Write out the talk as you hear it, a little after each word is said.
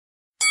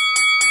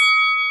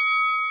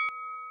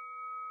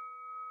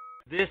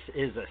This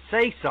is a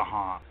Say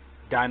Sahan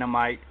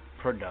Dynamite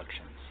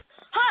Productions.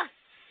 Huff!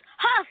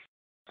 Huff!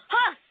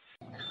 Huff!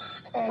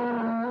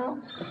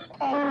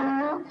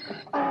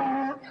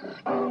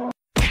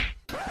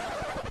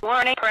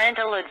 Warning,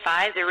 parental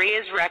advisory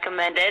is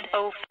recommended.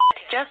 Oh,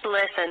 just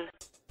listen.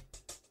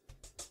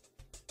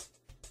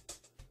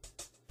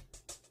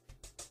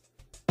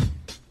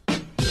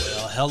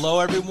 Well, hello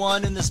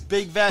everyone in this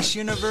big vast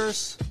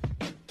universe.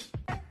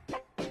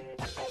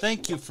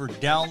 Thank you for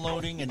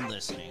downloading and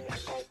listening.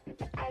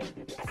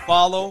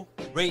 Follow,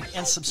 rate,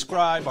 and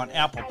subscribe on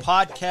Apple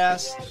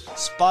Podcasts,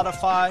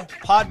 Spotify,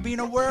 Podbean,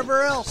 or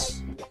wherever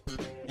else.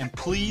 And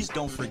please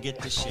don't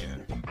forget to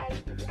share.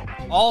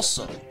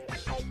 Also,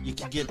 you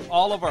can get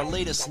all of our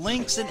latest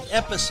links and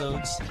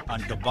episodes on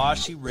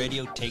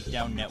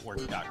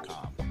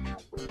DobashiRadioTakedownnetwork.com.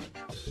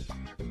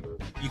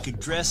 You can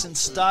dress in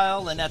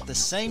style and at the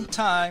same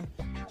time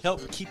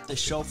help keep the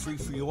show free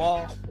for you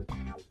all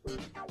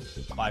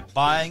by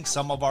buying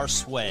some of our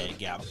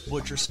swag at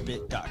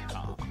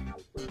butcherspit.com.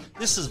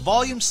 This is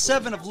Volume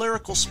 7 of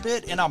Lyrical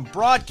Spit, and I'm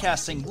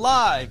broadcasting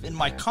live in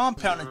my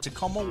compound in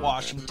Tacoma,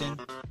 Washington.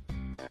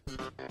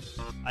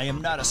 I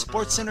am not a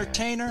sports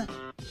entertainer.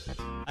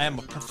 I am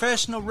a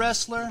professional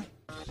wrestler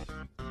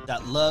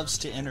that loves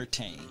to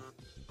entertain.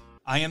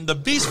 I am the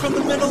beast from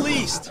the Middle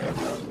East,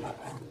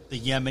 the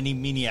Yemeni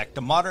maniac,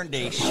 the modern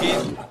day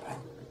Sheikh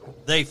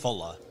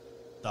Diafullah,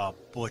 the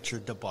butcher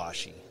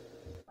Dobashi.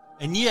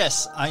 And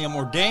yes, I am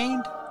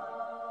ordained,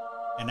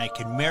 and I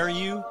can marry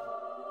you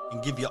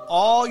and give you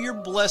all your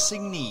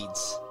blessing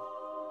needs.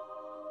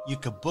 You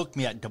can book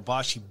me at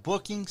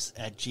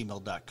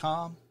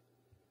dobashibookings@gmail.com.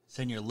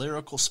 Send your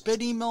Lyrical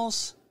Spit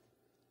emails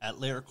at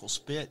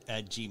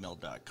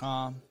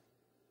lyricalspit@gmail.com.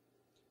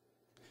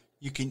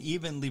 You can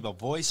even leave a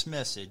voice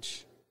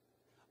message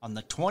on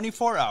the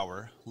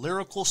 24-hour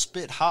Lyrical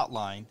Spit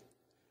hotline.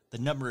 The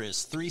number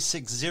is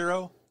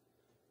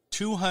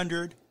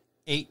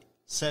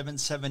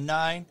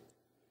 360-200-8779,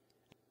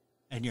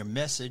 and your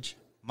message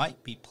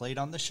might be played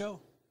on the show.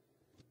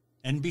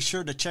 And be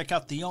sure to check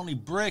out the only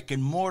brick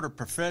and mortar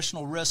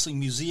professional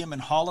wrestling museum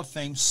and Hall of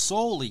Fame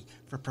solely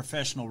for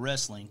professional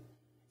wrestling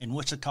in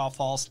Wichita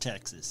Falls,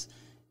 Texas.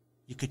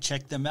 You could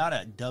check them out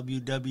at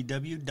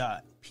www.pwhf.org.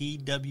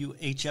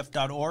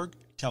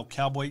 Tell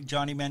Cowboy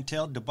Johnny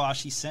Mantell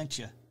Dobashi sent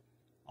you.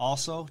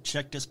 Also,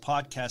 check this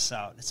podcast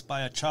out. It's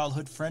by a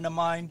childhood friend of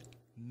mine,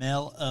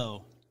 Mel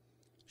O.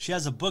 She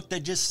has a book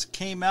that just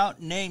came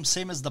out named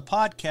same as the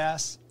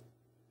podcast.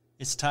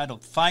 It's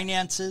titled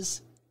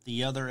Finances,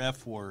 the Other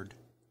F Word.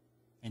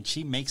 And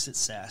she makes it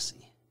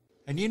sassy.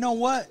 And you know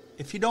what?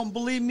 If you don't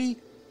believe me,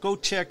 go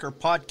check her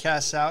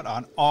podcasts out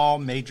on all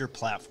major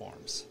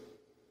platforms.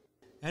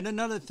 And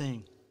another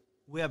thing,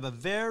 we have a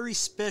very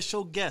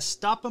special guest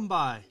stopping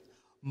by,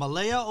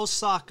 Malia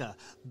Hosaka,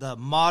 the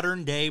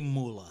modern day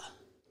mullah.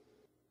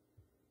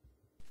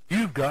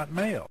 You've got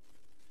mail.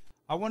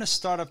 I want to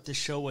start off the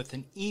show with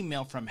an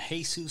email from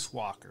Jesus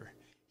Walker.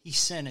 He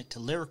sent it to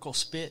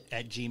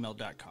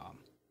lyricalspit@gmail.com.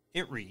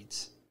 It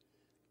reads,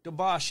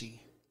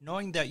 Dobashi,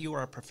 knowing that you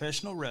are a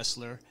professional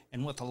wrestler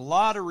and with a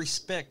lot of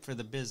respect for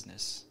the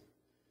business,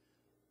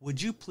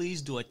 would you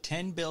please do a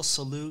 10-bell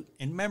salute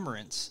in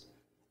remembrance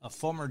of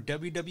former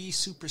WWE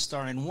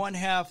superstar and one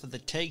half of the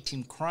tag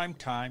team Crime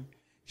Time,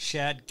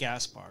 Shad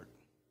Gaspard?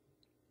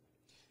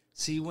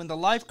 See, when the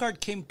lifeguard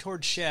came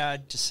toward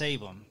Shad to save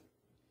him,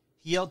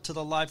 he yelled to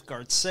the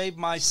lifeguard, "Save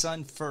my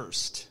son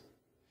first."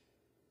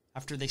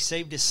 After they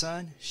saved his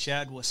son,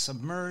 Shad was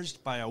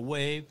submerged by a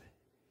wave,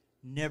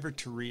 never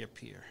to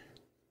reappear.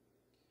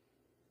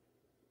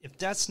 If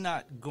that's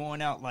not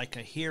going out like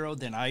a hero,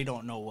 then I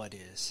don't know what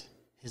is.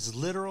 His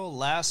literal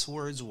last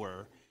words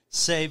were,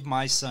 "Save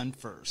my son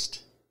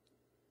first."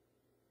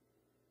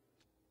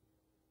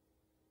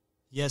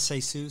 Yes,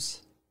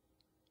 Jesus,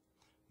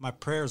 my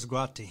prayers go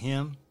out to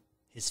him,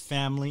 his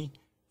family,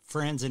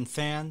 friends, and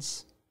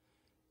fans.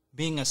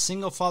 Being a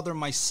single father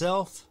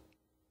myself,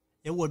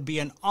 it would be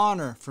an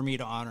honor for me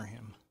to honor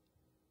him.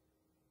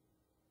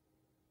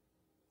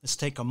 Let's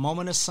take a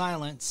moment of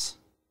silence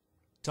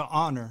to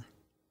honor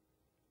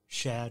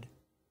Shad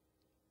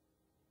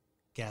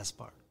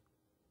Gaspard.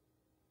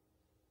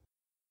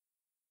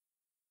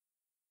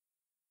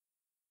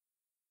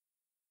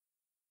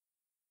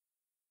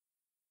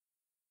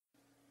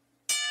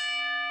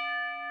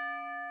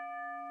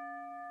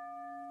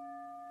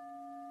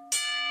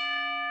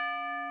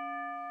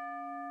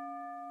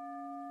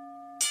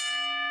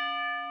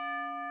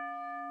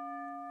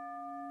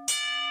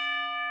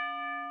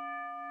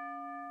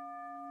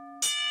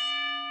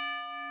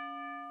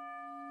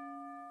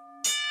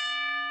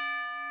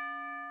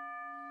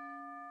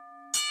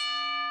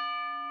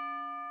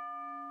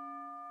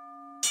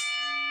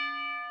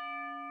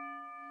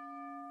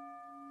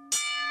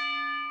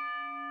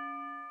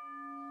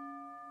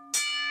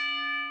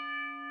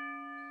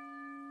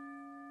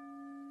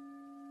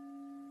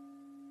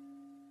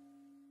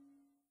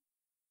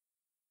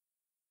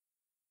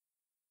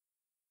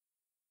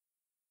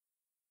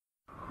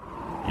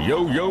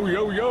 Yo, yo,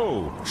 yo,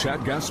 yo.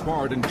 Chad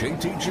Gaspard and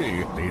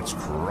JTG. It's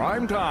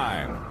crime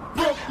time.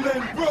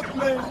 Brooklyn,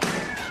 Brooklyn.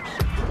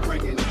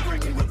 Bringing it,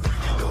 bringing it, bringing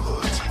the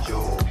hood to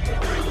you.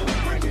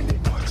 Bringing it,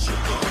 what you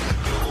gonna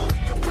do?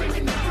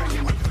 Bringing it,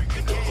 bringing it,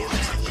 bringing the hood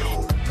to you.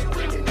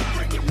 Bringing it,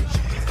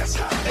 yeah, that's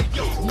how. Hey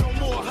yo, no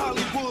more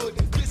Hollywood.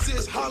 This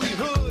is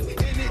Hollywood,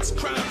 and it's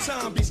crime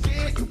time. Be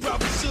scared, you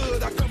probably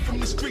should. I come from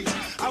the streets.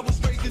 I was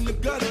raised in the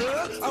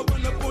gutter. I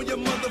run up on your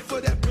mother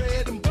for that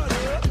bread and butter.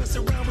 Mess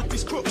around with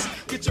these crooks,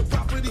 get your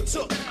property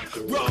took.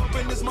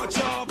 Robbing is my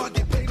job. I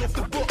get paid off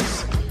the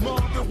books.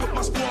 Mobbing with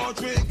my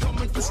squadron,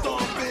 coming for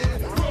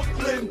stomping.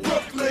 Brooklyn,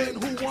 Brooklyn,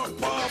 who want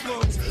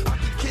problems? I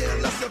could care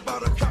less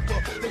about a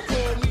copper. They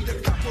call me the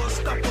copper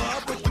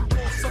stopper, but you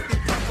want something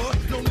proper.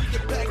 No need to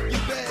pack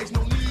your bags,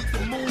 no need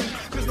to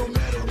move, cause no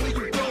matter where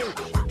you go,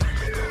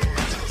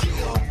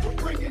 we're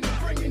bringing it,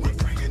 bringing it,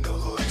 bringing the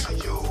hood to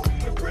you.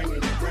 We're bringing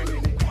it,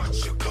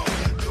 what you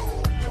gonna do?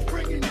 We're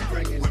bringing it,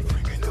 bringing it,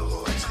 bringing the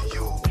hood to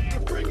you.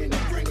 We're bringing it,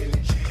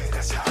 yeah,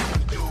 that's how we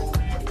do.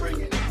 We're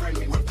bringing it,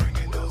 we're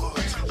bringing the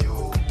hood to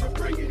you. We're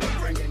bringing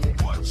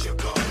it, what you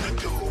gonna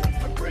do?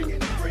 We're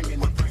bringing it,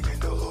 we're bringing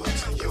the hood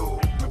to you.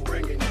 We're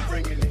bringing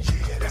it,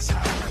 yeah, that's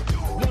how we do.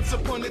 Once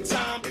upon a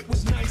time, it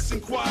was nice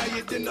and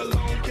quiet. Then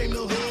along came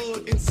the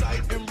hood,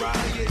 incite and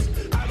riots.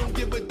 I don't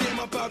give a damn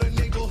about a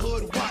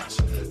neighborhood watch.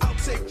 I'll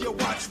take your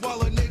watch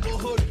while a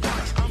neighborhood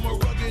watch. I'm a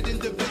rugged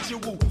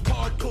individual,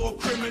 hardcore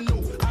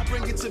criminal. I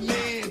bring it to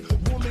man,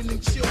 woman,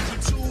 and children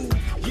too.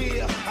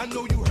 Yeah, I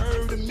know you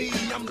heard of me.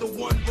 I'm the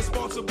one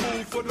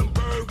responsible for them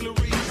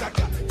burglaries. I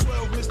got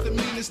 12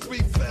 misdemeanors, 3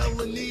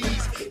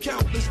 felonies.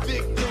 Countless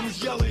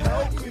victims yelling,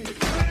 help me.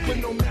 But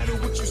no matter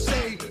what you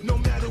say, no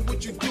matter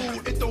what you do,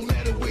 it don't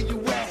matter where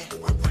you at.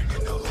 We're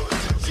bringing the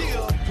hood to you.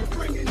 Yeah, we're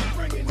bringing it,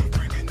 bringing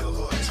the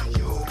hood to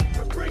you.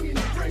 We're bringing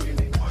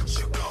it, what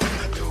you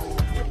gonna do?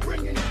 We're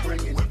bringing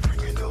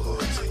it, the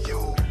hood to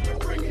you. We're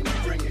bringing it,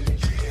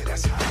 yeah,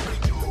 that's how we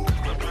do.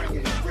 We're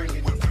bringing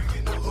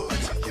it, the hood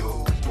to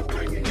you. We're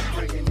bringing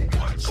it,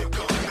 what you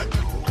gonna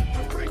do?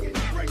 We're bringing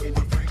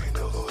it,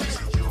 the hood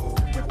to you.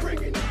 We're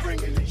bringing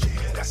it,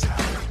 yeah, that's how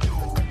we do.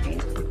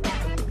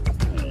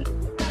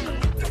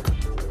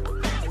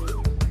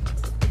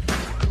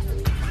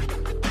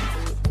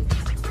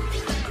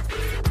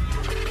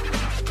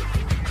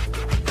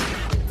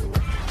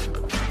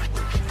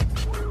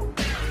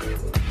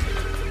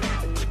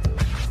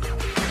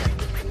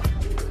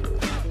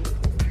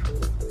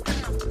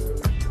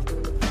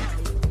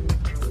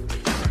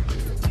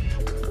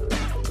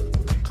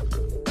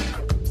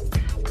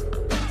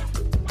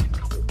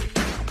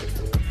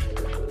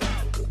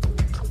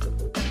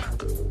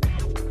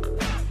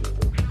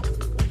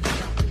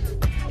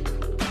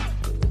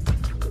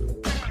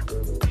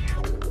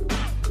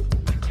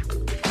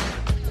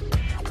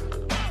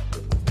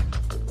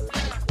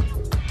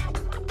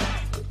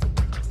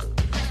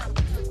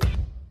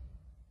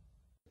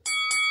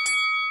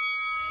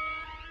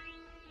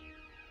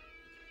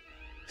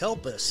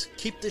 Help us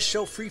keep this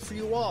show free for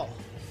you all.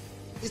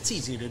 It's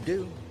easy to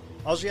do.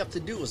 All you have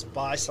to do is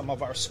buy some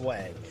of our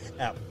swag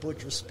at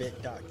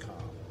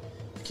butcherspit.com.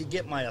 You can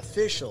get my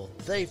official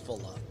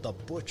Diafullah, the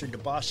Butcher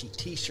Dobashi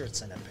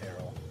t-shirts and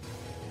apparel.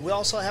 We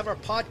also have our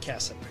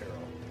podcast apparel,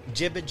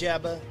 Jibba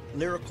Jabba,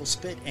 Lyrical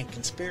Spit, and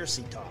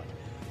Conspiracy Talk,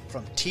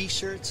 from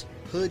t-shirts,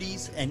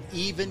 hoodies, and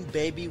even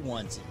baby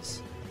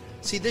onesies.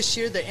 See, this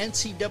year the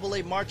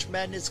NCAA March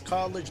Madness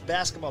College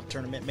Basketball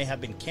Tournament may have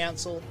been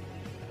canceled.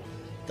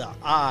 The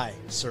I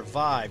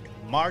Survived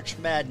March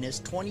Madness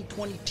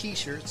 2020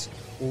 t-shirts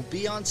will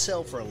be on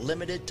sale for a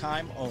limited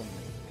time only.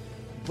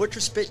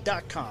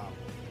 Butcherspit.com,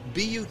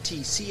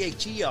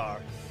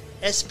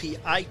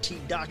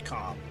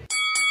 BUTCHERSPIT.com.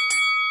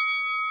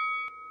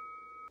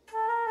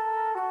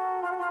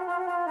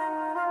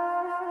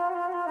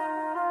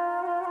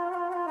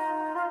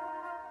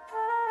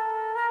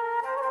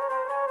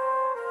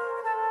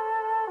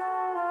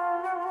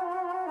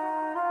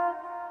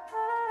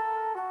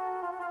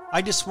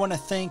 I just want to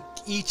thank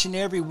each and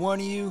every one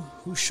of you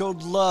who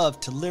showed love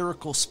to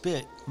Lyrical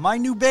Spit, my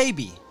new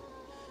baby.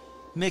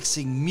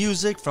 Mixing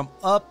music from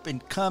up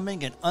and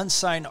coming and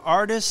unsigned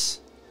artists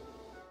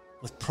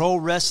with pro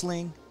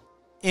wrestling,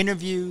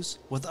 interviews,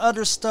 with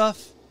other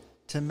stuff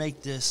to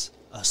make this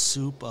a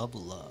soup of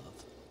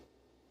love.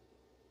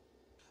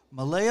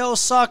 Malia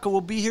Hosaka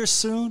will be here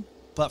soon,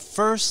 but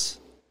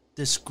first,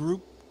 this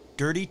group,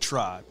 Dirty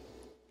Tribe.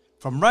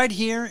 From right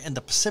here in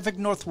the Pacific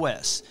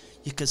Northwest,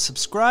 you can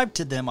subscribe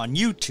to them on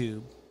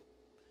YouTube,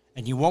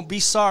 and you won't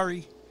be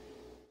sorry.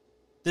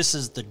 This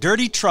is the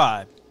Dirty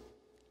Tribe,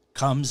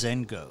 comes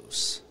and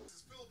goes.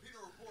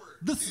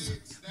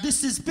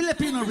 This is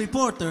Filipino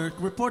reporter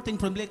reporting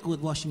from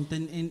Lakewood,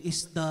 Washington, and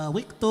it's the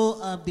week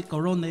 2 of the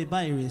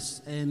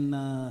coronavirus. And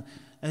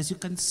as you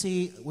can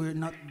see, we're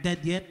not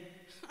dead yet.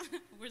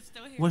 We're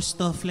still here. We're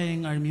still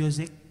playing our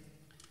music.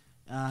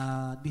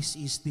 This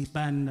is the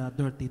band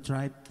Dirty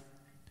Tribe.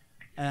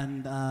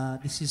 And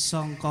this is a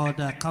song called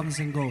Comes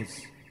and Goes.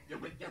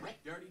 Dirty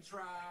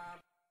Tribe.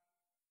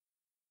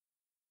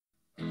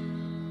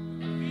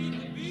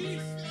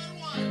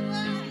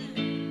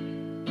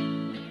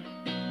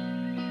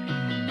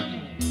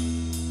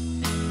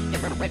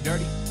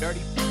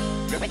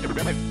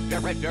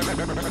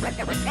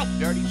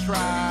 dirty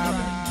tribe.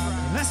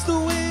 That's the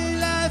way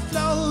life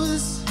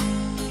flows.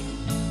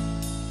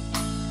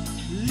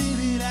 Live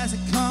it as it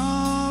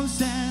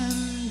comes and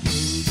goes.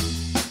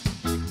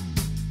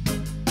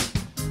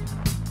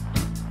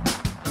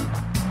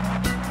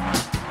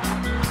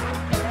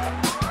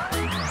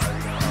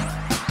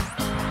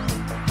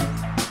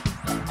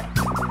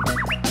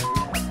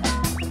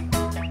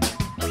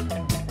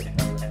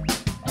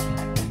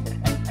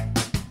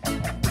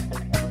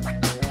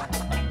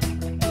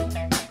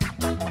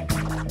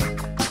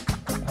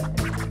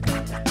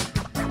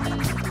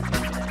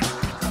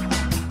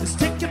 Let's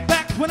take it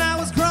back when I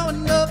was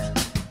growing up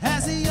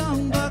as a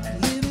young buck,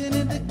 living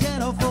in the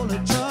ghetto full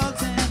of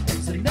drugs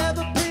and so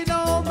never paid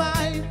no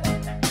mind.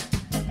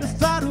 The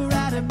thought of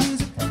writing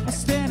music was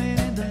standing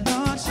in the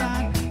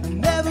sunshine. I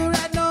never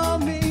had no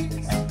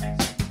means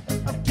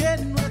of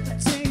getting with the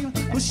team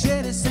who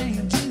share the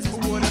same dreams as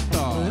me. Who would've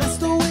thought? That's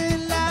the way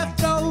life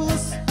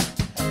goes.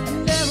 I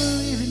never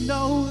really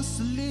know,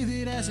 so live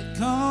it as it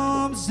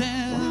comes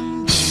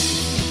and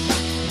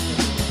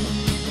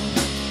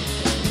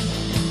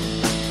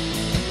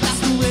that's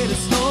the way the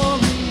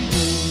story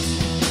goes.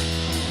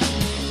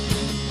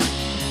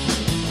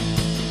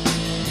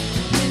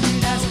 Live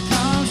it as it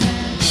comes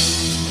and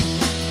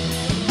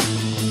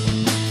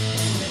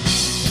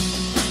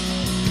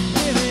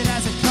live it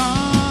as it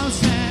comes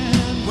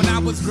and When I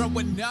was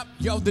growing up,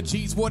 yo, the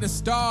G's were the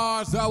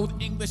stars.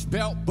 Old English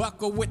belt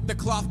buckle with the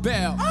cloth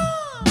belt.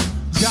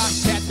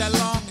 Josh had that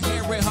long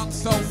hair, it hung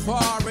so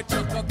far. It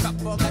took a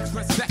couple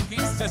extra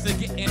seconds just to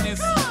get in his.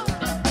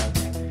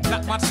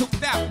 Knocked my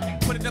tooth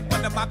out, put it up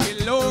under my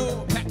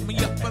pillow. Packed me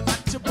up a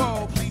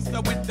lunchable, please throw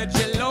in the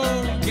jello.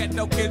 Get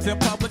no kids in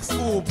public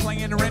school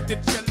playing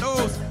rented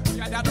cellos.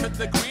 Shout out to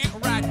the grant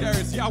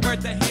riders, y'all wear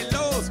the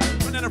halos.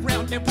 Running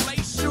around in play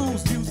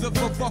shoes, use a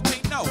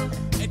volcano.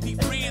 Eddie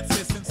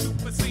Francis and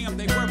Super Sam,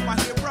 they were my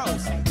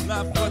heroes.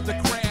 Love for the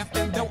craft,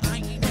 and though I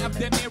ain't have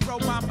De Niro,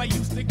 mama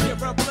used to give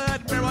her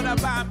blood mirror to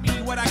buy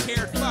me what I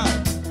cared for.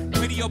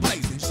 Video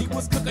blazing, she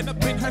was cooking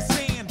up in her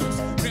sandals.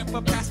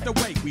 Grandpa passed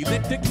away, we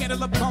lit the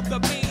candle up on the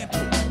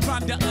mantle.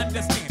 Trying to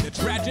understand the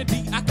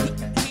tragedy I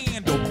couldn't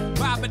handle.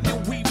 Bobbing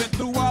and weaving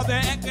through all the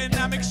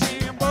economic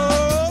shambles.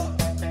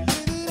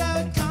 live it how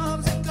it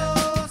comes and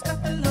goes.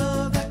 Got the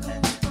love that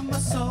goes from my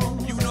soul.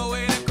 You know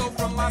where to go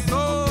from my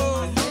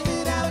soul. Live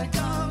it how it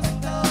comes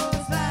and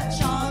goes.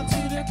 Latch on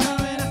to the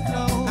current of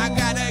flow. I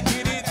gotta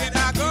get it and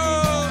I go.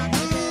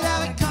 Live it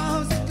how it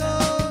comes and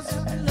goes.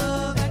 Got the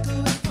love that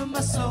goes from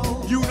my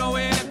soul. You know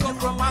where to go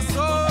from my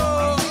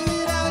soul. Live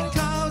it how it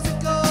comes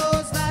and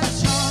goes.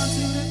 Latch on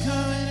to the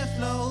current of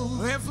flow.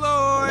 In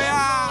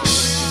Florida.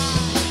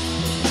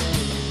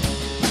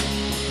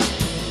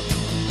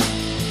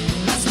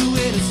 That's the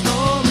way the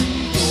story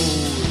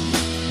goes.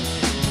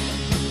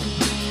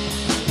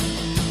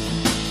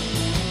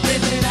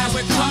 Live it how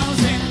it comes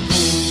and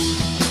goes.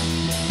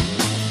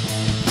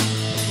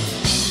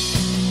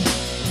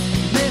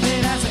 Live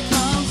it as it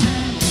comes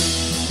and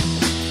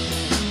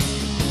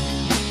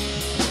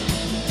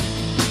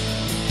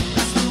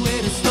that's the way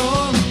the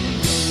story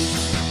goes.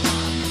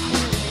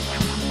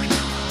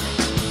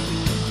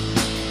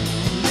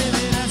 Live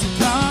it as it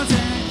comes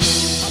and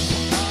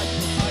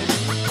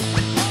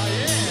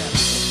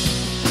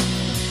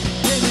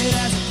live it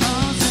as it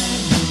comes and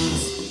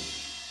goes.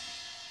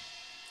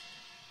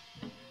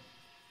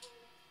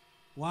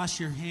 Wash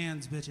your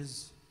hands,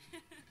 bitches.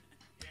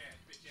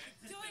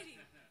 Doity,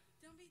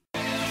 don't be.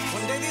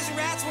 One day these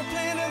rats were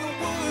playing in the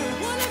woods.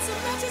 Well, it's a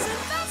matches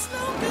and that's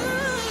no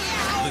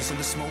good. Listen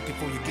to smoke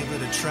before you give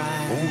it a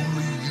try.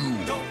 Only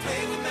you. Don't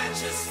play with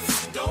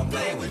matches. Don't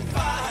play with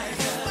fire.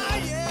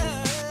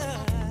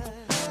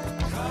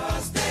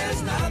 Cause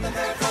there's nothing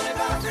very funny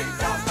about Rick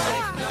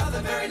Dobashi.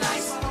 Nothing very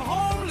nice on a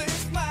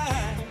homeless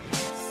mind.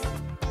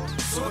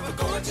 So if a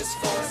gorgeous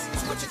force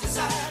is what you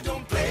desire,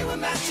 don't play with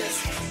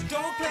matches.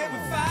 Don't play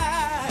with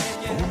fire.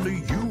 Only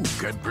you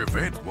can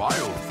prevent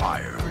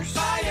wildfires.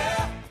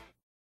 Fire.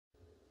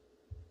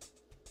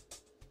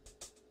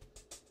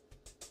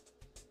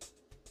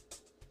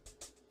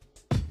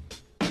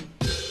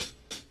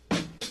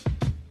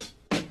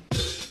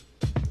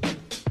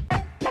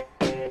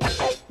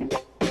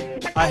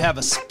 I have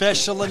a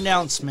special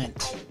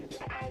announcement.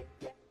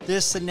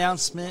 This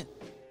announcement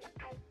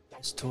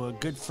is to a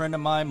good friend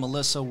of mine,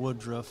 Melissa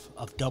Woodruff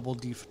of Double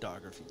D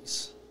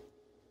Photographies.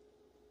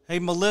 Hey,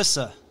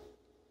 Melissa,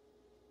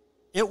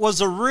 it was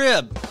a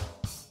rib.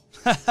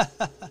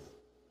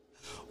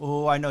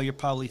 Oh, I know you're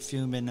probably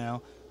fuming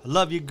now. I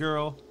love you,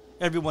 girl.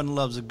 Everyone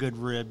loves a good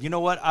rib. You know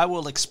what? I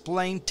will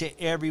explain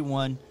to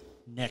everyone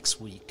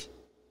next week.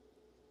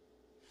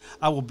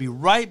 I will be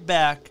right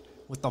back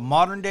with the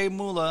modern day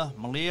mullah,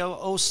 Malia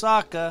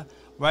Hosaka,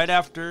 right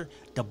after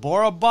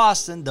Deborah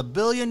Boston, the $1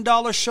 billion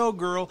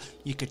showgirl.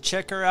 You could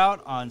check her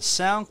out on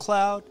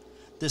SoundCloud.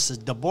 This is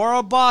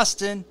Deborah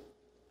Boston,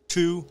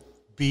 To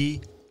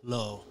Be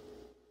Low.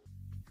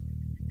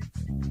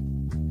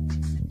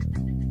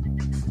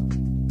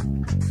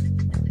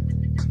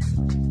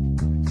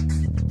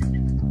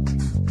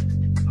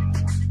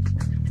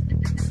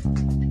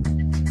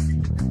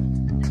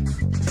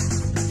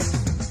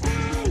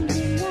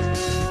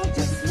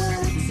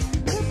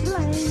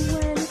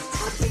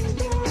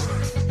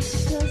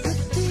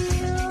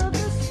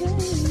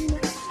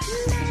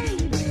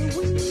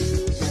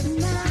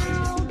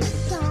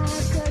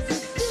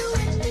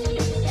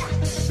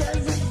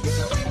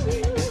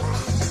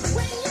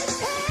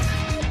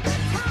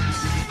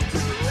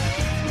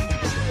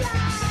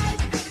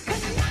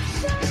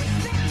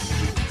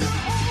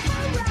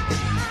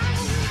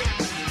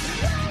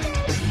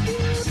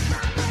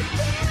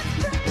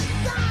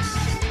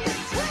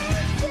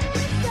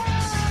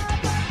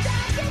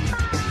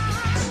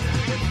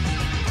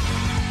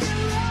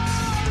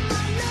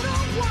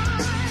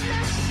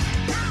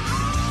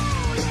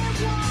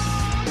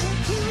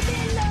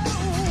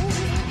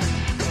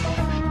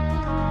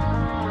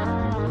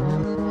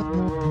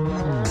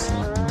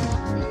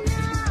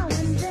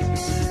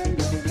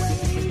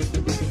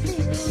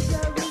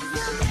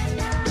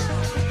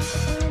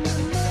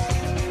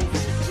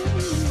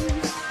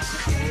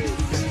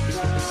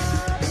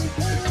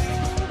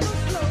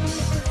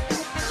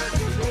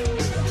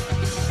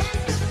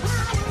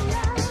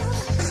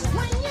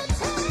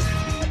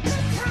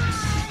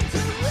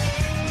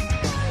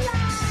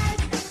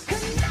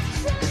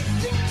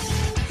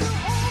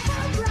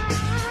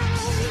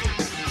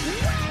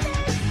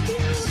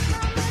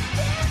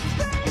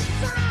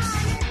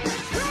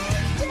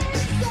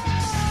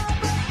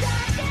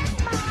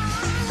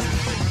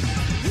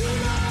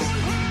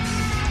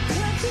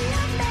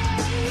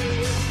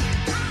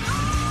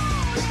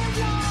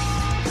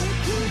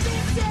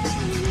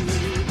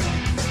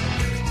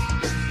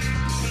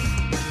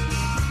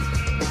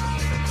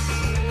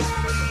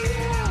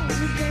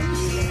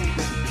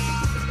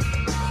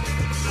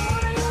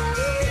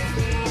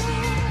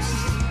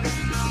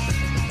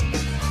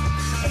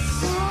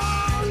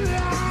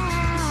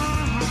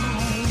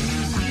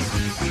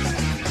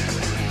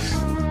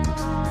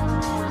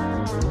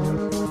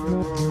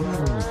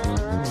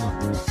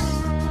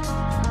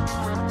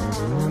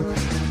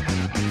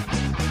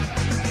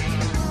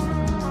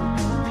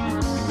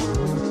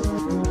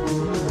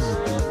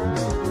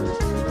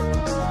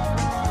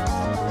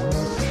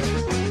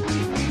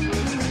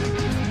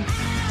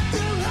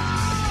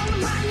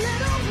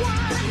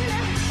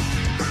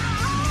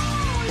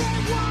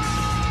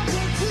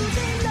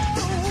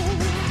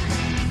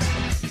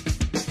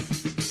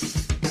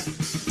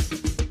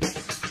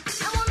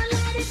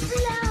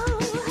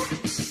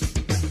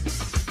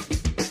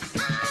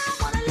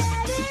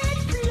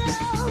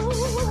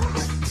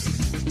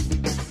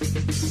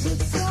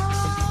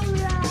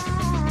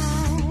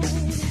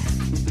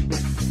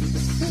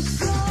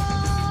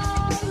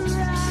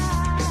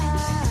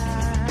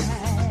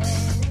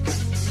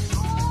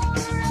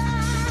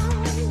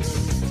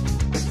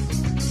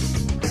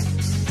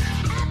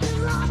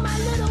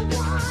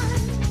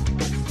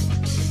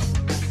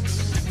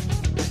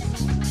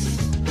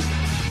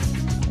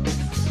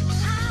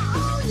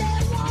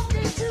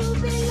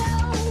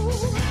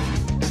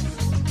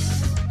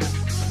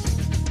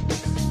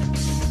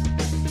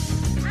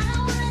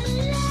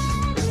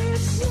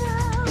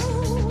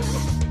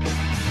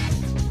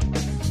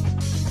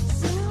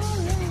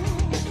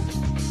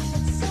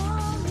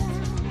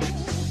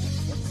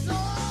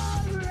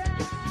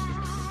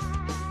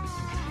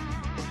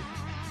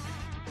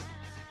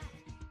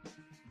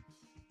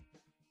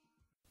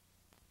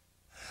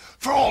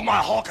 For all my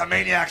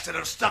Hulkamaniacs that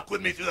have stuck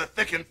with me through the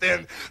thick and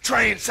thin,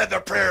 train, said their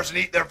prayers, and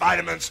eat their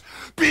vitamins.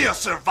 Be a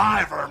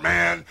survivor,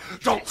 man.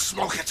 Don't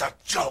smoke, it's a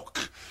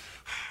joke.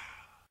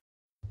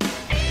 The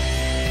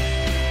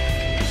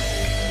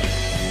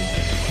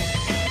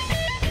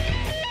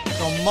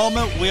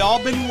moment we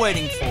all been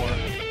waiting for.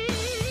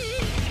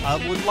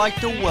 I would like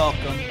to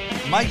welcome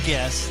my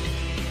guest,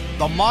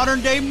 the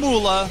modern day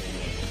mullah,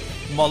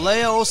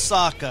 Malia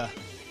Hosaka.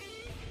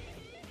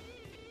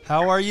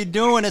 How are you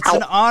doing? It's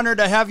an honor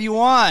to have you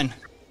on.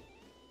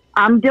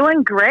 I'm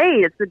doing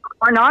great. It's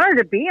an honor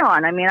to be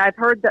on. I mean, I've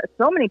heard that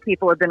so many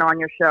people have been on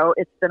your show.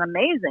 It's been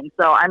amazing.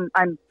 So I'm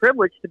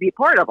privileged to be a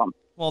part of them.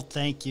 Well,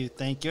 thank you.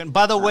 Thank you. And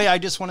by the way, I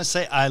just want to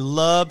say I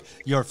love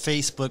your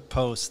Facebook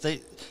posts.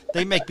 They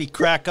make me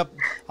crack up.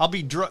 I'll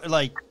be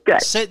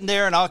sitting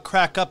there and I'll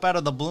crack up out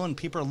of the blue and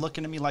people are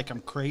looking at me like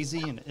I'm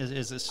crazy, and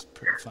it's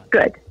pretty fun.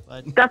 Good.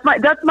 But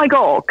That's my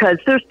goal, because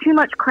there's too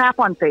much crap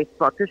on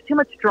Facebook. There's too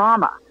much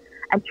drama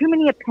and too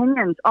many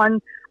opinions,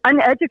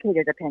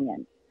 uneducated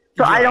opinions.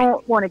 So I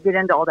don't want to get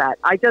into all that.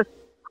 I just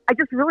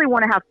really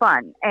want to have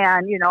fun.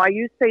 And, you know, I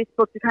use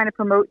Facebook to kind of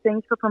promote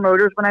things for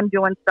promoters when I'm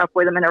doing stuff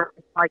with them and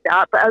everything like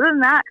that. But other than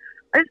that,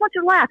 I just want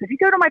you to laugh. If you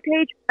go to my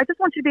page, I just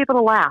want you to be able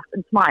to laugh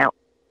and smile.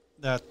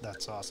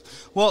 That's awesome.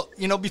 Well,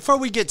 you know, before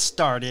we get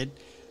started,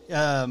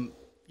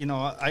 you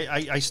know,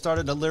 I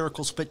started a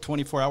Lyrical Spit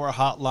 24-hour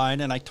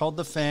hotline, and I told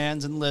the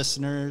fans and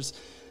listeners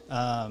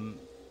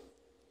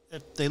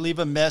if they leave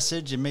a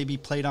message, it may be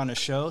played on a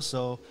show.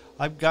 So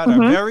I've got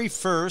our very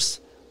first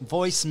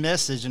voice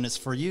message, and it's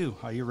for you.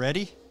 Are you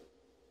ready?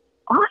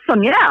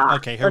 Awesome, yeah.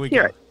 Okay, here Let's we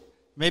hear go.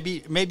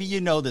 it. Maybe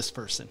you know this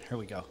person. Here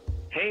we go.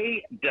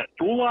 Hey,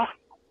 Diafullah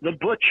the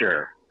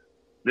Butcher.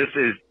 This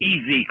is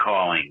Easy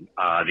calling,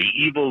 the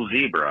evil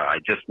zebra. I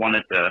just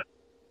wanted to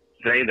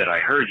say that I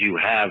heard you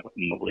have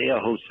Malia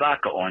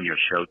Hosaka on your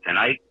show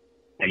tonight,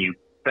 and you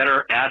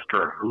better ask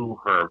her who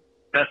her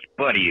best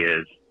buddy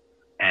is,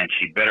 and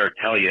she better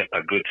tell you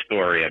a good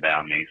story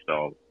about me.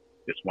 So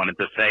just wanted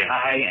to say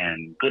hi,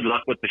 and good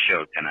luck with the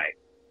show tonight.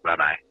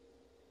 Bye-bye.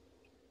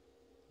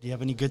 Do you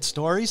have any good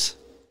stories?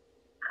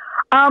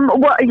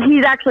 Well, he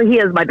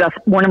is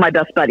one of my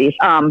best buddies.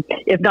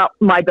 If not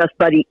my best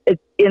buddy,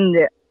 it's in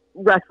the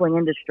wrestling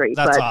industry.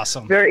 That's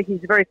awesome.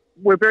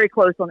 We're very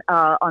close on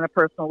a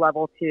personal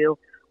level too.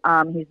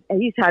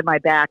 He's had my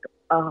back.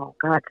 Oh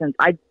God, since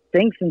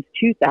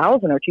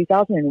 2000 or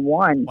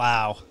 2001.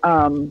 Wow.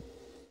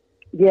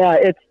 Yeah,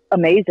 it's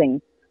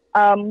amazing.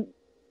 You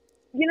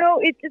know,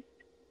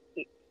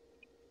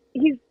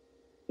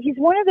 he's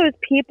one of those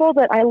people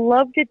that I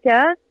love to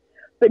death,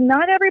 but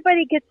not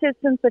everybody gets his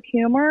sense of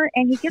humor,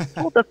 and he gets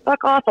told to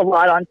fuck off a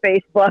lot on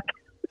Facebook.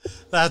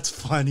 That's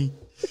funny.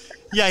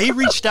 Yeah, he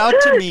reached out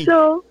to me.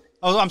 So,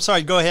 I'm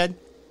sorry. Go ahead.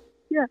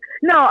 Yeah.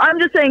 No, I'm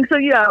just saying, so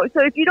yeah,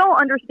 so if you don't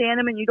understand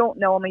him and you don't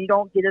know him and you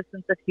don't get his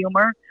sense of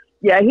humor,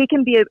 yeah, he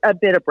can be a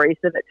bit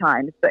abrasive at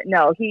times. But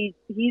no, he's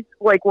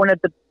like one of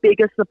the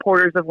biggest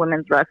supporters of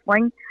women's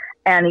wrestling,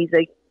 and he's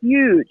a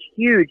huge,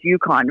 huge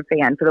UConn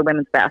fan for the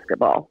women's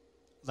basketball.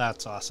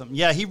 That's awesome.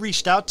 Yeah, he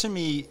reached out to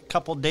me a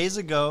couple days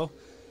ago,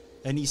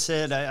 and he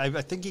said,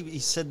 I think he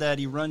said that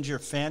he runs your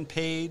fan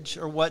page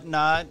or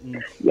whatnot,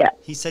 and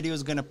he said he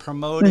was going to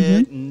promote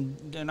it,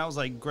 and I was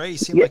like, great, he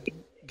seemed like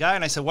a guy,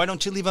 and I said, why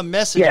don't you leave a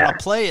message and I'll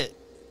play it?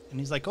 And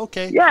he's like,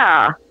 okay.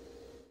 Yeah.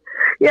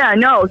 Yeah,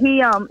 no, he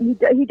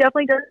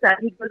definitely does that.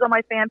 He goes on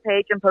my fan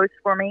page and posts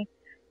for me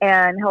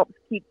and helps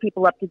keep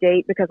people up to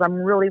date because I'm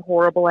really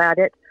horrible at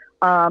it.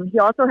 He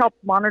also helps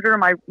monitor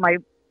my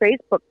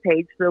Facebook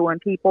page, so when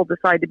people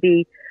decide to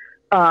be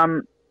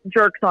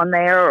jerks on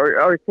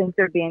there or think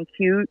they're being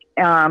cute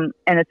and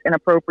it's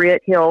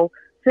inappropriate, he'll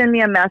send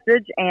me a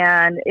message,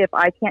 and if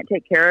I can't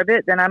take care of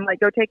it, then I'm like,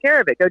 go take care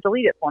of it. Go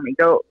delete it for me.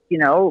 Go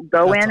in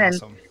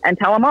awesome. and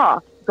tell him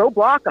off. Go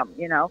block him,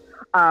 you know.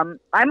 I'm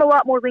a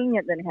lot more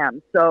lenient than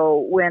him.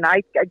 So when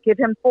I give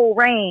him full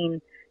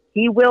reign,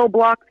 he will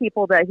block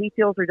people that he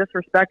feels are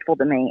disrespectful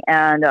to me.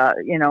 And,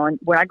 you know, and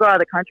when I go out of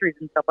the countries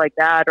and stuff like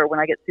that, or when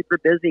I get super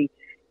busy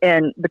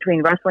in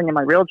between wrestling and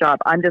my real job,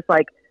 I'm just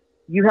like,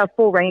 you have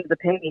full reign of the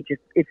page.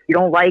 If you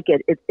don't like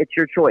it, it's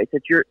your choice.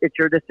 It's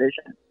your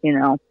decision, you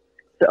know?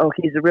 So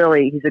he's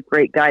a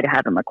great guy to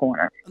have in my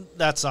corner.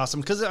 That's awesome.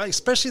 Because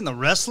especially in the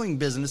wrestling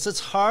business, it's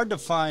hard to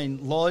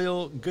find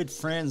loyal, good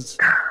friends.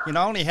 You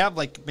know, I only have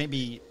like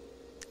maybe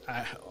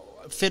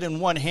fit in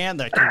one hand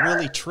that I can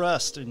really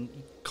trust and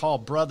call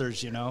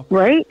brothers, you know,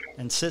 right?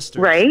 And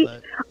sisters, right?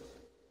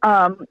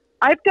 But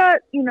I've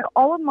got, you know,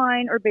 all of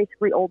mine are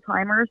basically old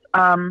timers.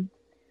 And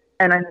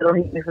I know they'll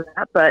hate me for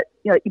that, but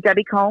you know,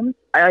 Debbie Combs,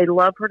 I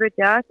love her to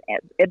death,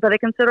 but I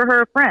consider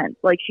her a friend.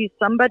 Like, she's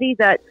somebody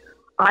that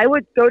I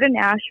would go to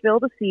Nashville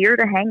to see her,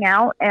 to hang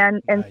out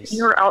and see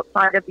her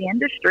outside of the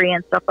industry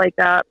and stuff like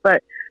that.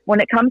 But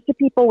when it comes to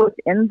people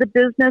within the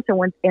business and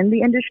within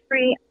the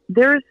industry,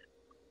 there's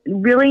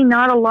really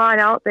not a lot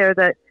out there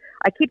that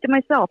I keep to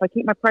myself. I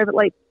keep my private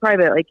life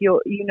private. Like, you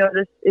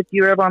notice if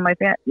you're ever on my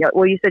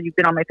you said you've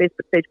been on my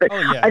Facebook page, but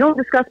I don't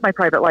discuss my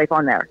private life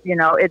on there. You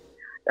know,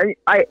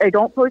 I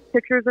don't post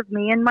pictures of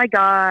me and my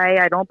guy.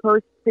 I don't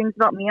post things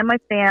about me and my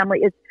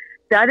family.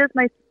 That is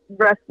my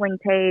wrestling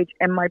page,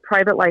 and my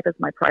private life is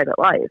my private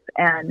life,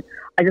 and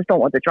I just don't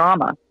want the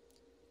drama.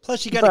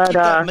 Plus, you got to keep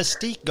that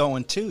mystique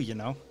going too, you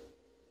know.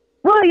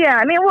 Well, yeah,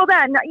 I mean,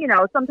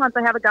 sometimes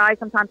I have a guy,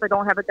 sometimes I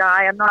don't have a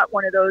guy. I'm not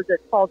one of those that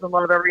falls in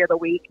love every other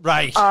week,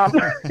 right? But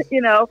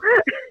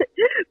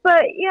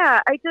yeah,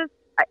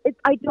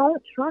 I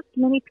don't trust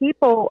many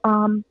people.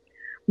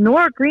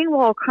 Nora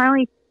Greenwald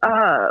kindly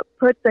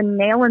put the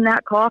nail in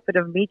that coffin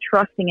of me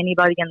trusting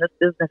anybody in this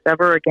business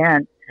ever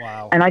again.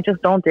 Wow. And I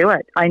just don't do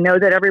it. I know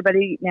that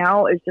everybody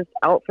now is just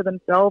out for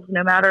themselves,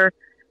 no matter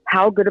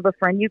how good of a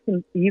friend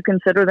you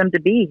consider them to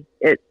be.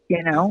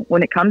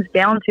 When it comes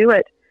down to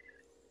it,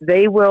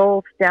 they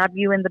will stab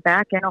you in the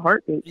back in a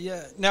heartbeat.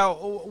 Yeah. Now,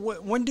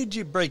 when did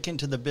you break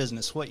into the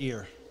business? What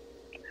year?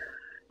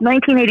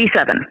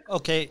 1987.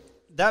 Okay.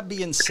 That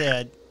being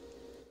said,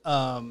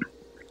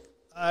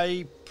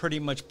 I pretty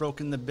much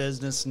broke in the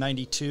business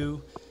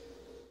 92,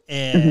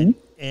 and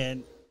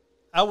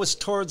I was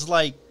towards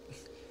the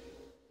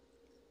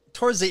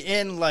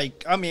end.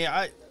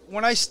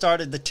 When I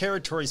started, the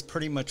territories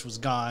pretty much was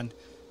gone.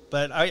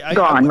 But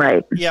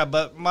right? Yeah,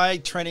 but my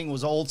training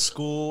was old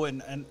school,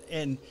 and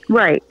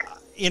right.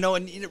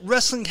 And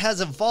wrestling has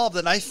evolved,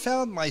 and I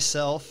found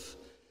myself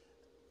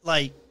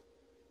like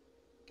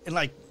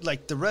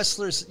the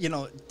wrestlers,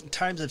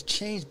 times have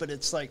changed, but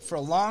it's like for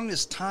a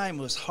longest time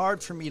it was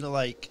hard for me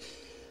to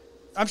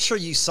I'm sure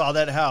you saw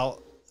that, how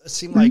it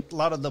seemed like a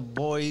lot of the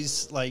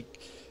boys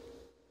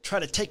try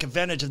to take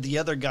advantage of the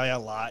other guy a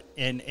lot,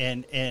 and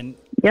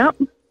yep.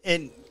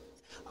 And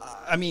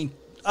I mean,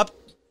 up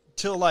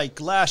till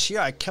last year,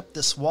 I kept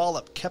this wall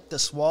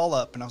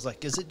up, and I was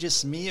like, is it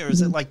just me, or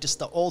is it just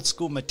the old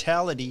school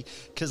mentality?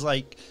 Because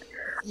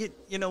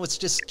it's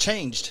just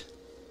changed.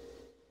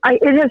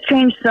 It has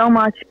changed so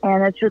much,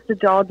 and it's just a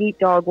dog eat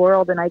dog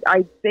world. And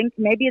I think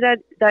maybe that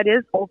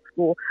is old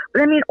school.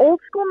 But I mean,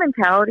 old school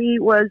mentality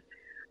was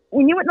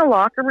when you went in the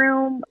locker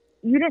room,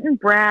 you didn't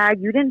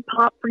brag, you didn't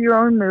pop for your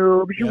own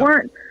moves, you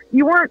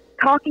weren't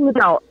talking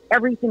about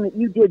everything that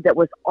you did that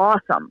was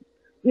awesome.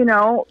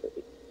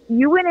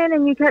 You went in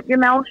and you kept your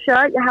mouth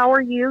shut. How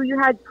are you? You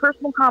had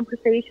personal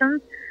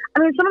conversations. I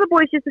mean, some of the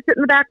boys used to sit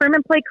in the back room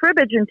and play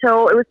cribbage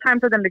until it was time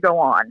for them to go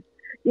on.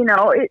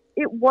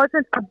 It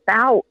wasn't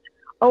about,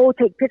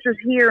 take pictures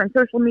here and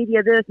social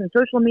media this and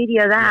social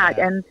media that.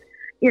 Yeah. And,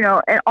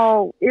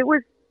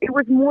 it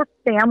was more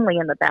family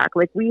in the back.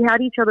 We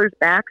had each other's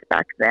backs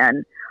back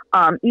then.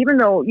 Even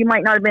though you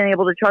might not have been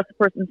able to trust the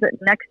person sitting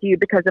next to you,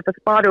 because if a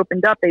spot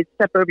opened up, they'd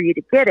step over you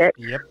to get it.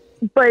 Yep.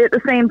 But at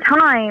the same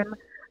time,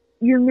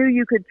 you knew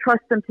you could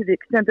trust them to the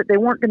extent that they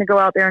weren't going to go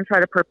out there and try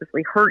to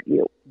purposely hurt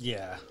you.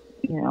 Yeah.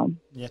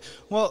 Yeah.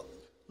 Well,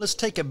 let's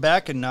take it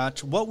back a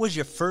notch. What was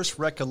your first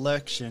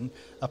recollection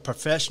of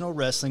professional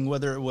wrestling,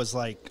 whether it was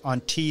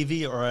on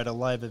TV or at a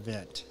live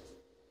event?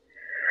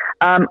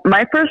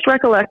 My first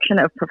recollection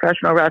of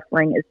professional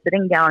wrestling is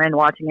sitting down and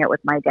watching it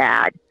with my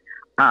dad.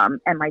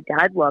 And my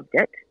dad loved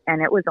it,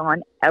 and it was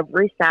on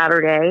every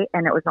Saturday,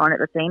 and it was on at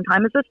the same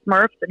time as the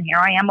Smurfs. And here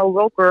I am, a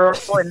little girl,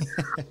 and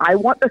I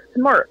want the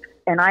Smurfs.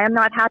 And I am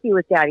not happy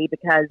with Daddy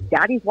because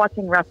Daddy's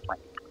watching wrestling.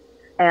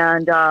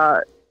 And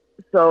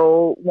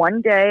so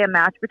one day, a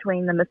match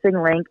between the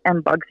Missing Link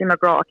and Bugsy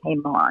McGraw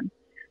came on.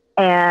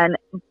 And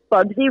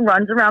Bugsy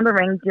runs around the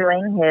ring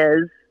doing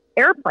his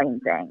airplane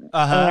thing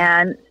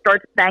and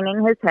starts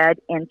banging his head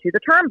into the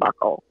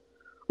turnbuckle.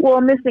 Well,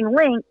 Missing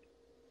Link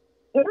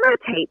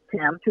imitates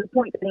him to the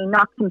point that he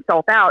knocks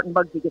himself out and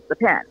Bugsy gets the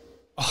pin.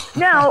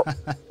 Now,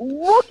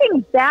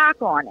 looking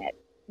back on it,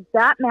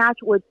 that match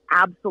was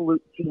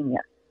absolute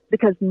genius,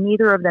 because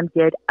neither of them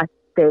did a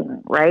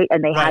thing, right?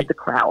 And they had the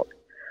crowd.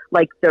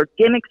 Their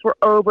gimmicks were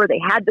over. They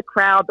had the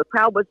crowd. The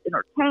crowd was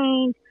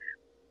entertained,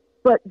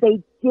 but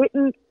they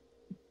didn't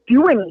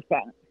do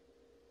anything.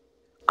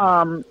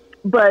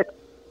 But,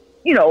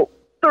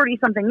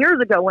 30-something years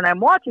ago when I'm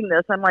watching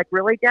this, I'm like,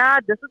 really,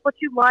 Dad? This is what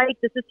you like?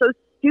 This is so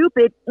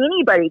stupid.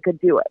 Anybody could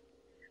do it.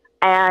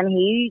 And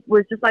he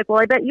was just like,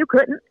 well, I bet you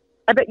couldn't.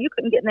 I bet you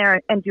couldn't get in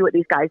there and do what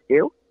these guys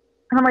do.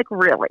 And I'm like,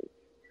 really?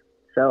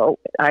 So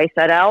I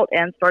set out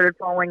and started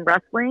following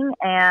wrestling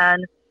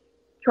and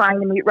trying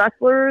to meet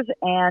wrestlers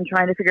and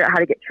trying to figure out how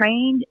to get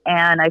trained.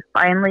 And I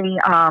finally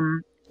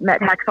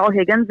met Hacksaw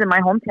Higgins in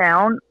my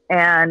hometown,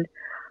 and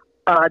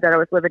that I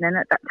was living in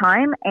at that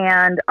time.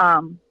 And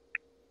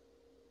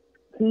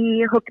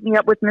he hooked me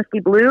up with Misty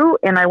Blue,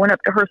 and I went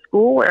up to her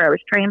school where I was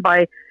trained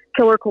by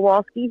Killer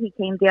Kowalski. He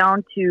came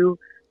down to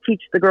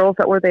teach the girls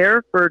that were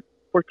there for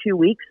 2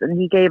 weeks, and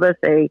he gave us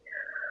a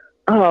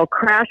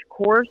crash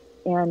course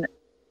in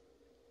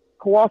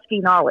Kowalski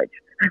knowledge.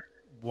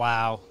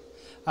 Wow.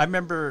 I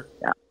remember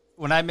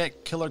when I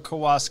met Killer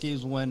Kowalski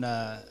was when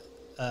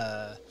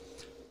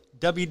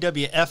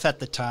WWF at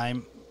the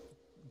time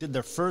did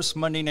their first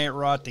Monday Night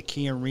Raw at the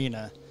Key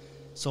Arena.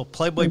 So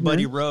Playboy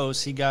Buddy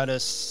Rose, he got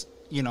us,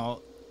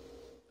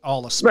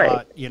 all a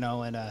spot, and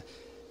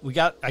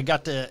I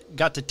got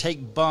to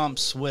take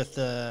bumps with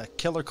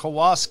Killer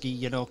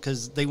Kowalski,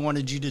 because they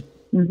wanted you to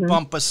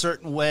bump a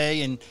certain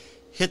way and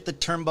hit the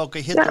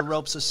turnbuckle, hit the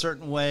ropes a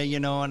certain way, you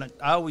know, and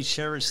I always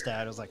cherished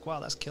that. I was like, wow,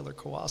 that's Killer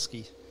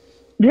Kowalski.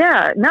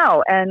 Yeah,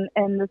 no, and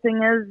the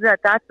thing is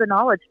that's the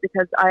knowledge,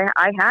 because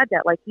I had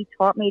that. Like, he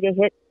taught me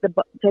to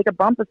take a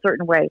bump a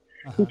certain way.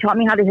 He taught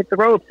me how to hit the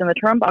ropes and the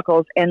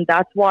turnbuckles, and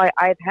that's why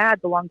I've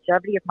had the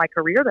longevity of my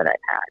career that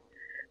I've had,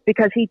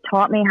 because he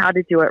taught me how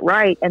to do it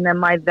right, and then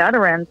my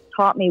veterans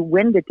taught me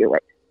when to do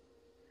it.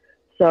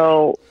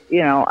 So,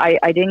 you know,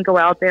 I didn't go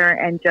out there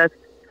and just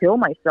kill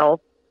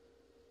myself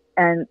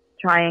and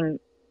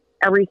trying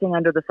everything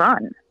under the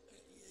sun.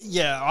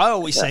 Yeah, I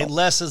always say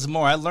less is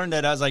more. I learned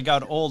that as I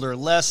got older.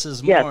 Less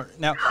is more.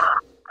 Now,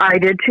 I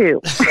did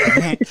too.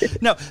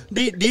 Now,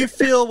 do you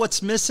feel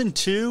what's missing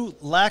too?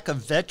 Lack of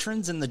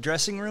veterans in the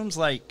dressing rooms,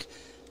 like,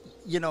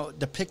 you know,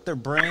 to pick their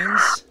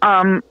brains?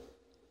 I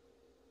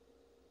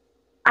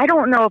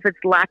don't know if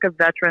it's lack of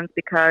veterans,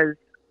 because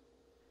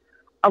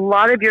a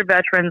lot of your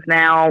veterans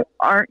now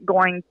aren't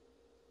going.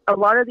 A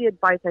lot of the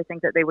advice I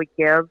think that they would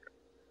give,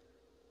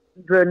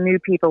 the new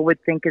people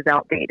would think is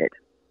outdated.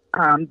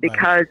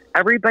 Because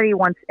everybody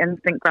wants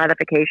instant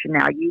gratification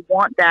now. You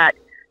want that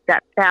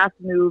fast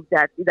move,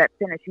 that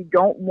finish. You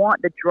don't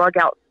want the drug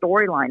out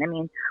storyline. I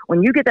mean,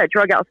 when you get that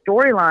drug out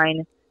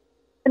storyline,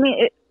 I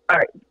mean, all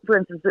right, for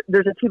instance,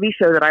 there's a TV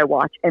show that I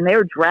watch, and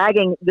they're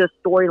dragging this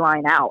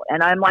storyline out,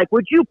 and I'm like,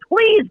 would you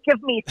please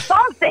give me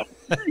something,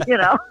 you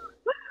know?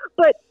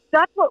 But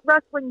that's what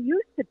wrestling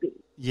used to be.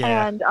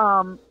 Yeah. And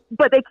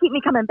but they keep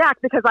me coming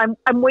back because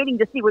I'm waiting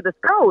to see where this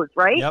goes,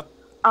 right? Yep.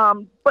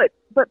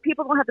 But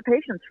people don't have the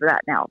patience for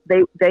that now.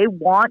 They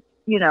want,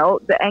 you know,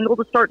 the angle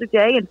to start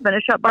today and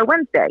finish up by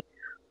Wednesday.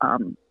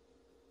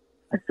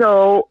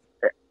 So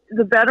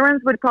the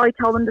veterans would probably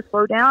tell them to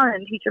slow down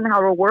and teach them how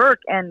to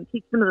work and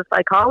teach them the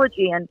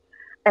psychology, and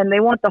they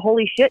want the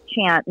holy shit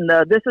chant and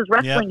the this is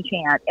wrestling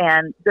chant,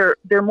 and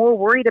they're more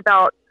worried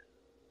about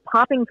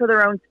popping for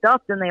their own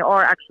stuff than they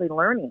are actually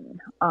learning.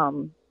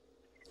 And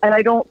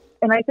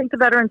I think the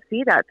veterans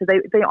see that, so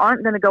they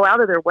aren't going to go out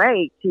of their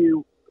way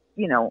to,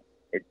 you know,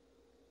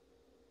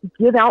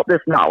 give out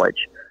this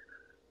knowledge.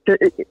 They're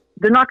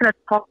not going to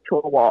talk to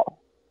a wall,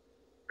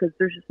 because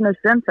there's just no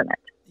sense in it.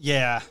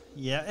 Yeah,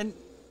 and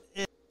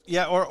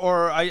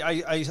or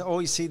I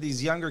always see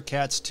these younger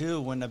cats too,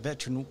 when a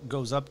veteran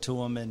goes up to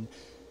them and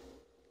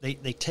they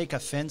take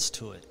offense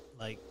to it,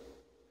 like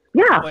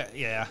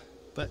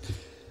but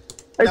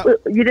now,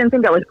 you didn't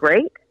think that was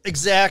great?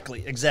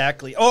 Exactly.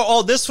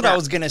 Oh, this is what I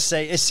was going to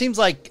say. It seems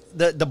like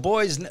the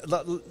boys,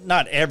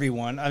 not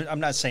everyone, I'm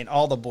not saying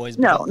all the boys,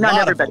 but no, not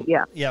everybody,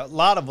 a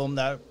lot of them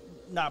that are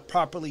not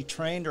properly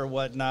trained or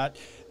whatnot,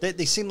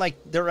 they seem like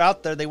they're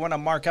out there, they want to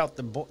mark out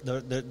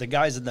the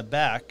guys in the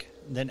back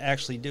than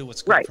actually do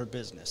what's good for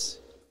business.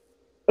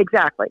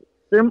 Exactly.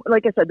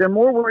 Like I said, they're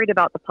more worried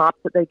about the pops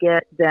that they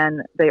get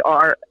than they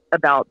are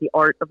about the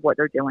art of what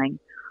they're doing.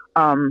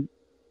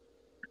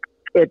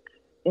 It's,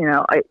 you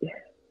know,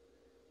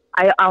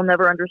 I'll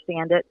never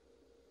understand it.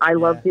 I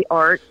love the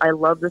art. I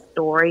love the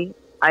story.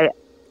 I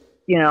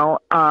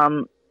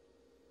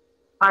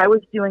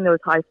was doing those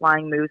high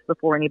flying moves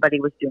before anybody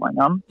was doing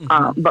them.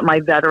 But my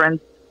veterans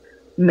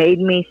made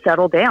me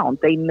settle down.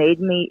 They made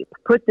me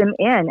put them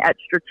in at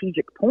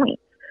strategic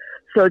points,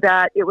 so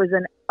that it was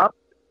an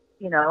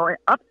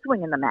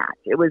upswing in the match.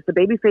 It was the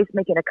babyface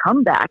making a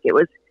comeback. It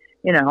was,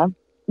 you know.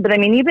 But I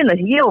mean, even the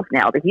heels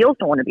now, the heels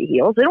don't want to be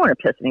heels. They don't want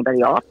to piss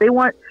anybody off. They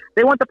want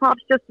the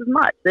pops just as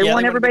much. They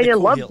want everybody to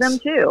love them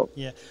too.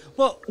 Yeah.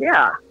 Well.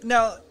 Yeah.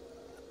 Now.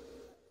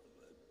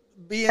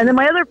 And then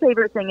my other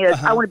favorite thing is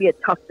I want to be a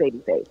tough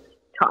babyface.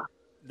 Tough.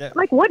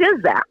 Like, what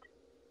is that?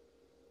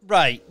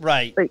 Right.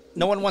 Like,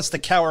 no one wants to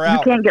cower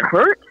out. You can't get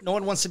hurt. No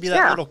one wants to be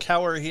that little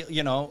cower,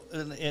 you know.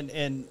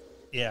 And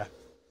yeah.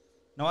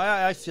 No,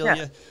 I feel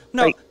you.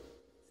 No. Like,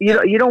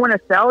 you don't want to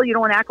sell. You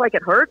don't want to act like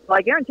it hurts. Well,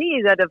 I guarantee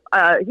you that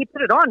if he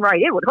put it on right,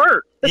 it would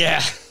hurt.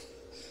 Yeah.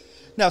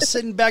 Now,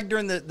 sitting back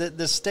during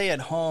the stay at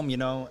home, you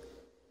know,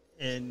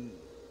 and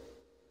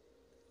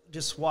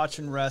just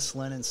watching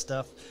wrestling and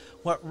stuff.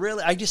 What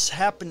really, I just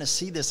happened to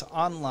see this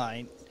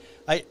online.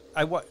 I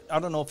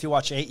don't know if you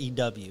watch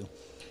AEW,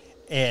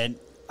 and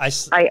I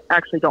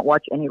actually don't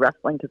watch any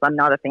wrestling because I'm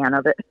not a fan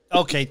of it.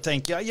 Okay,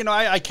 thank you. You know,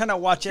 I kind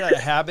of watch it out of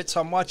habit, so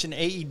I'm watching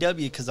AEW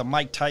because of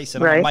Mike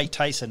Tyson. I'm a Mike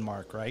Tyson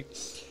mark, right?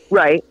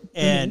 Right.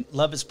 And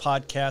love his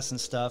podcast and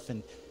stuff.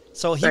 And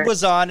so he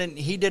was on, and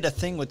he did a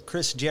thing with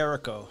Chris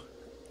Jericho.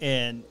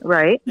 And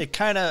it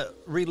kind of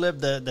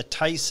relived the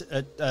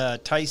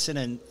Tyson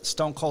and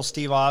Stone Cold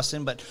Steve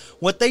Austin. But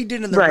what they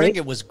did in the ring,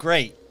 it was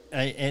great.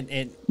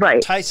 And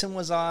Tyson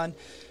was on.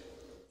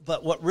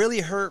 But what really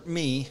hurt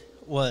me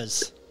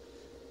was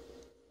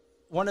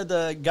one of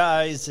the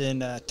guys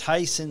in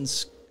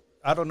Tyson's,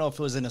 I don't know if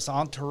it was in his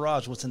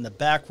entourage, was in the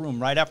back room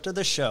right after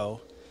the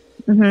show.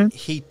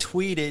 He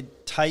tweeted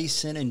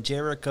Tyson and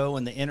Jericho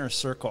in the inner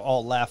circle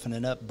all laughing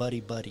it up,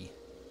 buddy.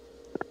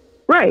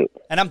 Right.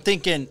 And I'm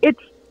thinking,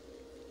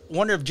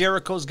 wonder if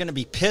Jericho's going to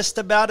be pissed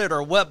about it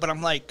or what, but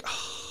I'm like,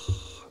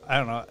 I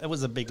don't know. It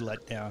was a big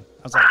letdown.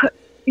 I was like,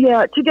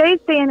 yeah, today's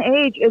day and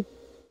age is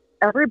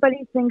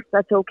everybody thinks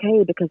that's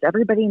okay because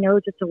everybody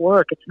knows it's a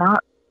work. It's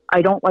not.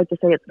 I don't like to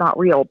say it's not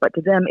real, but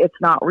to them, it's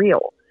not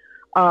real.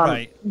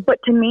 Right. But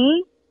to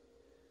me,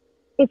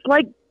 it's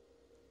like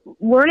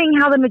learning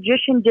how the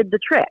magician did the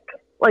trick.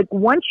 Like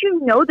once you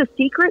know the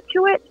secret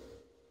to it,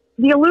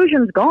 the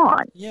illusion's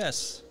gone.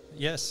 Yes.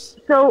 Yes.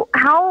 So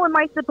how am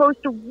I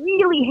supposed to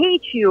really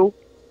hate you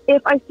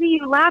if I see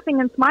you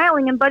laughing and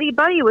smiling and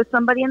buddy-buddy with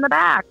somebody in the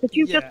back that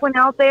you just went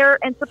out there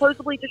and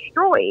supposedly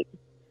destroyed?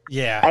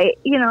 Yeah. I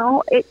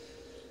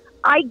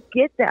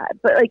get that,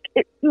 but like,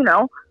 it's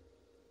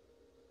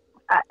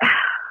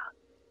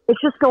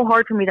just so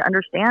hard for me to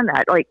understand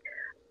that. Like,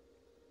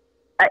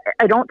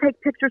 I don't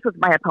take pictures with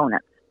my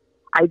opponents.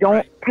 I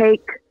don't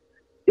take,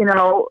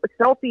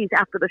 selfies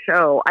after the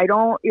show. I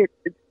don't,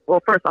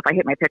 well, first off, I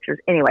hate my pictures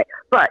anyway,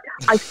 but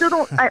I still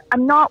don't,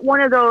 I'm not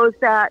one of those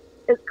that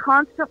is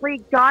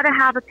constantly got to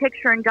have a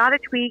picture and got to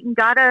tweet and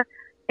got to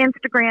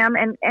Instagram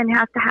and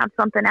has to have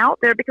something out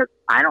there because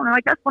I don't know,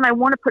 I guess when I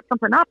want to put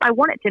something up, I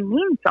want it to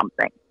mean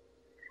something.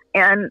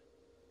 And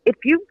if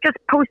you just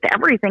post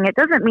everything, it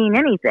doesn't mean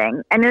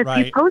anything. And if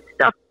you post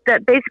stuff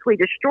that basically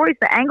destroys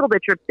the angle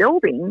that you're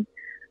building,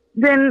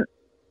 then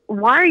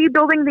why are you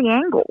building the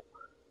angle?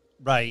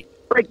 Right.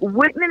 Like,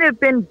 wouldn't it have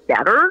been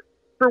better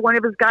for one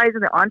of his guys in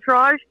the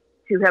entourage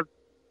to have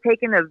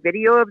taken a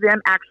video of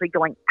them actually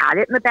going at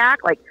it in the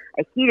back, like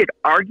a heated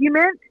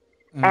argument,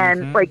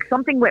 and like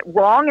something went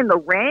wrong in the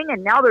ring,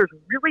 and now there's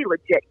really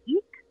legit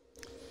heat?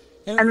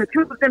 And the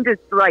two of them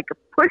just like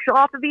push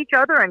off of each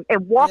other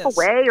and walk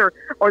away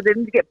or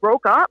them to get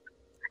broke up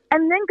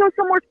and then go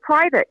somewhere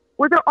private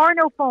where there are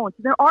no phones,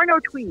 and there are no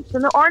tweets,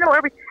 and there are no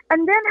everything,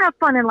 and then have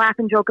fun and laugh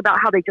and joke about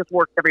how they just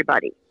worked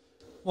everybody.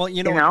 Well,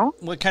 you know?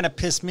 What kind of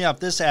pissed me off,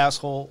 this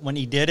asshole, when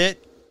he did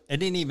it, it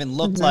didn't even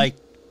look like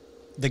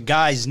the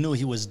guys knew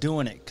he was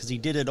doing it because he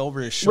did it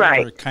over his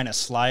shoulder kind of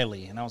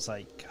slyly. And I was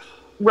like,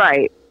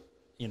 I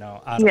don't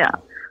know.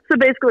 So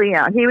basically,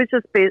 he was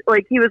just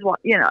like, he was,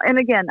 and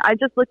again, I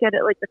just look at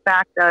it like the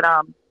fact that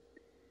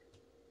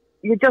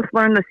you just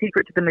learned the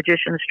secret to the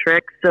magician's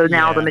trick. So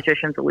now the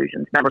magician's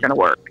illusion's never going to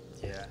work.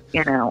 Yeah.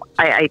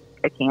 I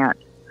can't.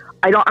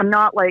 I'm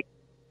not like,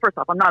 first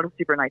off, I'm not a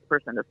super nice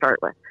person to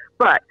start with,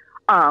 but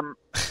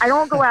I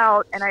don't go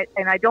out and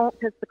I don't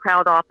piss the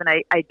crowd off, and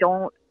I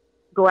don't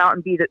go out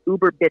and be the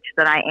uber bitch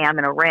that I am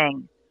in a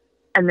ring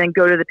and then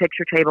go to the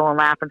picture table and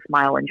laugh and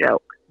smile and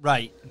joke.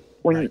 Right.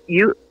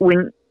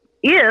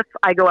 If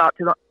I go out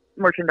to the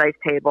merchandise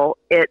table,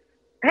 it's,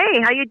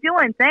 hey, how you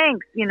doing?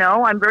 Thanks.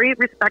 I'm very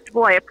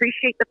respectful. I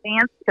appreciate the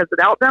fans because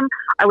without them,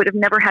 I would have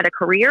never had a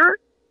career.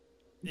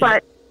 Yeah.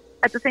 But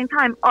at the same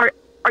time, are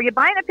you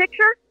buying a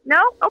picture?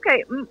 No?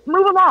 Okay,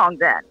 move along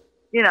then.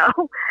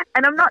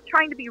 And I'm not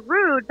trying to be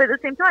rude, but at the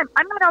same time,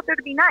 I'm not out there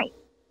to be nice.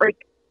 Like,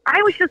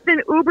 I was just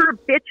an uber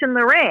bitch in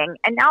the ring,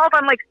 and now if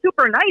I'm like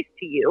super nice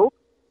to you,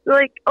 you're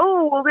like,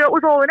 oh, well, that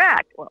was all an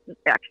act. Well,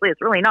 actually,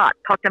 it's really not.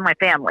 Talk to my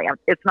family.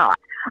 It's not.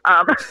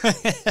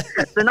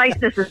 The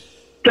niceness is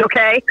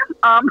okay.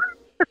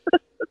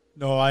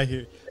 No, I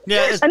hear you.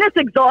 Yeah, and it's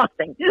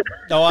exhausting.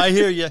 No, I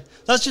hear you.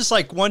 That's just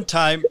like one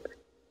time,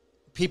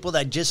 people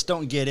that just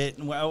don't get it.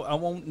 And I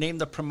won't name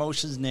the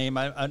promotion's name.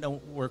 I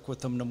don't work with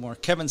them no more.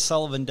 Kevin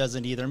Sullivan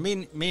doesn't either.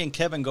 Me and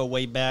Kevin go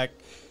way back.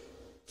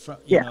 From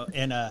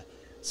and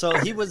so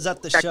he was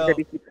at the show.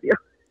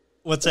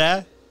 What's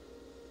that?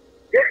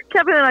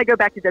 Kevin and I go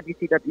back to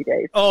WCW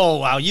days. Oh,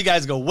 wow. You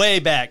guys go way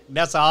back.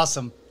 That's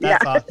awesome.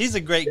 That's awesome. He's a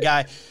great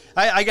guy.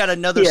 I got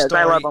another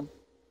story I love him.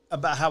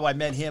 About how I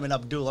met him in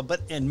Abdullah,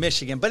 but in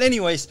Michigan. But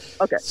anyways,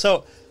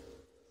 so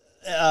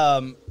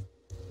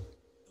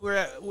we're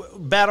at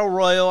Battle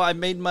Royal. I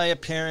made my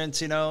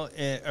appearance, and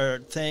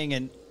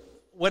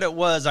what it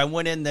was, I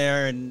went in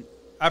there and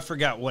I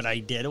forgot what I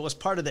did. It was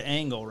part of the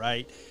angle,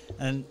 right?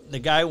 And the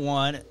guy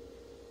won,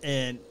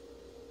 and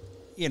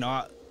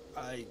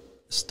I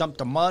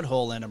stumped a mud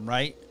hole in him,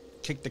 right?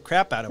 Kicked the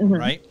crap out of him,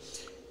 right?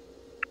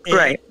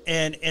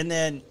 And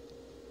then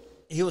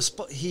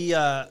he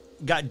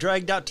got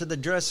dragged out to the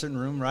dressing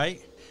room,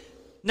 right?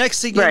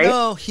 Next thing you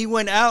know, he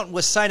went out and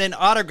was signing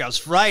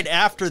autographs right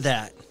after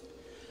that.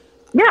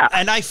 Yeah.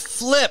 And I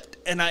flipped,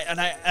 and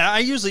I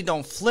usually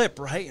don't flip,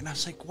 right? And I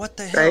was like, what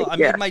the hell? I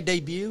made my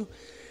debut,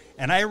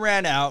 and I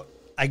ran out.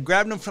 I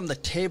grabbed him from the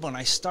table, and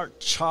I start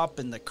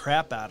chopping the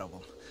crap out of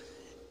him.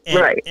 And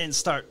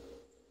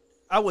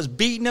I was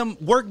beating him,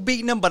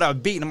 but I was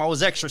beating him. I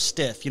was extra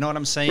stiff. You know what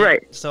I'm saying?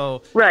 Right.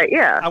 So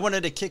yeah. I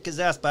wanted to kick his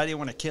ass, but I didn't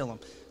want to kill him.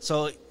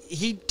 So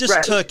he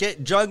just took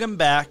it, drug him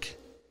back,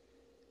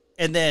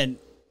 and then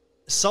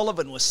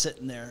Sullivan was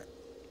sitting there,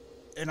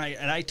 and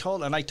I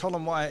told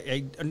him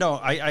why.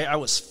 I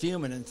was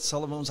fuming, and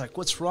Sullivan was like,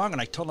 "What's wrong?"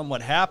 And I told him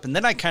what happened.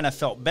 Then I kind of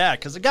felt bad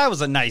because the guy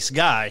was a nice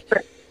guy.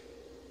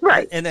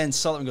 Right. And then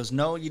Sullivan goes,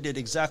 "No, you did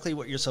exactly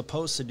what you're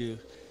supposed to do."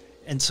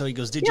 And so he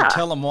goes, "Did you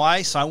tell him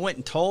why?" So I went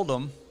and told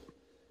him.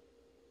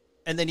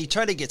 And then he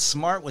tried to get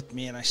smart with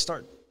me, and I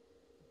start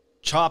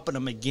chopping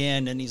him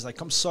again. And he's like,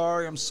 I'm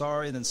sorry. And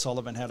then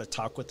Sullivan had a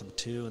talk with him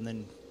too. And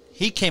then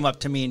he came up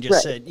to me and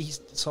just said,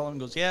 Sullivan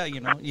goes, yeah,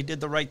 you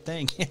did the right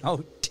thing,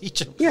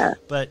 teach him. Yeah.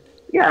 But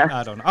Yeah.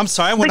 I don't know. I'm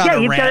sorry. I went But yeah, on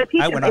a you've got to rant.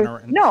 teach I them. went on a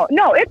rant.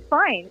 No, it's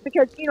fine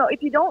because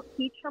if you don't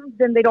teach them,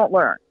 then they don't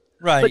learn.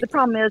 Right. But the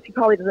problem is he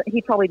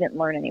probably didn't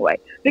learn anyway.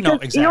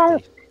 Because No,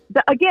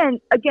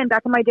 exactly. again,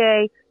 back in my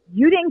day,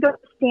 you didn't go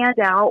stand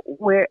out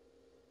where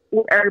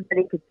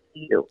everybody could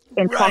see you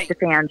and talk to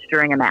fans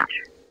during a match.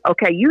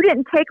 Okay, you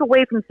didn't take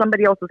away from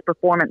somebody else's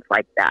performance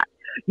like that.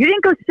 You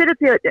didn't go sit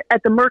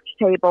at the merch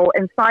table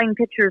and sign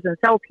pictures and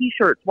sell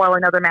T-shirts while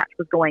another match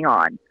was going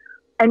on.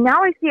 And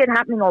now I see it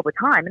happening all the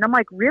time, and I'm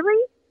like,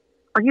 really?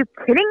 Are you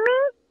kidding me?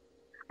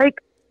 Like,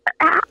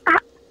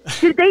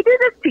 did they do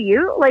this to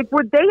you? Like,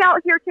 were they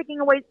out here taking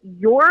away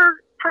your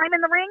time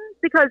in the ring?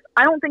 Because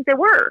I don't think they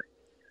were.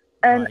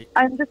 And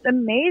I'm just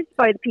amazed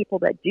by the people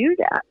that do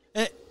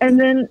that. And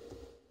then...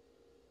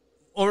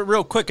 Or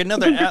real quick,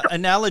 another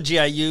analogy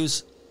I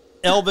use,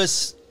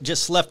 Elvis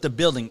just left the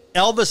building.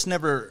 Elvis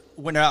never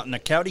went out in a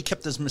crowd. He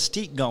kept his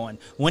mystique going.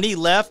 When he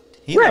left,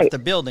 he left the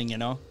building, you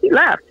know? He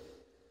left.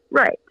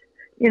 Right.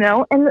 You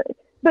know,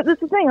 but this is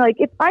the thing, like,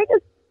 if I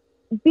just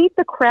beat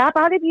the crap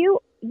out of you,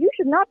 you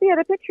should not be at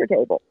a picture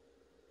table.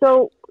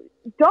 So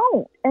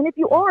don't. And if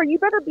you are, you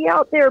better be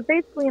out there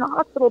basically in a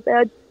hospital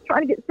bed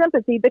trying to get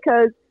sympathy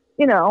because,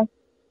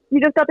 you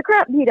just got the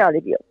crap beat out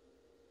of you.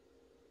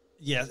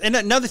 Yeah. And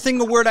another thing,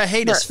 the word I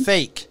hate is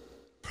fake.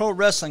 Pro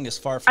wrestling is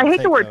far from I hate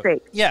fake, the word though.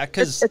 fake. Yeah,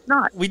 because it's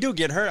not. We do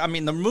get hurt. I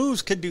mean, the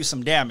moves could do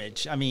some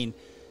damage. I mean,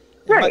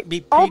 it right. might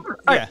be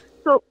Right.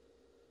 So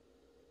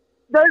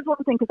there's one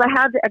thing, because I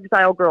have the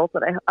Exile girls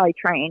that I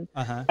train,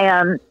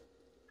 and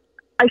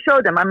I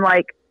show them, I'm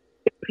like,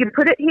 if you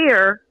put it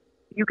here,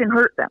 you can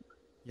hurt them.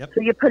 Yep.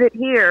 So you put it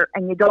here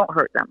and you don't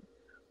hurt them.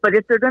 But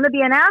if they're going to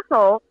be an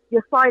asshole,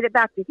 you slide it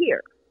back to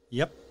here.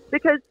 Yep.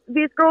 Because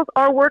these girls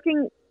are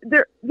working,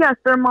 they're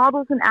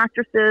models and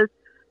actresses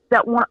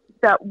that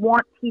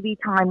want TV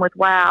time with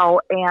WOW,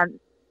 and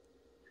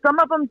some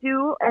of them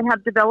do and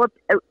have developed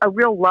a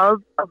real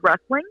love of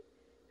wrestling,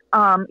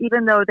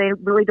 even though they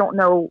really don't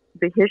know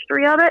the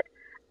history of it.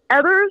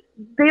 Others,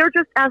 they are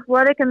just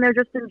athletic and they're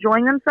just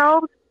enjoying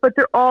themselves, but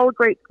they're all a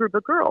great group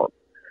of girls.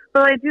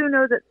 But I do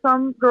know that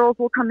some girls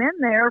will come in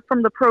there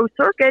from the pro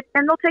circuit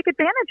and they'll take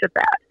advantage of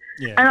that.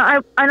 Yeah.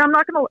 And I'm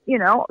not going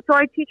to, so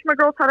I teach my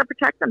girls how to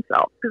protect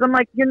themselves, because I'm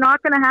like, I'm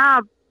not going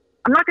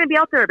to be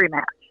out there every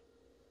match.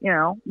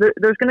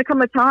 There's going to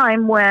come a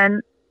time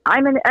when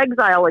I'm in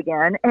exile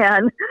again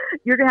and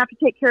you're going to have to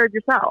take care of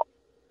yourself.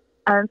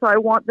 And so I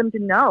want them to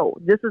know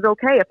this is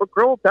okay. If a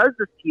girl does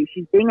this to you,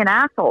 she's being an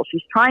asshole.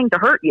 She's trying to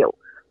hurt you.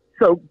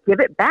 So give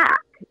it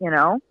back,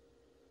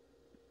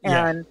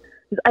 And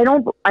I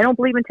don't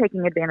believe in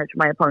taking advantage of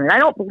my opponent. I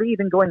don't believe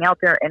in going out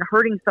there and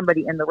hurting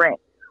somebody in the ring.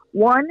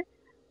 One,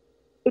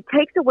 it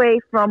takes away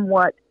from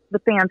what the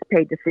fans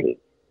paid to see.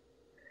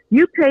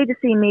 You paid to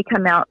see me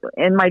come out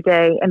in my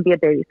day and be a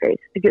babyface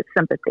to get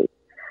sympathy,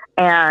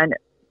 and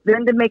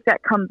then to make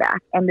that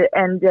comeback and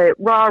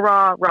rah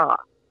rah rah.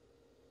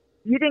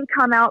 You didn't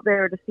come out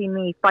there to see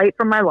me fight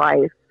for my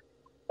life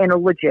in a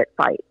legit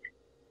fight,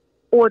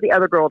 or the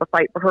other girl to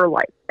fight for her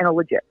life in a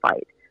legit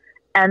fight.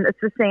 And it's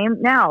the same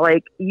now.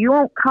 Like, you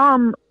won't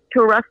come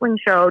to a wrestling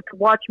show to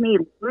watch me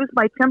lose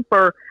my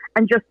temper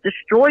and just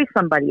destroy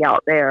somebody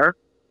out there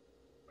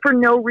for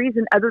no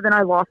reason other than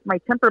I lost my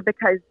temper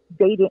because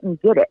they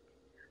didn't get it.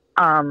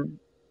 And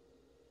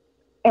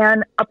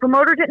a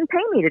promoter didn't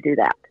pay me to do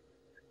that.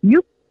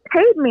 You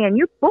paid me and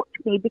you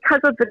booked me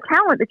because of the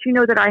talent that you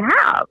know that I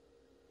have.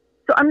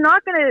 So I'm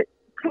not going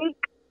to take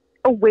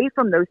away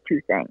from those two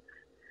things,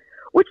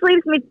 which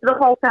leads me to the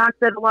whole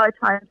fact that a lot of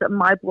times that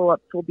my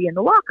blow-ups will be in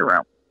the locker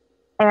room.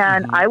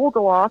 And I will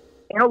go off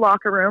in a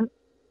locker room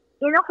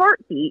in a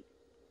heartbeat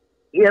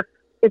if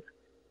it's,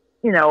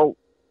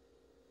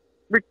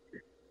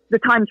 the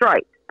time's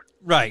right.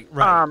 Right.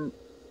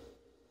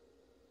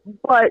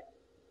 But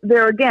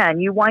there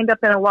again, you wind up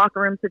in a locker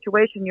room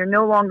situation. You're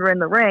no longer in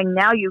the ring.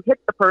 Now you hit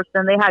the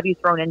person, they have you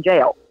thrown in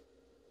jail.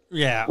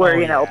 Yeah.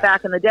 Where,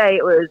 back in the day,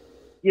 it was,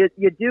 you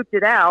duked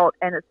it out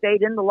and it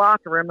stayed in the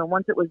locker room. And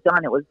once it was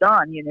done, it was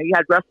done. You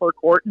had wrestler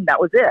court and that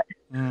was it.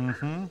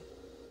 Mm-hmm.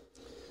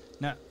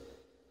 Now,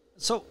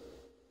 so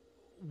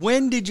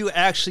when did you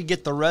actually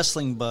get the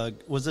wrestling bug?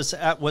 Was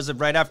it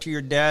right after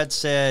your dad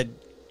said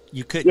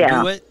you couldn't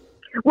do it?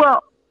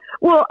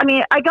 Well, I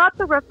mean, I got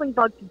the wrestling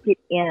bug to get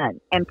in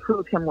and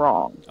prove him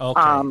wrong.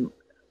 Okay.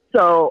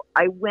 So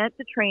I went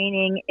to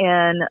training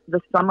in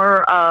the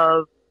summer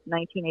of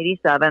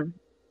 1987.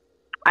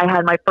 I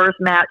had my first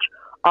match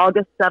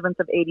August 7th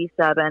of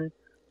 87.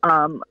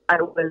 I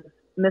was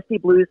Misty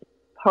Blue's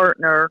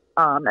partner.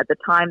 At the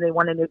time, they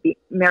wanted to be,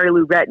 Mary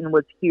Lou Retton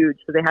was huge.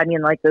 So they had me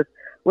in like this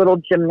little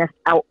gymnast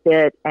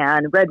outfit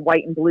and red,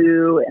 white, and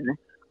blue. And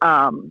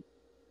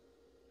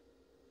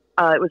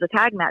it was a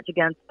tag match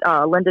against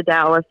Linda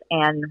Dallas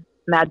and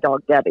Mad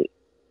Dog Debbie.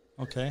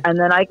 Okay. And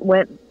then I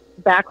went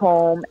back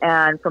home,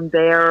 and from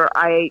there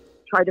I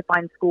tried to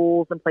find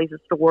schools and places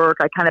to work.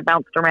 I kind of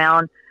bounced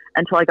around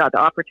until I got the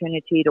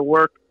opportunity to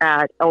work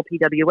at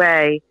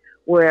LPWA,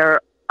 where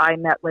I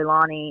met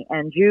Leilani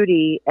and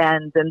Judy,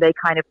 and then they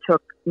kind of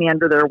took me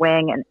under their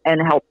wing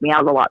and helped me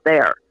out a lot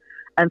there.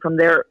 and from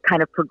there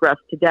kind of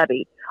progressed to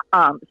Debbie.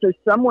 So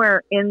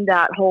somewhere in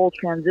that whole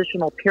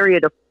transitional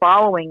period of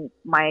following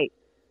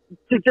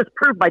to just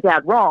prove my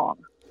dad wrong,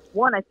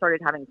 one, I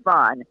started having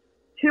fun.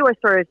 Two, I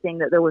started seeing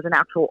that there was an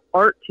actual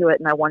art to it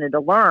and I wanted to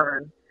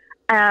learn.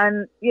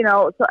 And,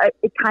 so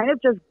it kind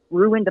of just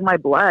grew into my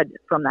blood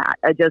from that.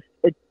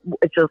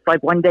 It's just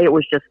like one day it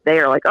was just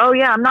there. Like, oh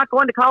yeah, I'm not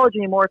going to college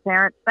anymore,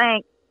 parents.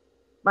 Thanks.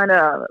 I'm going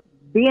to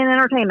be in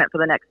entertainment for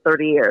the next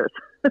 30 years.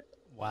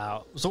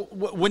 Wow. So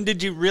when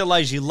did you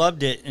realize you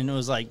loved it and it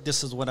was like,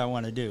 this is what I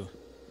want to do?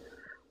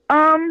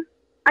 I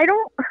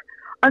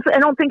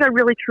don't think I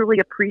really truly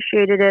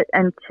appreciated it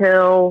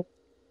until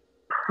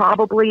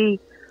probably,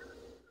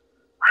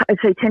 I'd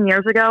say 10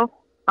 years ago.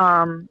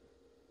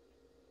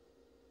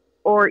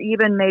 Or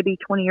even maybe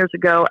 20 years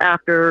ago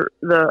after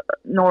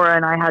Nora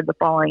and I had the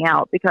falling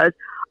out, because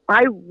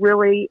I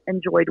really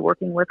enjoyed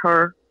working with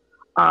her.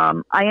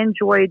 I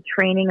enjoyed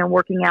training and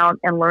working out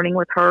and learning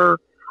with her.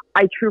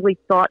 I truly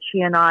thought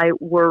she and I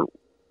were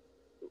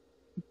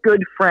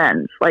good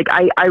friends. Like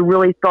I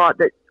really thought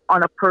that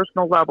on a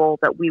personal level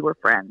that we were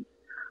friends.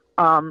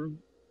 And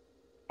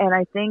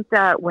I think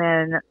that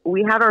when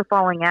we had our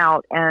falling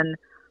out and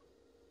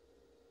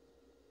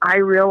I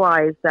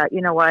realized that,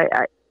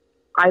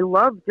 I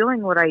love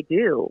doing what I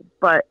do,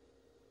 but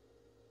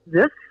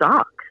this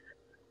sucks.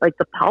 Like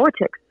the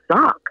politics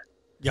suck.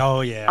 Oh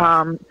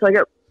yeah.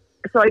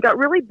 So I got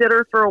really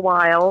bitter for a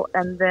while,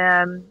 and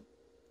then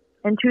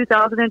in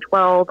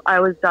 2012 I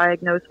was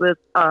diagnosed with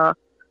some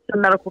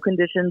medical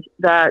conditions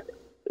that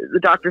the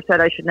doctor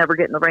said I should never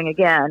get in the ring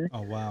again.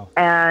 Oh wow.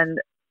 And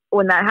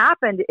when that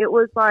happened, it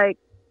was like,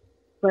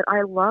 but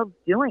I love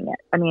doing it.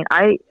 I mean,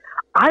 I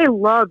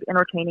love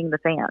entertaining the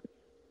fans.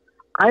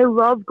 I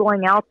love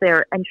going out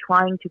there and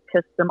trying to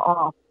piss them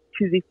off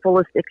to the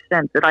fullest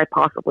extent that I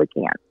possibly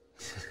can.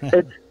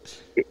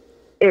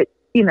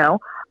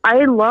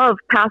 I love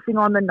passing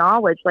on the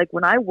knowledge. Like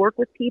when I work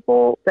with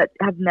people that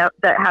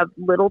have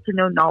little to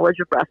no knowledge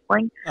of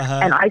wrestling,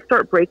 and I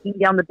start breaking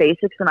down the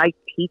basics and I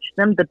teach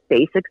them the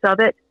basics of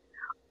it,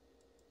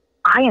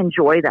 I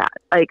enjoy that.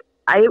 Like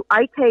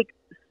I take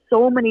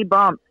so many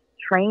bumps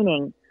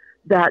training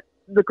that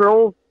the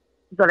girls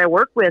that I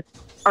work with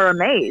are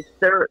amazed.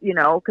 They're,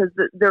 because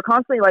they're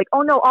constantly like,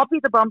 oh no, I'll be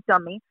the bump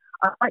dummy.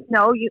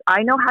 No,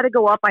 I know how to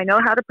go up. I know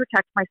how to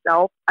protect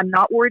myself. I'm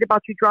not worried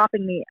about you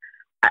dropping me.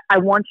 I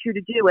want you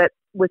to do it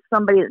with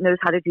somebody that knows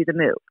how to do the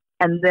move.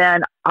 And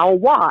then I'll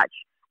watch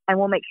and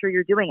we'll make sure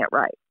you're doing it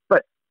right.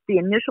 But the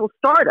initial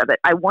start of it,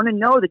 I want to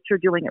know that you're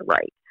doing it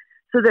right.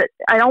 So that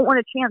I don't want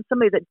to chance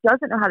somebody that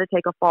doesn't know how to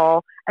take a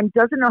fall and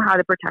doesn't know how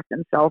to protect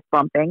themselves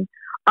bumping,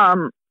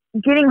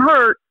 getting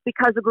hurt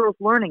because a girl's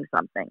learning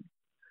something.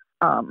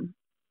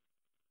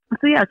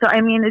 So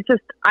I mean, it's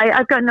just,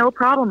 I've got no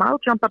problem. I'll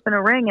jump up in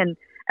a ring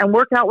and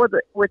work out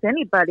with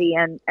anybody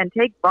and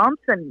take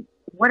bumps and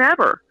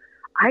whatever.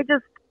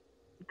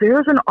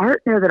 There's an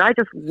art there that I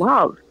just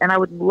love, and I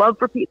would love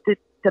for people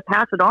to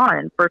pass it on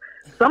and for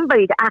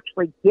somebody to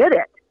actually get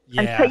it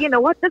and say, you know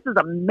what, this is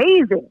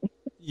amazing.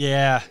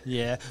 Yeah.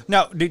 Yeah.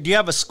 Now, do you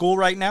have a school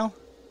right now?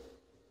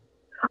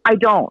 I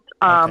don't.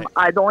 Okay.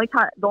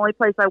 The only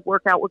place I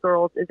work out with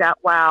girls is at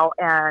WOW,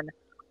 and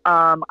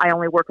I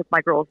only work with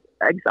my girls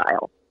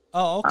Exile.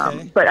 Oh,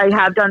 okay. But I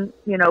have done,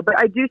 but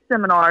I do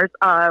seminars.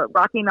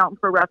 Rocky Mountain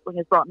Pro Wrestling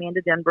has brought me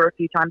into Denver a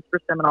few times for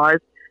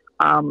seminars,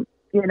 and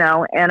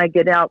I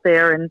get out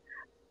there and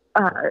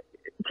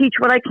teach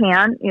what I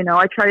can.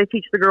 I try to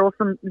teach the girls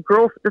some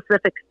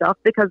girl-specific stuff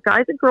because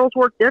guys and girls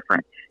work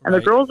different. And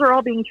the girls are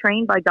all being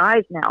trained by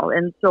guys now.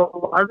 And so a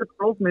lot of the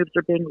girls' moves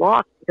are being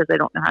lost because they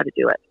don't know how to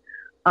do it.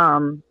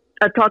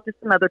 I've talked to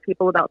some other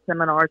people about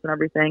seminars and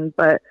everything,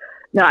 but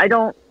no, I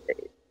don't.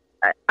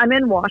 I'm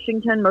in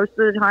Washington most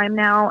of the time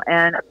now,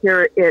 and up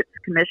here it's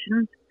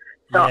commissioned.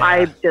 So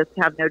I just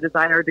have no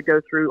desire to go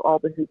through all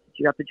the hoops that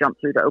you have to jump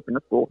through to open a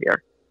school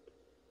here.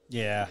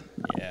 Yeah,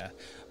 yeah.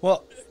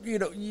 Well,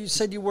 you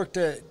said you worked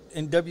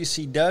in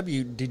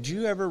WCW. Did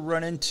you ever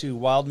run into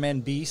Wildman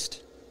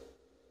Beast?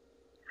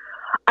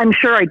 I'm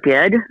sure I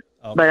did,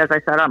 but as I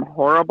said, I'm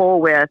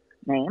horrible with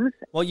names.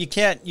 Well, you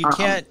can't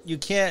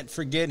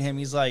forget him.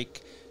 He's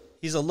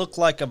a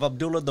look-like of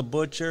Abdullah the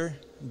Butcher,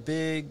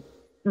 big,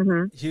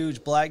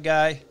 huge black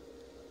guy,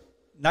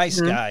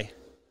 nice guy.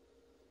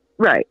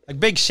 Right. A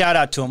big shout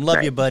out to him.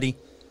 Love you, buddy.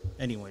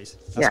 Anyways,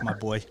 that's my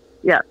boy.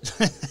 Yeah.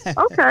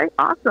 Okay.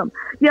 Awesome.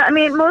 Yeah. I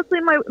mean, mostly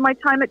my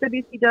time at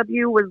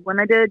WCW was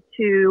limited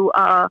to,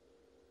 I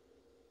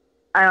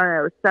don't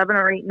know, 7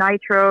 or 8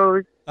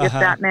 nitros, if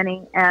that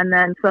many, and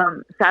then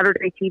some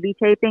Saturday TV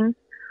tapings.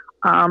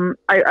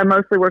 I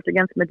mostly worked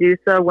against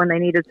Medusa when they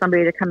needed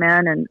somebody to come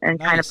in and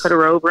kind of put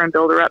her over and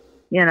build her up.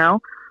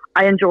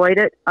 I enjoyed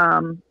it.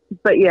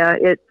 But yeah,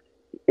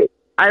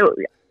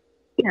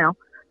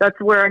 that's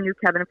where I knew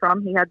Kevin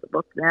from. He had the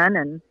book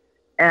then,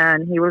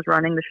 and he was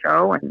running the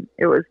show, and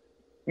it was,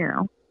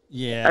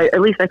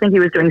 at least I think he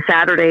was doing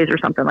Saturdays or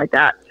something like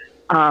that.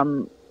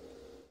 Did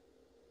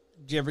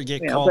you ever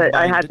get called?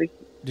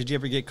 Did you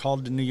ever get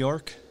called to New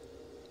York?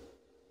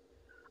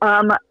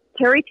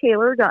 Terry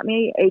Taylor got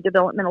me a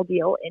developmental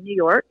deal in New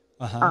York.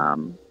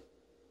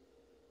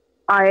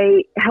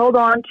 I held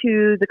on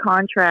to the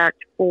contract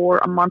for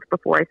a month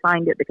before I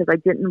signed it because I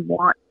didn't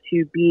want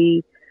to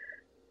be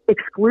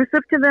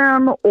exclusive to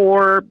them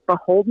or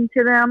beholden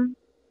to them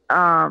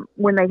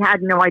when they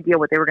had no idea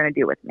what they were going to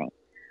do with me.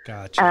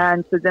 Gotcha.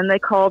 And so then they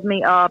called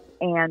me up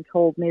and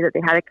told me that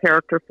they had a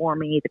character for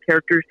me. The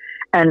characters,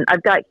 and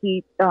I've got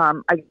I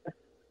guess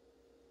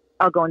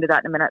I'll go into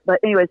that in a minute. But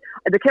anyways,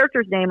 the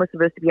character's name was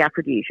supposed to be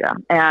Aphrodisia,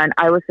 and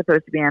I was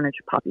supposed to be Anna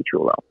Papi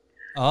Chulo.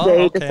 Oh,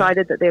 they okay.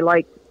 decided that they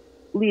liked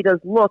Lita's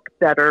look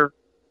better,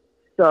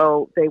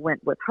 so they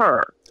went with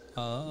her.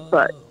 Oh.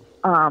 But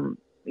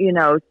you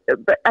know,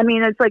 but I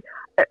mean, it's like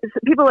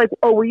people are like,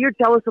 oh, well, you're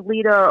jealous of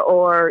Lita,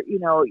 or you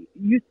know,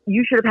 you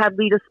should have had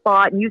Lita's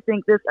spot, and you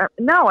think this.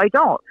 No, I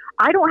don't.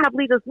 I don't have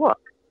Lita's look.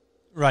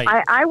 Right.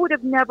 I would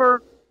have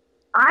never.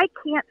 I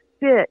can't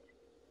fit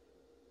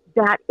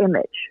that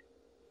image,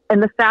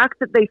 and the fact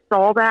that they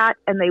saw that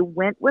and they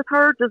went with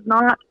her does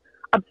not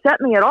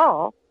upset me at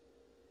all,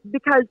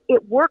 because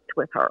it worked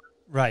with her.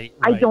 Right.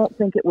 I don't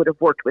think it would have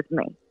worked with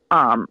me.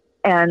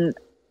 And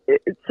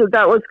so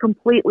that was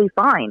completely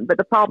fine. But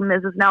the problem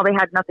is now they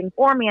had nothing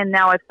for me, and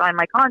now I've signed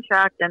my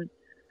contract, and,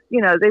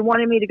 you know, they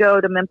wanted me to go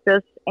to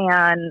Memphis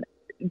and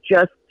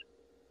just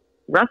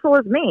wrestle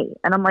as me.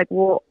 And I'm like,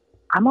 well,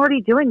 I'm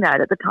already doing that.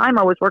 At the time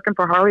I was working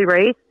for Harley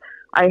Race.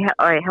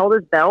 I held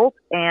his belt,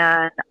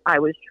 and I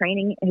was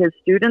training his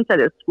students at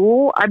his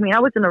school. I mean, I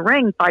was in the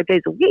ring 5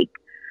 days a week.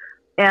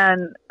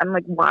 And I'm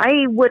like, who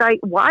would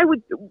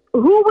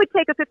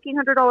take a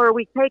 $1,500 a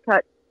week pay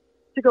cut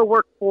to go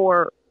work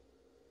for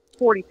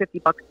 $40,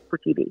 $50 for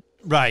TV?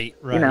 Right.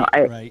 You know,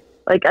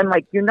 I'm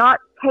like, you're not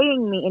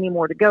paying me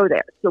anymore to go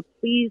there. So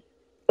please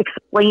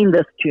explain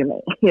this to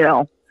me, you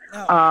know?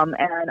 Oh.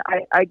 And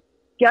I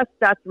guess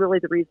that's really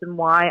the reason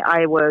why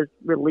I was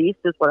released,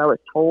 is what I was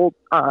told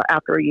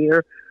after a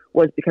year,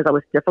 was because I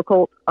was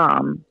difficult.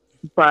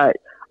 But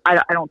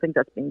I don't think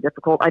that's being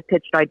difficult. I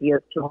pitched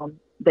ideas to them.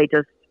 They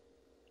just,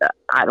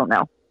 I don't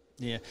know.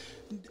 Yeah.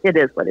 It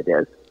is what it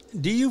is.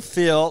 Do you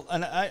feel,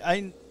 and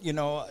I you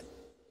know,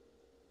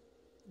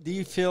 do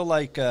you feel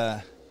like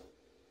a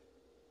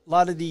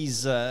lot of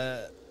these,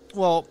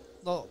 well,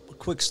 a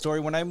quick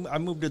story. When I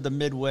moved to the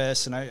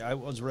Midwest, and I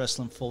was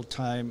wrestling full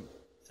time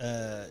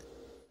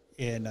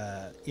in,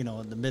 you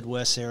know, in the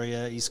Midwest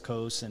area, East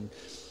Coast,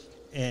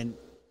 and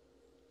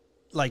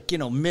like, you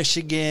know,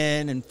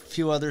 Michigan and a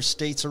few other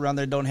states around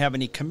there don't have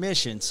any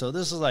commission. So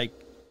this is like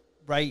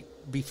right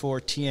before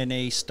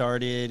TNA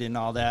started and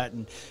all that,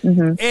 and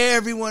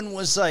everyone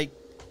was like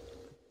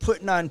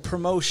putting on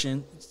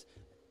promotions,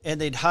 and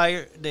they'd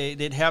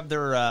have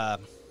their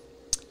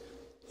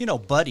you know,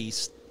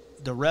 buddies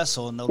to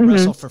wrestle, and they'll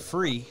wrestle for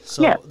free.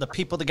 So the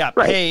people that got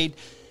paid,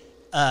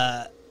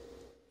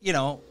 you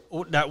know,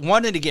 that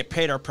wanted to get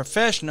paid are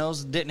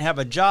professionals, didn't have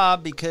a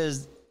job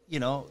because, you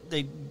know,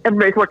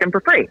 everybody's working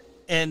for free,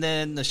 and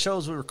then the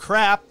shows were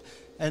crap.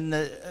 And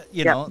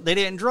you know, they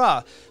didn't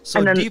draw. So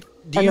and then,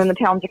 then the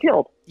towns are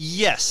killed.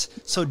 Yes.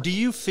 So do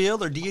you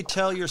feel, or do you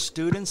tell your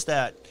students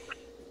that,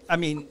 I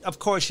mean, of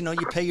course, you know,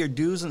 you pay your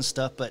dues and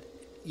stuff, but,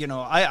 you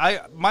know,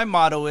 my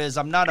motto is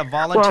I'm not a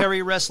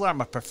voluntary wrestler.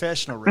 I'm a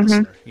professional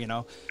wrestler, you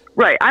know?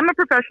 Right. I'm a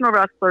professional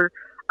wrestler.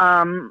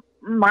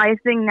 My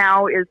thing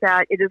now is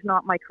that it is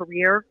not my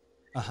career.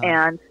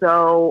 And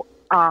so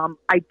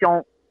I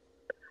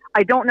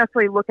don't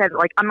necessarily look at it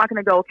like, I'm not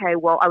going to go, okay,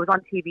 well, I was on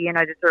TV and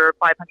I deserve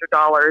 $500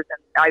 and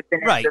I've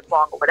been in this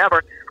long or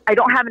whatever. I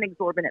don't have an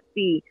exorbitant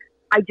fee.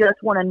 I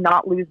just want to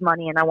not lose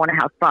money, and I want to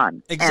have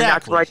fun. Exactly. And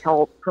that's what I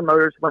tell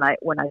promoters when I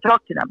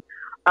talk to them.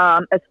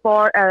 As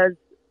far as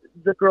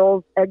the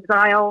Girls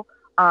Exile,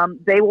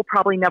 they will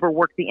probably never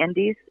work the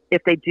indies.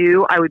 If they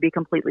do, I would be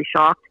completely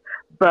shocked.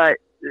 But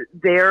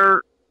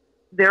their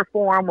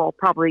form will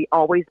probably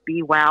always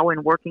be WoW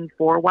and working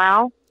for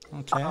WoW.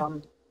 Okay.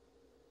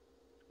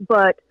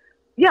 But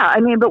yeah, I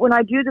mean, but when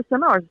I do the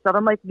seminars and stuff,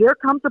 I'm like, there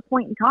comes a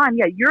point in time.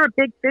 Yeah, you're a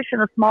big fish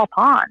in a small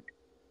pond,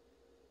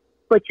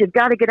 but you've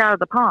got to get out of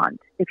the pond.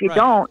 If you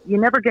don't, you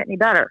never get any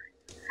better.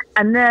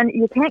 And then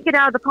you can't get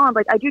out of the pond.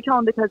 Like I do tell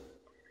them, because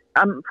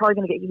I'm probably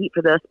going to get heat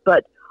for this,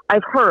 but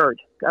I've heard,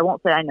 I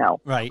won't say I know,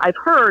 I've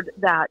heard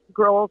that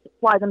girls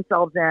fly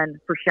themselves in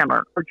for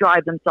Shimmer, or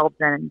drive themselves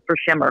in for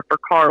Shimmer for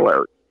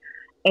carloads.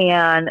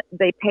 And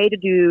they pay to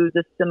do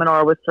the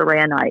seminar with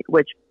Saraya Knight,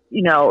 which,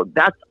 you know,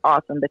 that's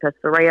awesome because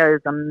Saraya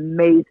is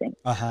amazing.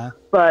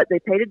 But they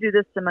pay to do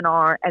this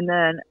seminar, and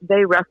then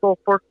they wrestle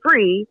for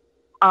free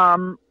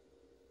to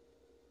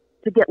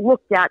get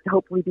looked at to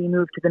hopefully be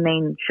moved to the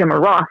main Shimmer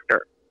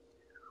roster.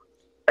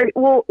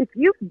 Well, if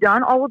you've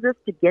done all of this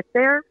to get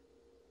there,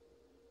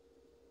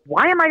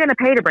 why am I going to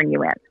pay to bring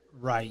you in?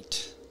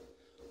 Right.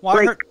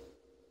 Well,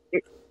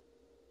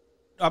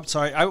 I'm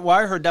sorry.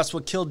 I heard that's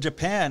what killed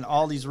Japan.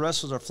 All these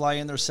wrestlers are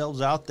flying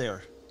themselves out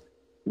there.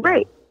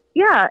 Right.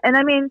 Yeah. And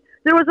I mean,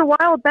 there was a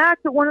while back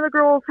that one of the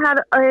girls had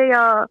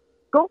a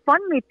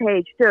GoFundMe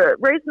page to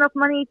raise enough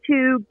money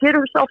to get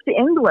herself to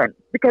England,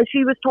 because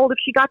she was told if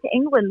she got to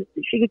England,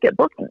 she could get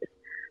bookings.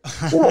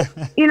 Well,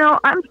 you know,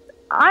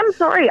 I'm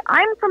sorry.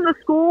 I'm from the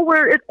school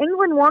where if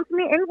England wants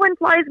me, England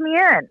flies me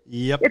in.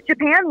 Yep. If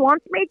Japan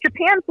wants me,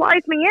 Japan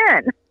flies me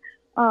in.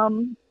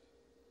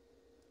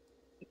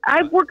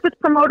 I've worked with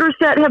promoters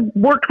that have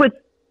worked with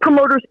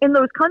promoters in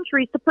those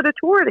countries to put a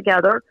tour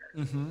together,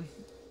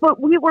 but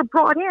we were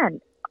brought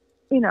in.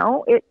 You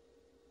know,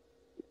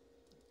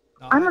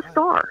 I'm a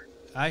star.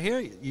 I hear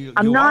you.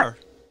 I'm you not. Are.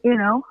 You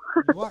know,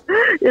 You are.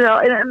 you know,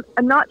 and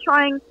I'm not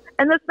trying.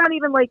 And that's not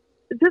even like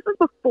this is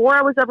before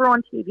I was ever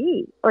on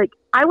TV. Like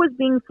I was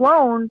being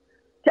flown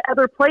to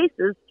other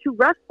places to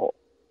wrestle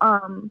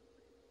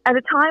at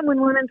a time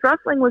when women's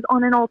wrestling was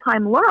on an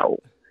all-time low.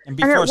 And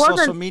before it wasn't-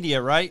 social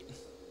media, right?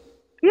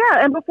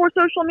 Yeah, and before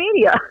social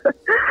media.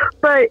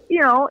 But, you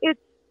know, it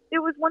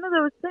was one of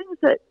those things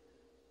that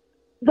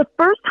the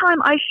first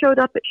time I showed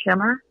up at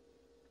Shimmer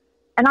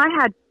and I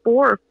had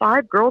 4 or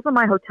 5 girls in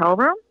my hotel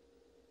room,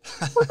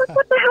 I was like,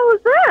 what the hell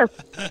is this?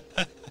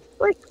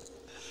 Like,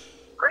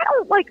 I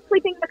don't like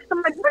sleeping next to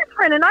my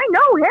boyfriend, and I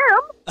know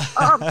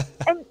him.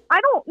 And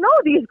I don't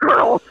know these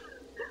girls.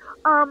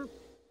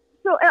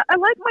 So I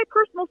like my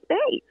personal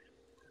space.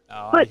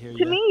 Oh, but I hear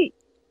to ya. me,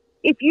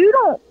 if you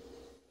don't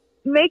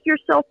make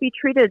yourself be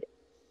treated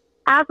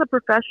as a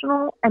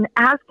professional and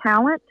as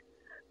talent,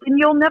 then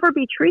you'll never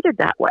be treated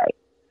that way.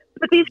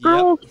 But these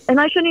girls,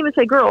 and I shouldn't even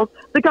say girls,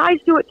 the guys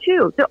do it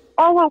too. They're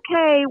all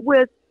okay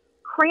with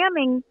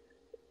cramming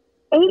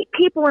 8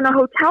 people in a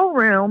hotel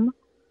room,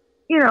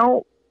 you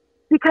know,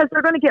 because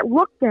they're going to get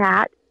looked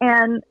at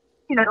and,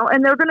 you know,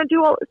 and they're going to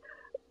do all.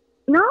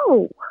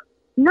 No.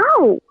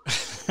 No.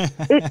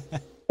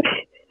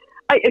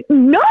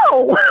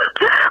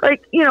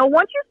 Like, you know,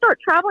 once you start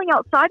traveling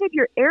outside of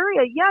your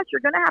area, yes,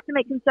 you're going to have to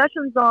make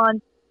concessions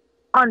on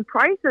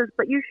prices,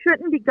 but you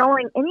shouldn't be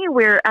going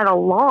anywhere at a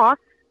loss.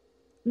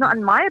 Not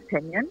in my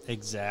opinion.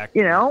 Exactly.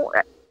 You know,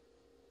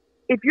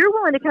 if you're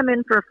willing to come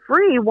in for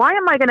free, why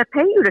am I going to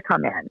pay you to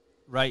come in?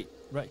 Right.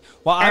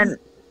 Well,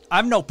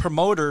 I'm no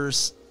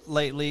promoters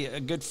lately. A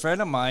good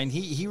friend of mine,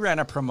 he ran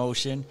a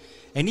promotion,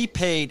 and he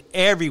paid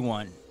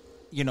everyone,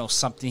 you know,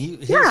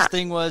 something. His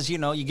thing was, you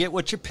know, you get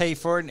what you pay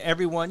for, and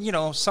everyone, you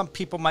know, some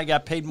people might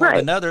got paid more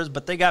than others,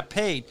 but they got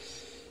paid.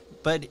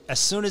 But as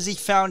soon as he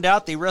found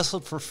out they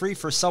wrestled for free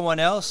for someone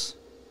else,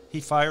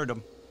 he fired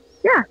them.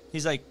 Yeah.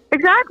 He's like,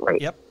 exactly.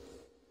 Yep.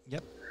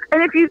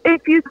 And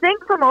if you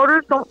think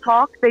promoters don't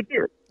talk, they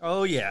do.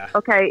 Oh yeah.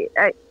 Okay.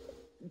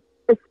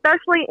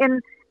 Especially in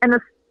the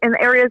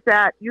areas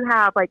that you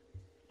have like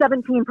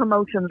 17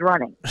 promotions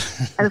running,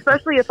 and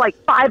especially if like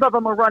 5 of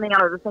them are running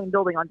out of the same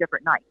building on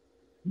different nights,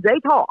 they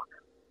talk.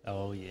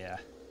 Oh yeah.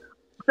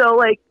 So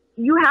like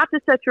you have to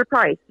set your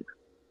price.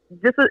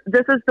 This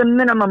is the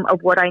minimum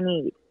of what I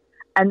need.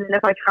 And then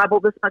if I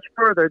travel this much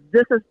further,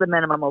 this is the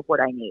minimum of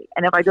what I need.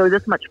 And if I go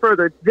this much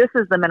further, this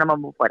is the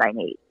minimum of what I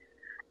need.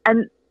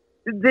 And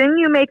then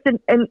you make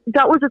and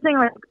that was the thing,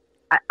 like,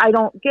 I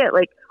don't get,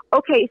 like,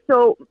 okay,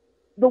 so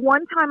the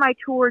one time I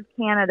toured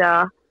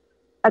Canada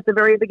at the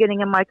very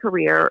beginning of my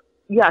career,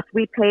 yes,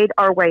 we paid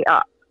our way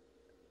up.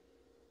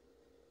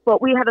 But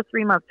we had a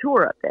 3-month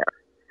tour up there.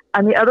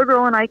 And the other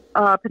girl and I,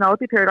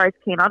 Penelope Paradise,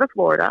 came out of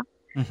Florida,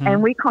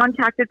 and we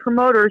contacted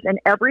promoters in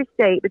every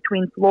state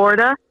between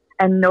Florida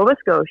and Nova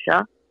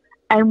Scotia,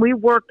 and we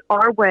worked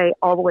our way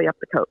all the way up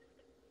the coast.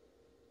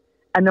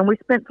 And then we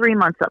spent 3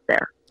 months up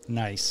there.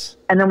 Nice.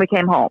 And then we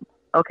came home.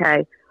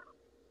 Okay.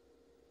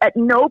 At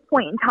no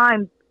point in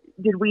time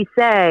did we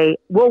say,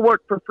 we'll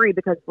work for free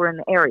because we're in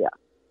the area.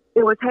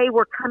 It was, hey,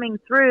 we're coming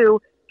through.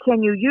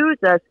 Can you use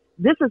us?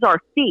 This is our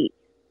fee.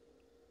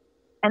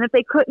 And if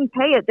they couldn't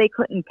pay it, they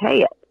couldn't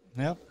pay it.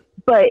 Yep.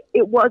 But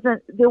it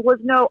wasn't, there was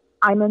no,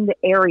 I'm in the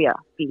area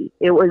fee.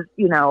 It was,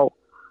 you know,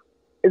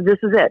 this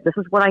is it. This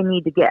is what I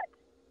need to get.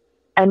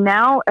 And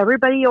now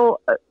everybody will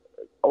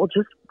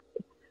just,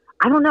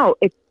 I don't know,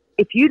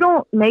 if you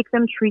don't make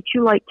them treat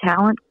you like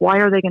talent, why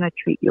are they going to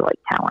treat you like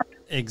talent?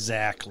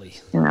 Exactly.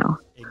 You know,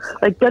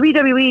 like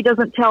WWE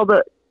doesn't tell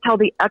the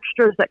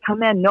extras that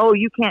come in, no,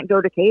 you can't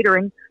go to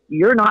catering.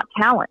 You're not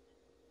talent.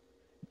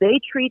 They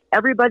treat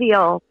everybody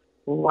else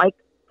like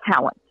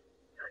talent.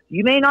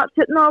 You may not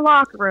sit in the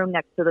locker room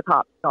next to the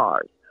top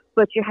stars,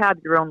 but you have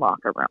your own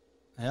locker room.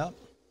 Yep.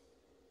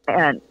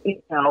 And,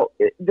 you know,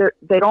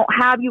 they don't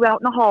have you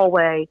out in the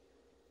hallway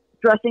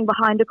dressing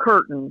behind a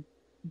curtain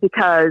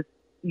because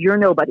you're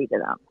nobody to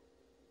them.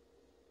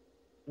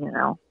 You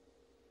know?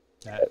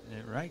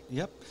 Right.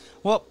 Yep.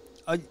 Well,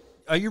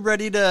 are you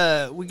ready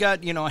to, we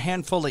got, you know, a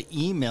handful of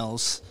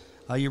emails.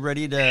 Are you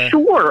ready to?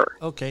 Sure.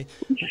 Okay.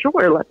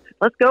 Sure.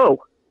 Let's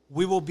go.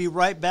 We will be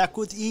right back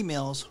with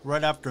emails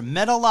right after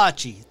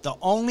Metalachi, the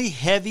only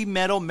heavy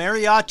metal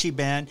mariachi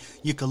band.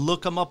 You can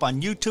look them up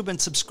on YouTube and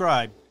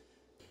subscribe.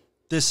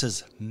 This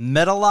is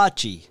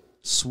Metalachi,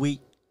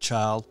 Sweet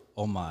Child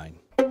O' Mine.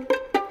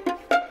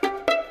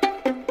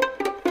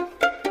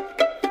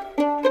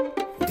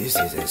 This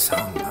is a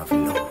song of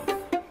love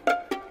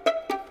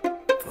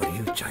for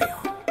you,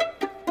 child.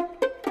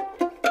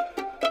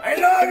 I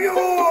love you!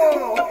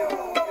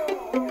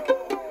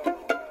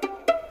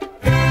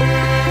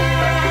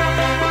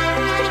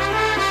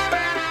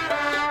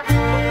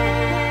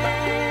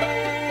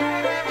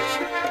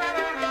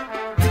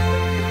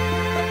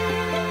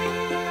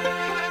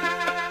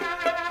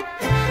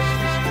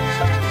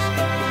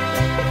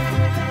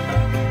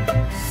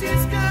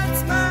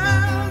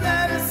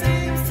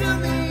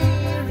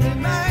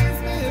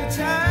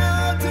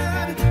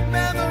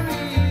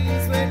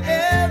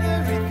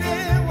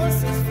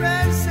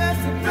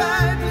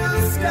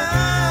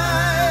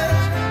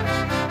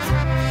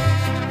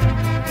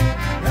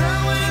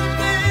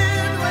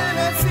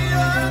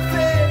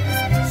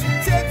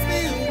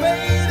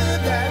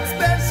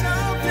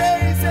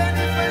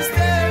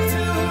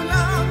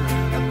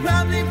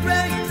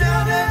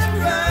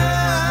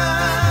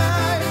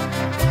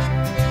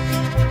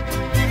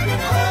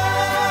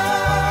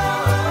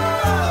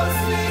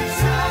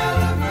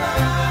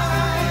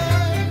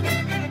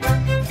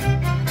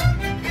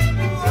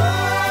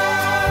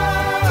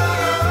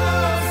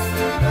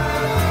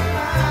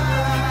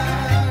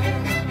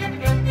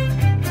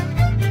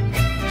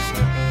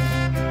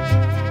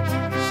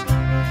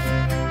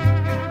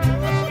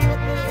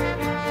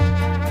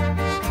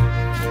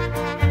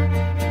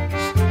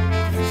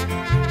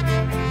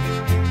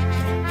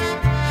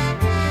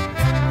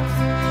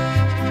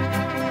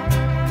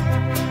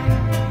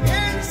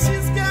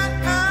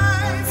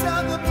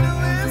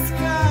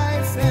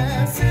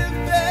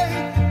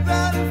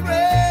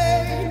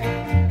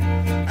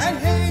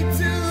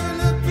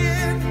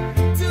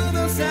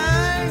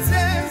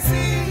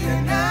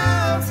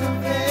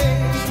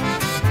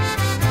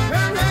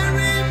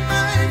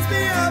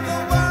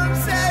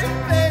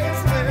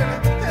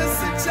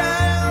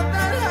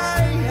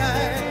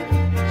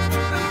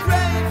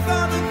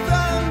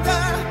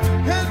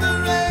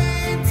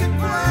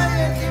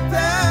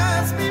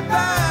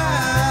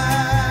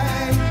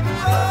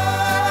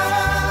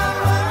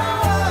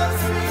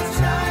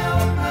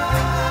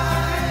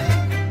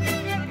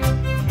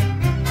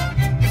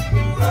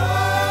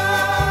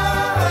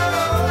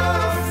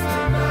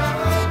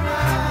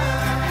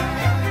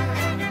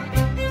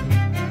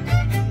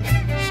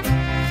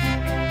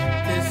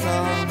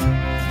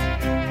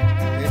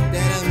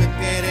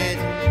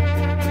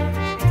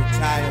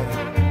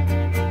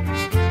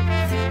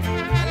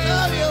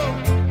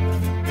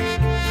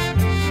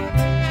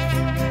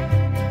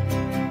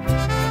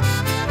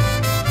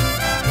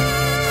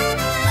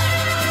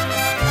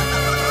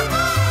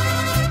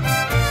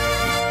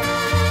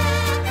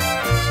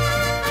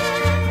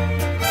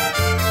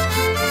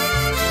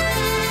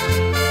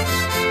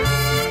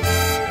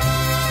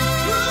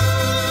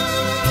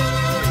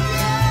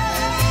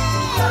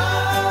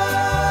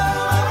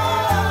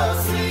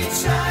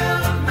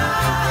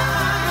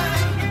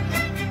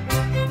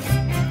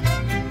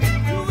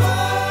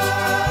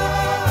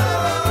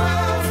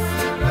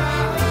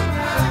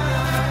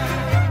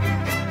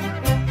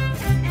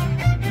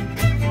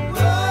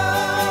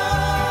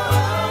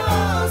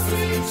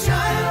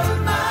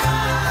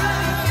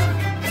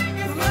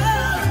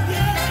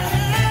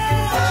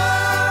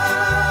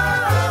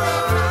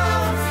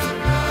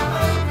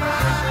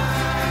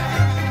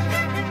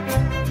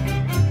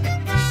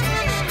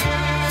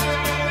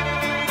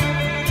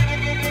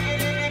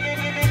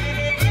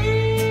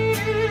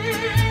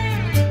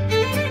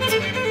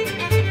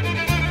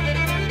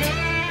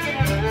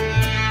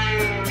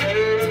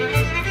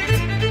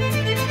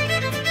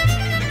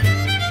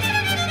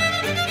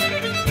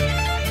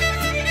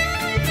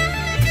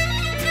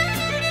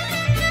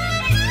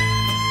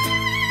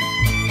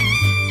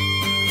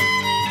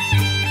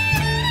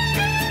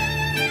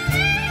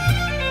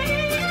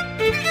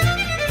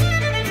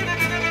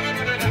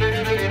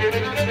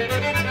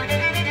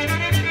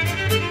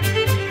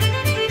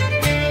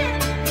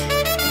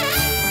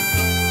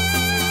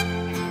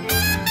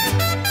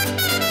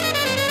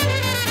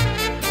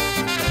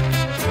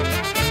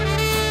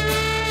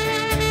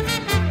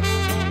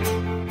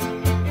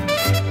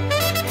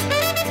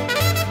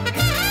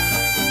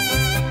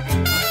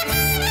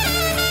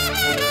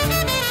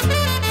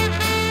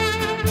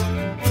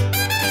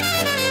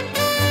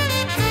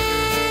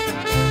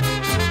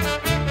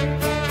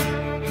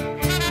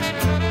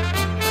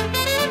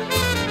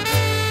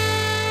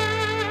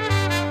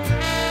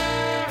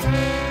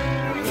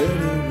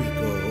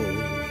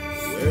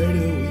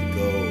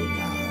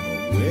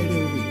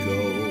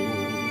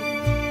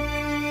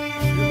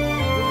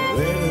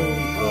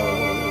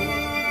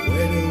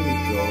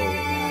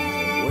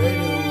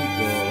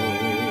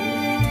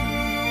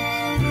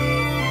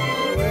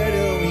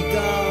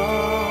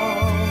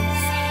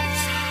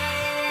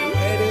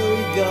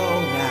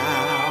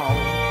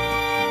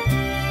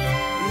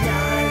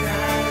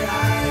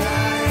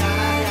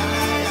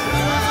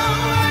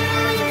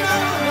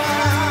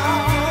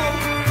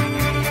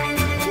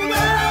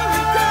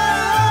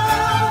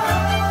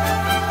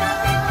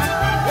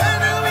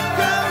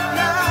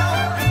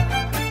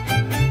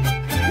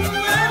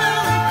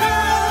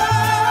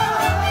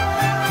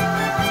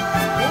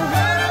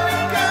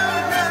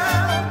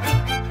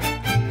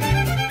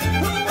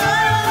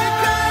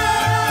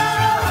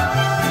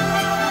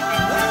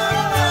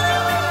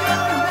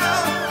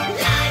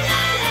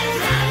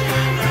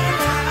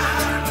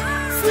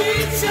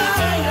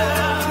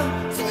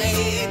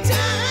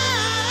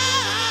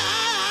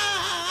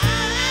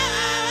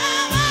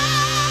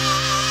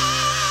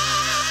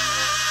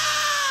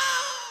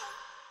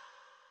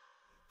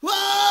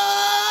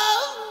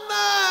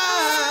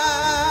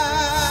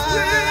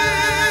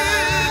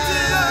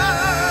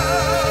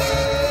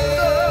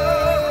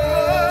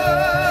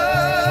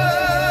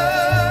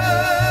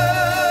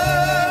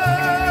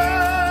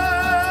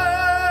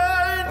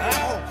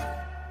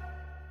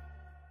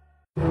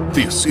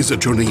 This is a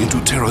journey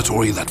into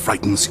territory that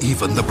frightens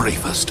even the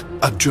bravest.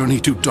 A journey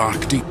to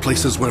dark, deep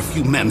places where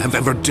few men have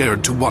ever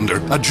dared to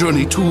wander. A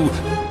journey to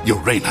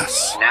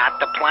Uranus. Not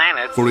the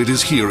planet. For it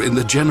is here in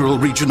the general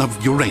region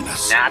of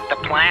Uranus Not the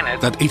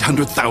planet. that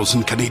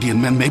 800,000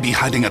 Canadian men may be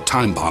hiding a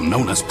time bomb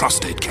known as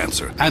prostate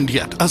cancer. And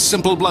yet, a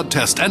simple blood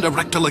test and a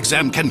rectal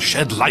exam can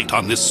shed light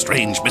on this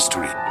strange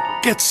mystery.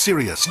 Get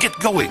serious, get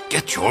going,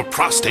 get your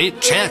prostate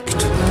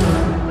checked.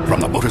 From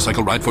the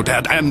Motorcycle Ride for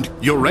Dad and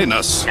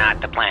Uranus. Not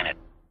the planet.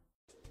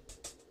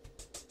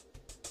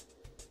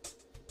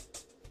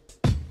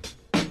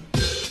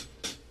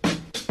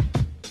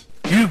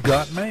 You've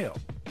got mail.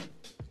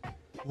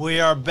 We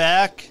are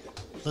back.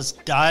 Let's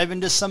dive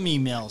into some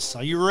emails.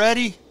 Are you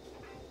ready?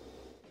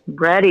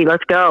 Ready.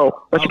 Let's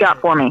go. What you got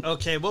for me?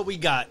 Okay, what we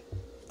got?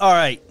 All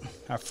right.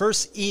 Our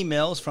first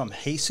email is from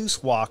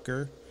Jesus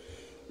Walker,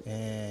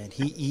 and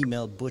he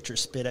emailed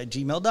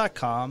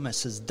butcherspit@gmail.com. It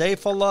says,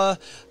 Diafullah,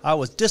 I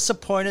was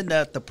disappointed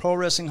that the Pro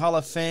Wrestling Hall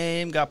of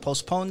Fame got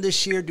postponed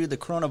this year due to the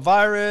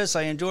coronavirus.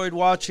 I enjoyed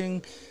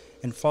watching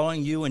and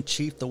following you and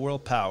Chief the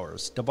World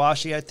Powers.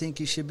 Dobashi, I think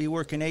you should be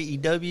working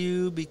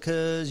AEW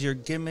because your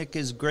gimmick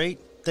is great.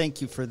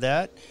 Thank you for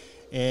that.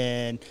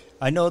 And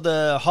I know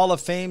the Hall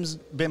of Fame's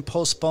been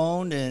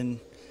postponed, and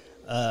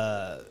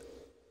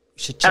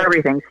should check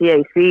Everything.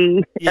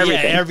 CAC. yeah,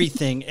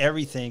 Everything.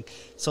 everything.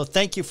 So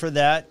thank you for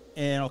that.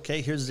 And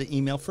okay, here's the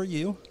email for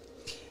you.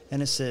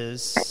 And it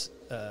says,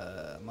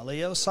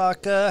 Malia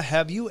Hosaka,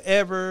 have you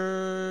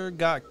ever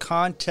got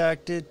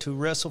contacted to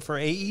wrestle for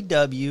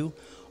AEW?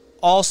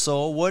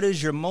 Also, what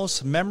is your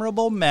most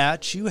memorable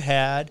match you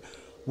had?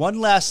 One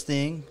last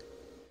thing.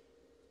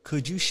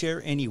 Could you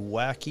share any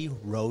wacky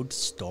road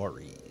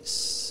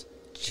stories?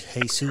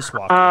 Jesus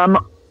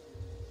Walker.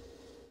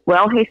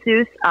 Well,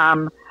 Jesus,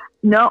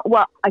 no,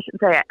 well, I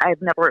shouldn't say I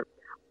have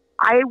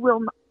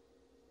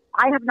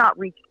not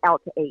reached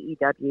out to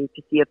AEW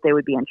to see if they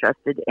would be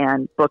interested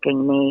in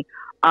booking me.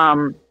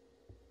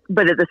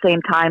 But at the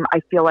same time,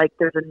 I feel like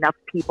there's enough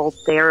people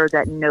there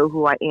that know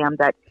who I am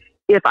that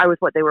if I was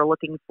what they were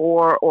looking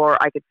for or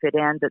I could fit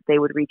in, that they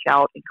would reach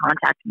out and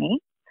contact me.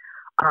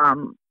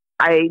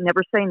 I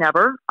never say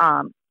never.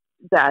 I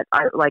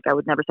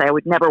would never say I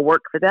would never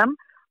work for them.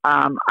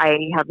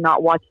 I have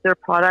not watched their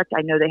product.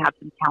 I know they have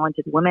some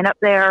talented women up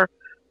there.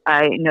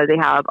 I know they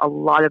have a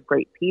lot of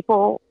great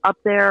people up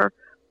there.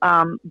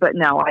 But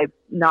no, I've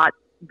not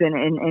been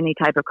in any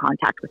type of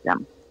contact with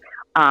them.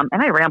 And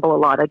I ramble a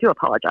lot. I do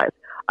apologize.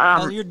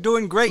 You're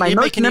doing great.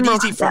 You're making it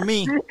easy for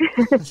me.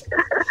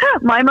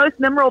 My most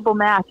memorable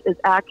match is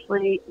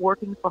actually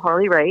working for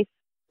Harley Race.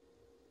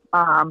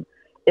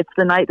 It's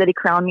the night that he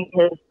crowned me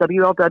his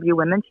WLW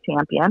Women's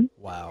Champion.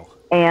 Wow.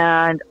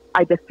 And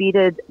I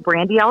defeated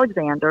Brandy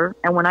Alexander.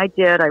 And when I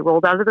did, I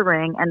rolled out of the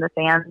ring and the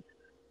fans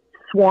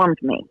swarmed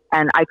me.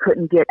 And I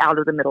couldn't get out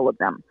of the middle of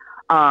them.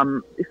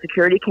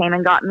 Security came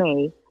and got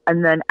me.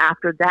 And then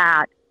after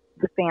that,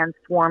 the fans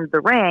swarmed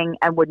the ring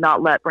and would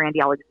not let Brandy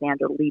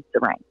Alexander leave the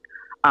ring.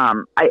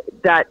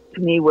 That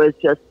to me was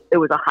it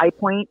was a high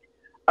point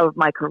of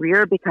my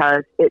career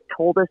because it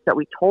told us that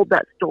we told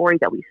that story,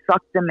 that we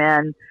sucked them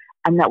in,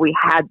 and that we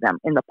had them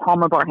in the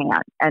palm of our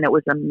hand. And it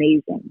was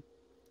amazing.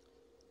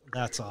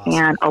 That's awesome.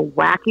 And a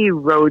wacky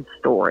road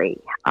story.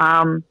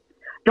 Don't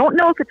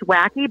know if it's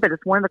wacky, but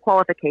it's one of the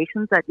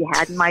qualifications that you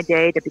had in my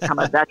day to become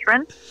a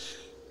veteran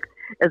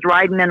is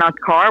riding in a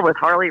car with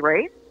Harley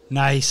Race.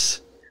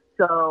 Nice.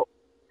 So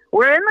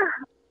we're in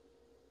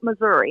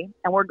Missouri,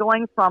 and we're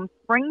going from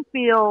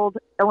Springfield,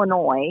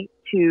 Illinois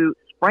to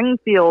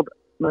Springfield,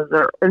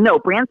 Missouri. No,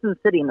 Branson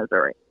City,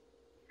 Missouri.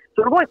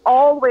 So we're going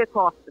all the way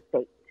across the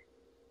state.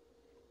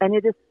 And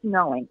it is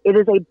snowing. It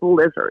is a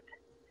blizzard.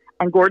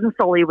 And Gordon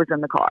Sully was in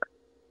the car.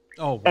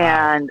 Oh, wow.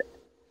 And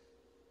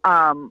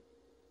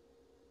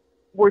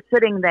we're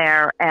sitting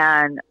there,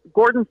 and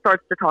Gordon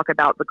starts to talk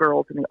about the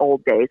girls in the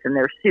old days and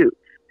their suits.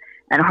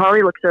 And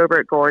Harley looks over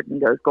at Gordon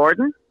and goes,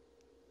 Gordon,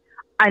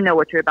 I know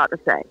what you're about to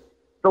say.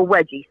 The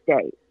wedgie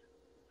stays.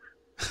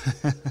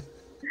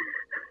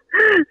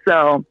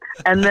 So,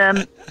 and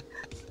then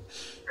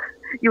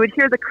you would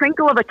hear the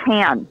crinkle of a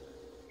can.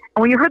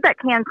 And when you heard that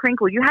can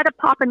crinkle, you had to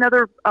pop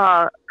another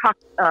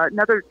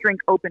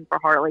drink open for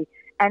Harley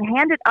and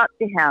hand it up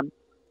to him.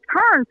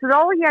 Turn, so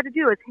all he had to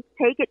do is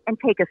take it and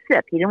take a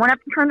sip. He didn't want to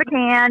have to turn the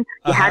can.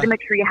 You had to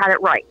make sure you had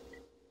it right.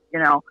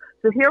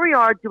 So here we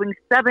are doing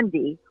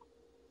 70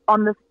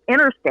 on this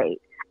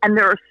interstate, and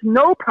there are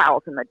snow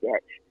plows in the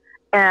ditch.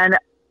 And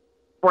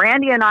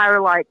Brandy and I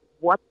are like,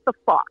 what the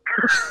fuck?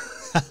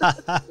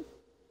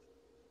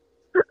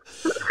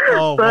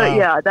 Oh, but wow.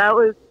 yeah, that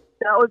was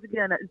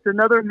again, it's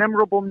another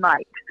memorable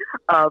night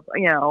of,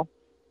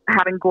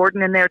 having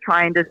Gordon in there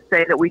trying to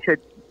say that we should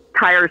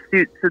tie our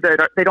suits so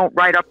that they don't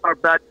ride up our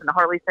butts, and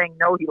Harley saying,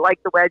 no, he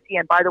liked the wedgie,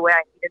 and by the way,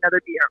 I need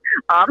another beer.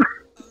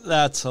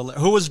 That's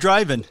hilarious. Who was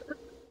driving?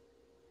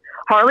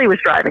 Harley was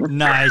driving.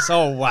 Nice.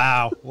 Oh,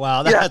 wow.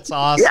 Wow, that's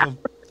awesome.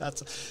 Yeah.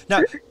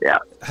 Now, yeah.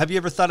 Have you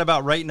ever thought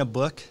about writing a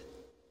book?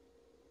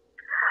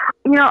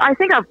 I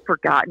think I've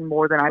forgotten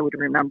more than I would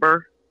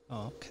remember.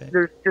 Oh, okay.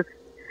 There's just,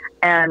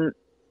 and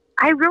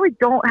I really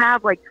don't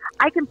have, like,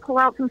 I can pull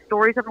out some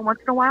stories every once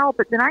in a while,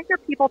 but then I hear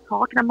people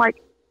talk and I'm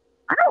like,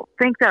 I don't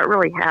think that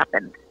really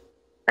happened.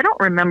 I don't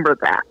remember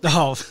that.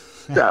 Oh.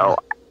 So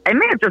I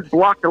may have just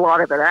blocked a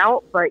lot of it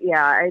out, but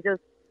yeah,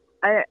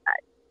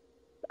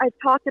 I've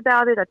talked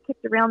about it. I've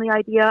kicked around the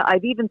idea.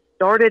 I've even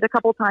started a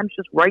couple times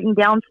just writing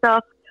down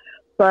stuff,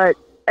 but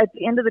at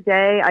the end of the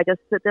day, I just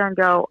sit there and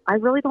go, I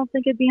really don't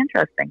think it'd be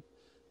interesting.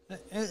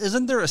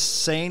 Isn't there a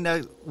saying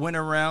that went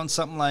around,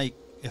 something like,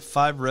 if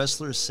 5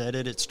 wrestlers said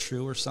it, it's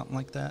true, or something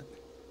like that?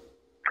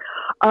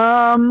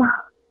 I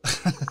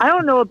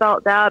don't know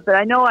about that, but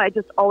I know I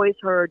just always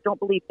heard, don't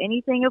believe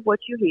anything of what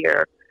you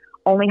hear,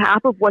 only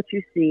half of what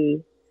you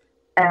see,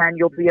 and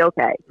you'll be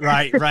okay.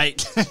 Right.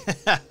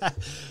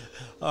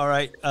 All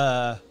right.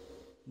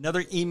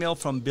 Another email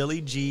from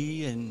Billy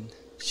G, and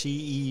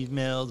she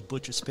emailed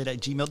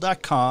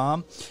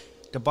butcherspit@gmail.com.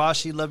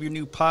 Dobashi, love your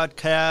new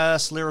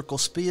podcast, Lyrical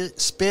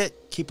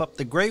Spit. Keep up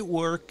the great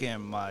work.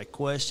 And my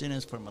question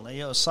is for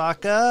Malia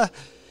Hosaka.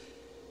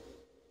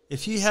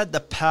 If you had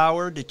the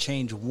power to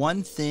change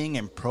one thing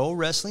in pro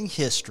wrestling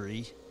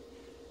history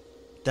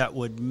that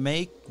would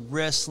make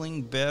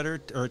wrestling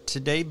better, or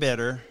today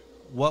better,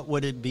 what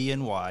would it be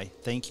and why?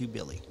 Thank you,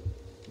 Billy.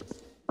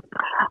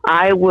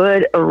 I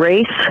would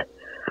erase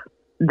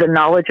the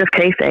knowledge of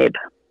kayfabe.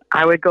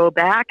 I would go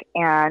back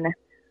and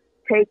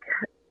take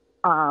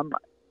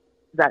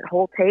that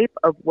whole tape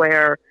of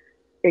where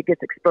it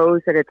gets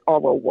exposed that it's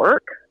all a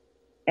work,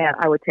 and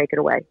I would take it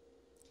away.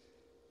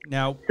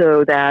 Now,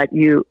 so that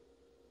you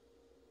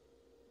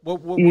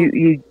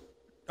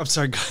I'm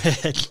sorry, go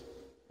ahead.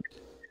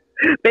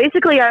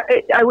 Basically,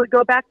 I would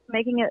go back to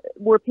making it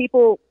where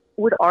people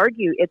would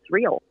argue it's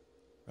real.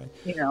 Right.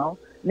 You know,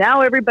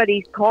 now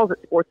everybody calls it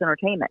sports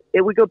entertainment.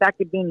 It would go back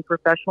to being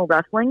professional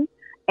wrestling,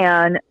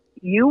 and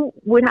you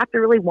would have to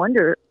really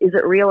wonder, is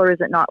it real or is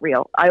it not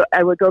real?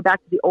 I would go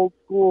back to the old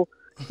school,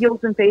 heels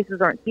and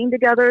faces aren't seen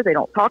together, they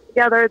don't talk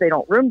together, they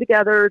don't room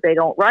together, they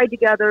don't ride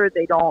together,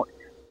 they don't,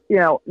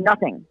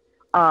 nothing.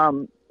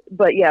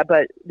 But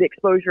the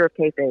exposure of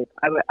kayfabe,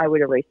 I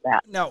would erase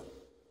that. Now,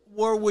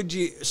 where would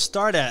you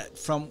start at?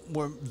 From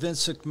where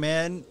Vince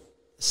McMahon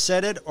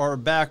said it, or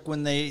back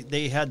when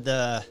they had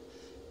the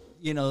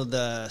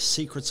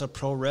Secrets of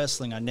Pro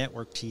Wrestling on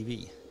network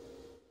TV?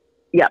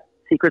 Yep.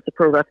 Secrets of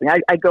Pro Wrestling.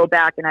 I go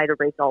back and I'd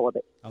erase all of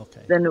it.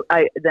 Okay. Then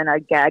I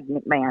gag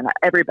McMahon,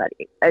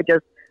 everybody.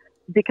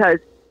 Because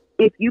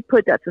if you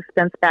put that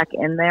suspense back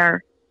in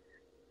there,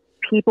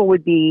 people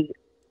would be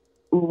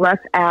less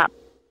apt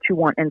to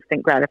want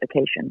instant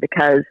gratification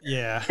because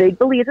they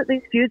believe that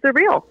these feuds are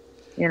real,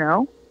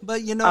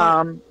 But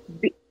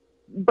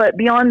but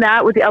beyond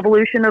that, with the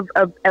evolution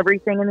of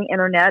everything in the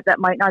internet, that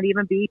might not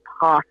even be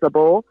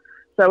possible.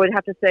 So I would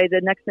have to say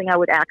the next thing I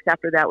would axe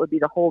after that would be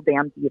the whole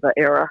damn diva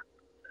era.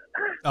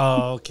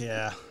 Oh,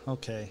 okay.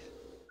 Okay.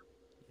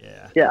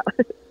 Yeah. Yeah.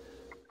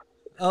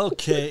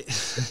 Okay.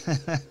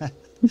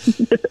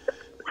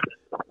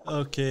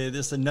 Okay,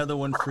 this is another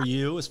one for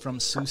you. It's from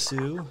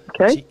Susu.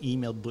 Okay. She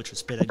emailed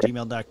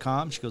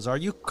butcherspit@gmail.com. She goes, are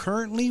you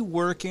currently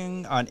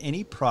working on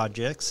any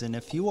projects? And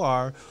if you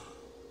are,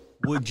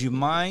 would you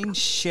mind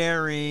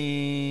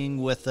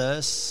sharing with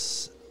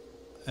us?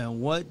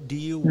 And what do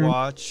you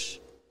watch?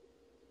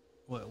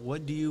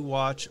 What do you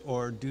watch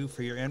or do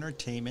for your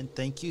entertainment?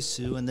 Thank you,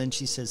 Sue. And then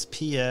she says,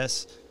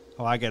 P.S.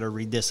 Oh, I got to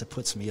read this. It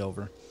puts me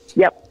over.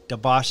 Yep.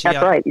 Dobashi.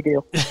 That's right, you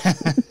do.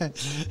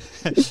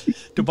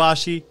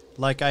 Dobashi,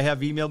 like I have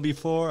emailed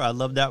before, I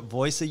love that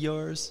voice of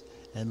yours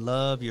and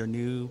love your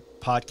new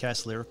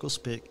podcast, Lyrical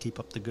Spit. Keep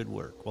up the good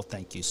work. Well,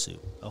 thank you, Sue.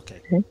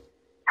 Okay.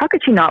 How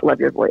could she not love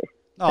your voice?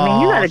 I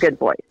mean, you got a good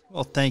voice.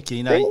 Well, thank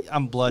you.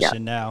 I'm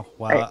blushing now.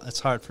 Wow,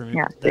 it's hard for me.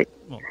 Yeah.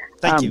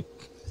 Thank you.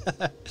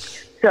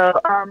 So,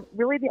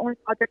 really, the only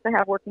project I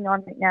have working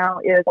on right now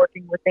is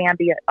working with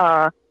Bambi,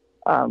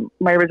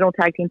 my original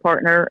tag team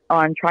partner,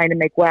 on trying to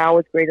make WoW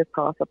as great as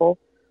possible.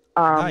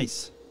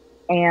 Nice.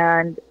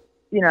 And,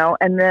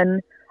 and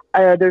then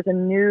there's a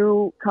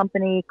new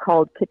company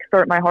called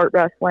Kickstart My Heart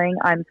Wrestling.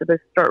 I'm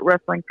supposed to start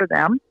wrestling for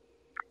them.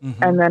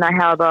 Mm-hmm. And then I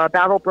have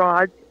Battle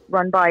Broads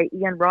run by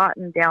Ian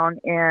Rotten down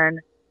in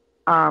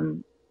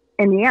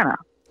Indiana.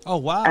 Oh,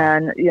 wow.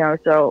 And,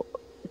 so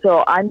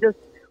I'm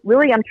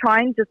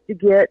trying just to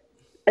get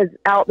as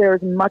out there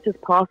as much as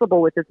possible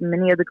with as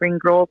many of the green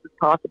girls as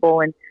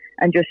possible and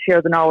just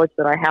share the knowledge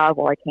that I have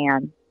while I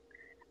can.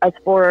 As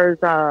far as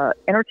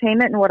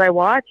entertainment and what I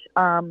watch,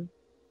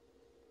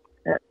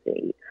 let's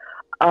see.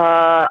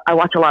 I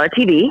watch a lot of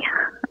TV,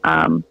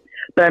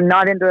 but I'm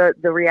not into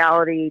the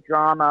reality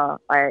drama.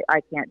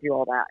 I can't do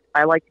all that.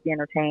 I like to be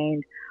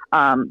entertained.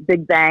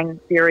 Big Bang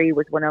Theory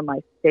was one of my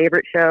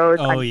favorite shows.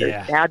 Oh, I'm so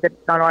yeah. sad that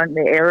it's not on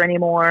the air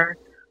anymore.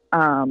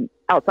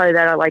 Outside of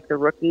that, I like The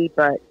Rookie,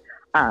 but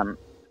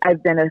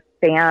I've been a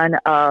fan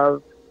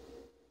of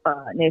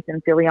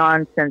Nathan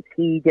Fillion since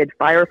he did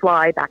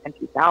Firefly back in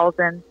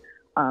 2000.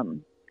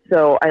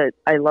 So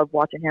I love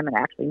watching him, and I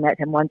actually met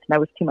him once, and I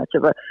was too much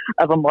of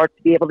a mark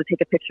to be able to take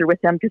a picture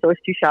with him because I was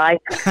too shy.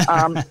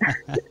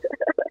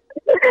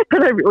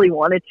 But I really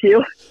wanted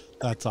to.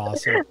 That's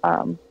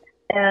awesome.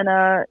 And,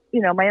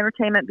 my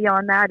entertainment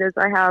beyond that is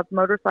I have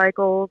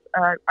motorcycles.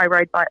 I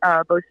ride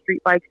both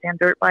street bikes and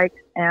dirt bikes,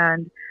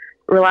 and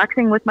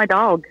relaxing with my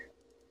dog.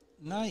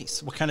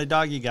 Nice. What kind of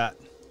dog you got?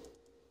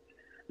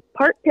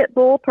 Part pit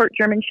bull, part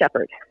German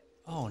shepherd.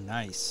 Oh,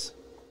 nice.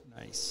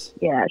 Nice.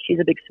 Yeah, she's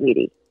a big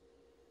sweetie.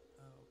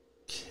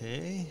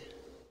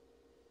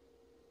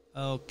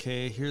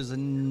 Okay, here's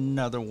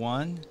another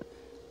one.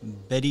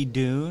 Betty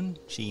Doon.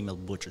 She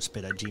emailed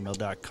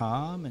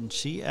butcherspit@gmail.com, and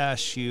she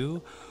asks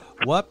you,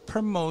 what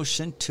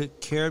promotion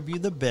took care of you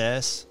the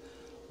best?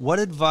 What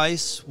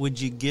advice would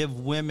you give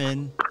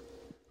women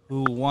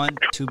who want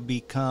to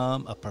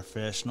become a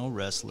professional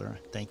wrestler?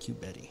 Thank you,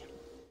 Betty.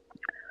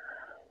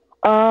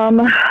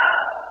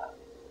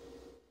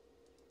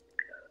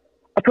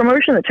 A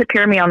promotion that took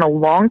care of me on a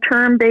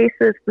long-term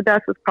basis, the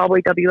best was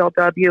probably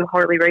WLW,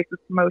 Harley Race's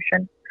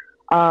promotion.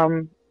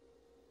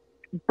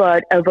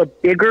 But of a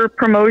bigger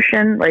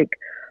promotion, like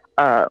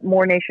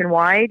more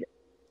nationwide,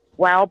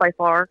 WOW by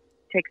far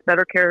takes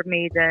better care of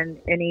me than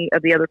any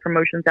of the other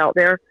promotions out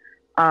there.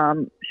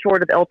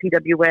 Short of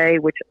LPWA,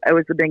 which I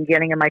was the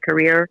beginning of my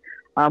career,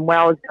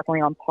 WOW is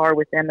definitely on par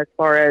with them as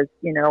far as,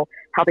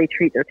 how they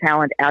treat their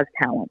talent as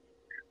talent.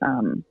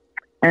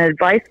 And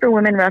advice for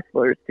women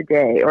wrestlers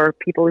today, or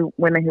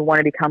women who want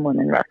to become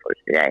women wrestlers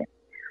today.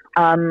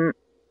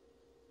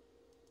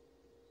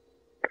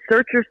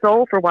 Search your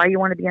soul for why you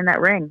want to be in that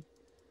ring.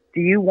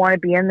 Do you want to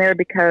be in there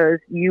because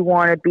you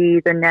want to be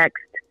the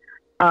next,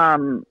 I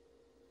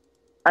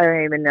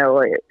don't even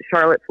know,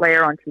 Charlotte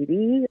Flair on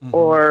TV,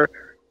 or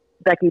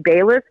Becky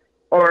Bayless,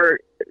 or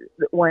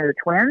one of the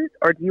twins?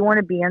 Or do you want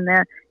to be in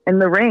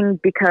the ring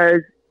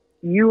because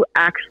you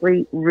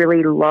actually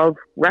really love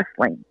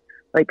wrestling?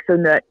 Like, so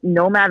that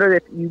no matter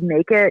if you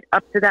make it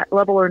up to that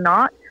level or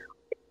not,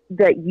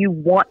 that you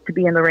want to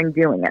be in the ring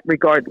doing it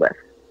regardless.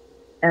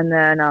 And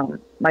then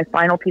my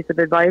final piece of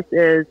advice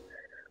is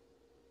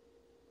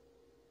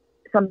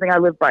something I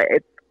live by.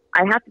 If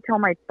I have to tell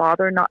my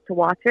father not to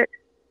watch it,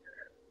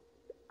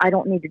 I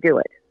don't need to do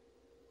it.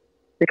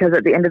 Because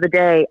at the end of the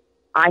day,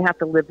 I have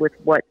to live with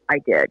what I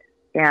did.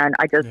 And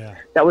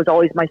that was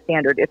always my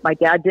standard. If my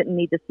dad didn't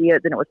need to see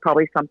it, then it was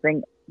probably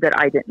something that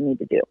I didn't need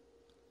to do.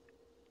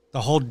 The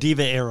whole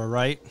diva era,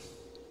 right?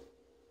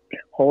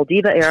 Whole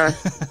diva era.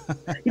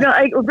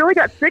 I really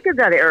got sick of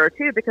that era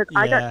too, because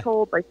I got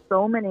told by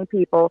so many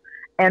people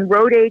and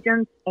road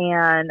agents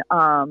and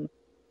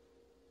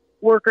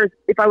workers,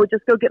 if I would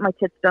just go get my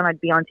tits done, I'd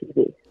be on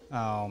TV.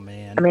 Oh,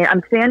 man. I mean,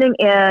 I'm standing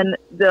in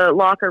the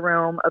locker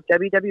room of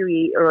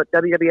WWE, or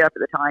WWF at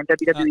the time,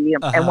 WWE,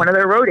 and one of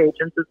their road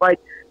agents is like,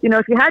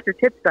 if you had your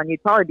tits done,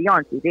 you'd probably be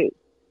on TV.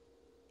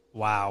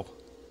 Wow.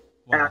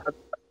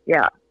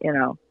 Yeah,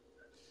 And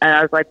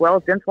I was like, well,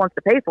 if Vince wants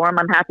to pay for them,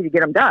 I'm happy to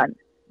get them done.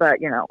 But,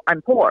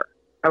 I'm poor.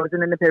 I was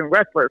an independent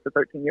wrestler for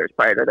 13 years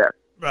prior to this.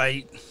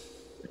 Right.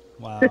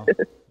 Wow.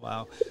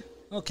 Wow.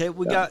 Okay,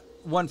 we got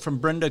one from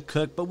Brenda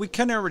Cook, but we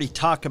kind of already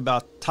talked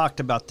about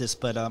this,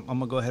 but I'm going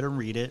to go ahead and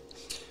read it.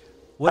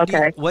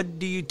 What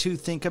do you two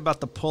think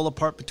about the pull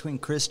apart between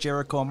Chris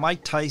Jericho and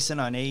Mike Tyson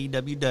on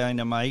AEW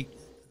Dynamite?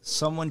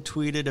 Someone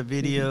tweeted a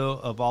video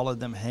of all of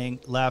them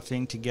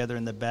laughing together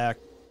in the back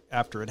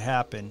after it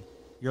happened.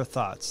 Your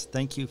thoughts?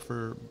 Thank you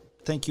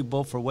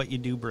both for what you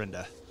do,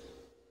 Brenda.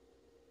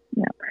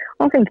 Yeah.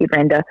 Well, thank you,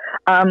 Brenda.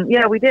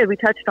 Yeah, we did. We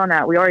touched on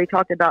that. We already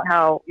talked about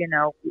how,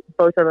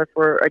 both of us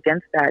were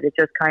against that. It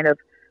just kind of,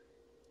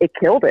 it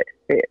killed it.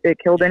 It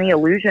killed any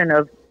illusion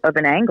of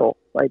an angle,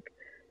 like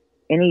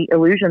any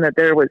illusion that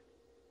there was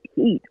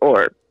heat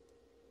or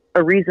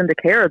a reason to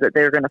care that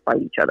they're going to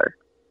fight each other.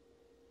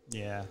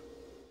 Yeah.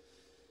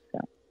 So,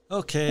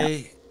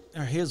 okay.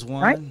 Here's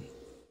one. Right?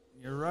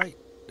 You're right.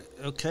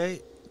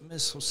 Okay.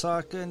 Miss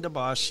Hosaka and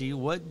Dobashi,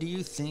 what do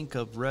you think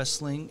of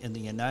wrestling in the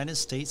United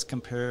States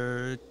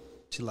compared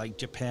to like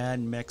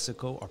Japan,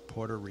 Mexico, or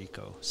Puerto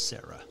Rico?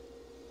 Sarah.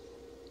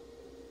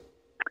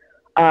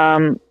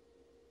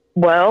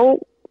 Well,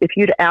 if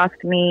you'd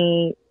asked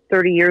me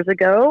 30 years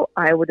ago,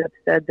 I would have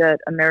said that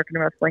American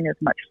wrestling is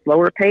much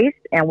slower paced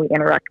and we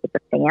interact with the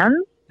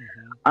fans,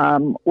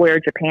 where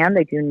Japan,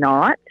 they do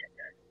not.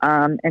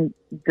 And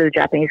the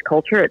Japanese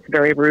culture, it's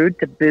very rude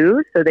to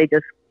boo, so they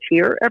just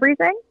cheer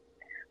everything.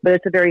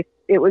 But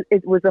it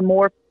was a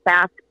more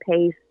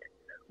fast-paced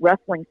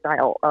wrestling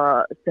style,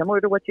 similar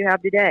to what you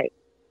have today.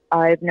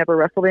 I've never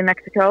wrestled in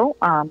Mexico.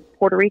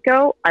 Puerto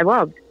Rico, I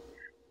loved,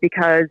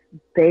 because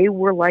they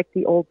were like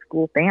the old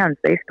school fans.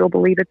 They still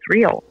believe it's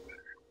real.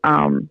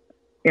 I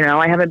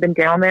haven't been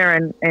down there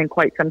in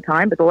quite some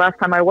time, but the last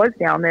time I was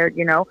down there,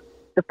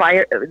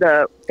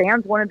 the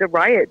fans wanted to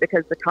riot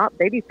because the top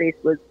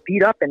babyface was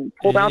beat up and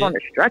pulled out on a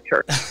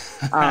stretcher.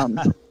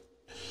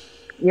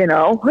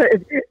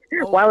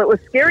 While it was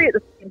scary at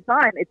the same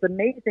time, it's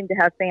amazing to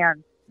have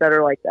fans that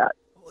are like that.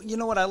 You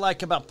know what I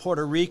like about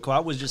Puerto Rico? I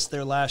was just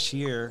there last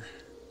year,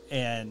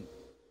 and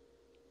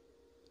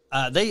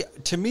they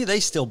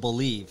still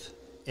believe,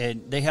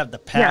 and they have the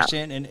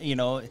passion, and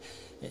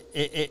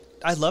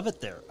I love it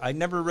there. I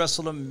never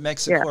wrestled in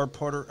Mexico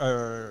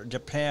or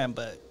Japan,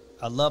 but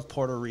I love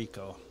Puerto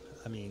Rico.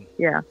 I mean,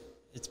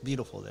 It's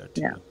beautiful there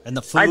too. Yeah. And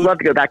the food. I'd love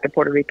to go back to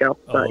Puerto Rico,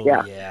 but Oh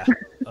yeah. yeah.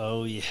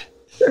 Oh yeah.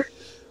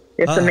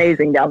 It's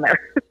amazing down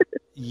there.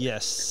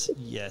 Yes,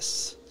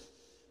 yes.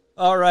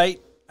 All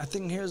right. I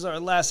think here's our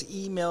last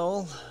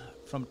email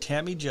from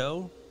Tammy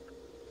Joe.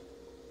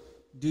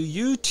 Do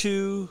you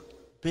two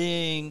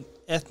being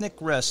ethnic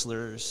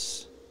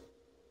wrestlers,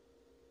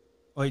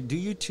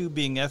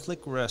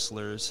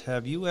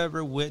 have you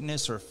ever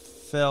witnessed or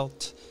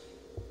felt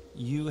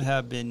you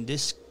have been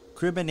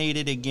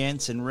discriminated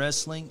against in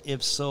wrestling?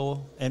 If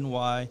so, and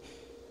why?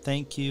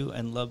 Thank you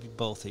and love you,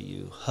 both of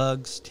you.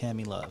 Hugs,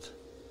 Tammy Love.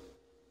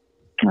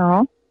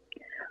 Oh.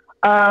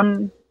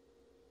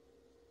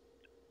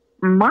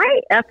 My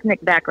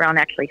ethnic background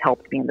actually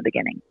helped me in the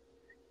beginning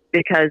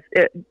because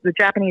the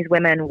Japanese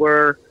women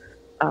were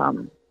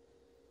the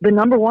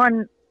number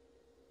one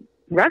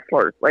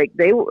wrestlers. Like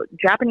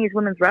Japanese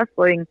women's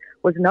wrestling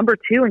was number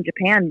 2 in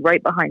Japan,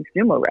 right behind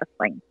sumo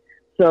wrestling.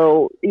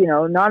 So,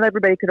 not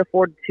everybody could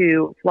afford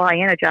to fly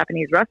in a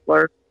Japanese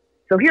wrestler.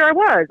 So here I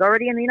was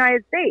already in the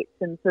United States.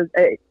 And so,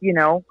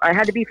 I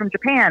had to be from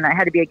Japan. I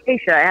had to be a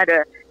geisha. I had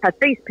to have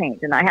face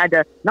paint and I had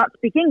to not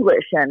speak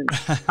English and,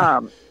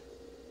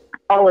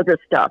 all of this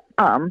stuff.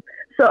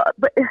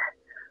 But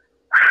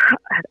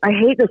I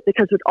hate this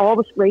because with all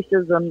this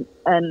racism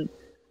and,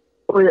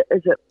 or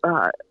is it,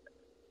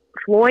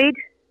 Floyd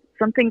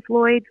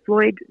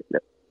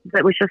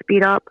that was just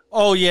beat up?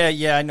 Oh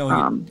yeah, I know.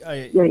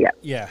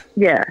 Yeah.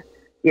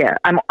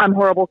 I'm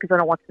horrible because I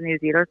don't watch the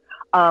news either.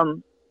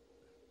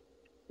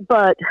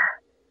 But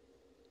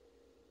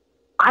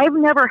I've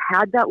never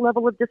had that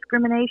level of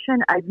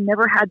discrimination. I've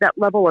never had that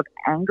level of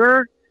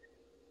anger.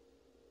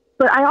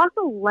 But I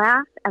also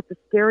laugh at the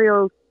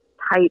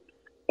stereotypes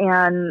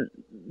and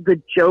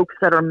the jokes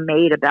that are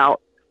made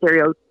about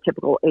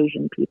stereotypical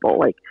Asian people.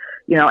 Like,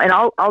 and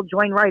I'll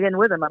join right in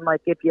with them. I'm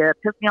like, if you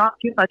piss me off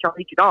too much, I'll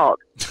eat your dog.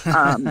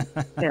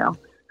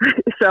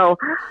 So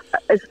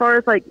as far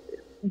as like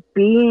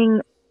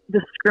being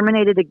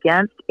discriminated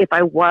against, if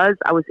I was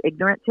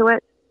ignorant to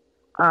it.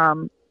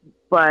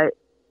 But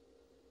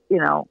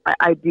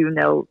I do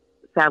know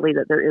sadly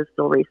that there is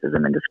still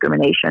racism and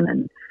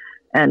discrimination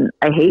and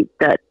I hate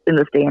that in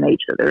this day and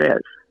age that there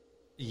is.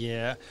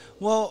 Yeah.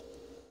 Well,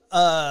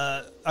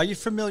 are you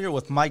familiar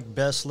with Mike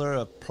Bessler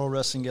of Pro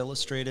Wrestling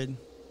Illustrated?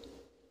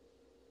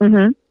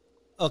 Mm-hmm.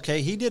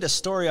 Okay, he did a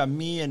story on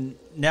me and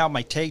now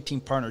my tag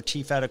team partner,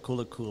 Chief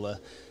Atakula Kula.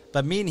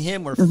 But me and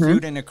him were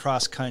feuding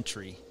across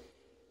country.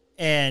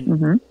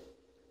 And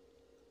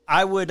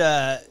I would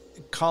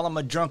call him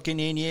a drunken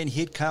Indian.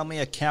 He'd call me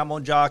a camel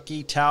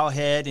jockey, towel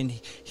head, and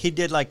he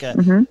did like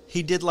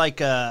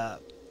a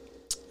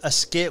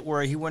skit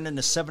where he went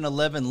into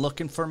 7-Eleven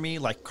looking for me,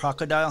 like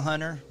Crocodile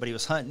Hunter, but he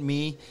was hunting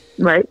me.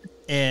 Right.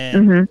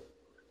 And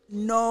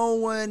no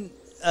one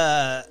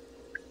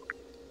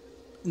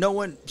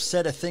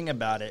said a thing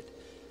about it.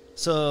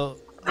 So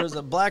there's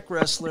a black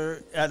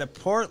wrestler out of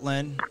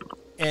Portland,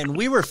 and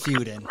we were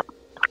feuding.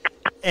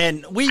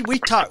 And we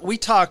talked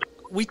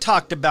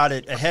about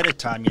it ahead of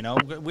time,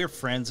 we're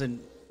friends, and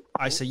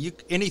I said,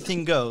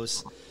 anything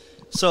goes.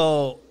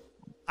 So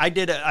I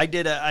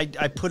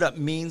put up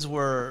memes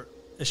where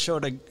it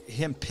showed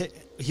him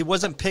he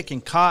wasn't picking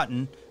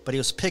cotton, but he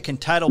was picking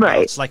title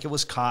belts like it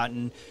was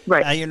cotton.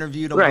 Right. I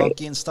interviewed a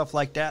monkey and stuff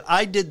like that.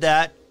 I did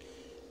that,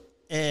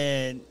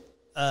 and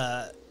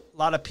a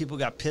lot of people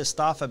got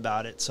pissed off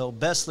about it. So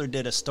Bessler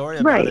did a story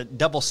about it,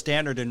 double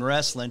standard in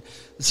wrestling.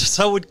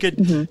 So we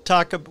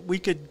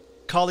could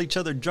call each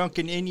other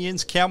drunken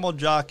Indians, camel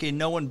jockey, and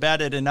no one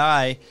batted an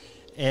eye.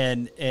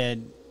 And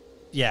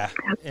yeah.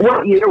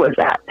 What year was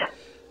that?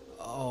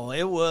 Oh,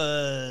 it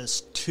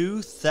was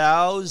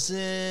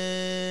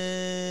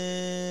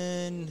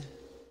 2000.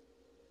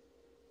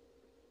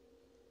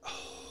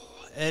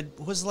 Oh, it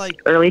was like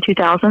early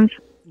 2000s.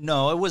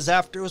 No, it was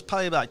after. It was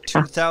probably about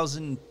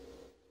 2000,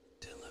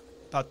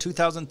 about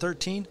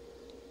 2013.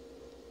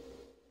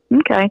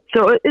 Okay,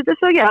 so it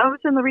was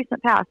in the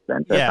recent past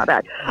then, so it's not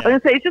bad. I was going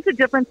to say, it's just a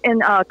difference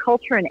in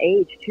culture and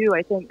age, too,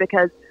 I think,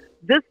 because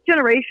this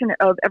generation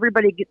of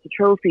everybody gets a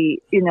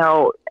trophy,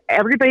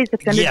 everybody's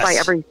offended by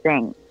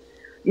everything,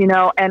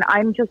 and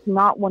I'm just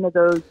not one of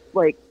those,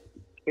 like,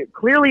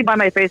 clearly by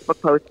my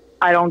Facebook post,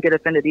 I don't get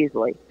offended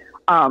easily.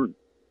 But,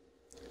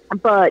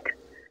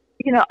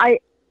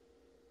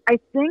 I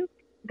think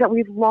that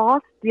we've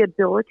lost the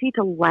ability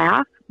to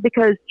laugh,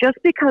 because just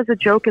because a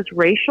joke is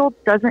racial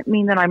doesn't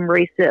mean that I'm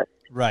racist.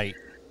 Right.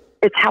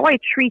 It's how I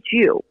treat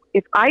you.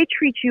 If I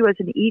treat you as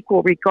an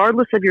equal,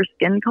 regardless of your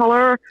skin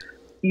color,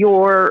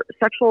 your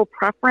sexual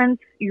preference,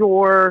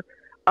 your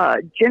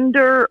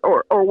gender,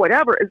 or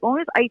whatever, as long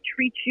as I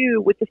treat you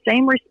with the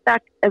same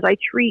respect as I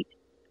treat,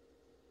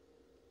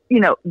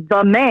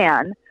 the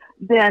man,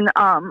 then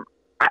I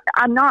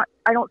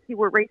don't see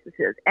where racist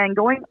is. And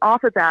going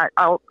off of that,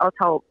 I'll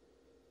tell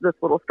this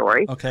little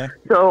story. Okay.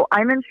 So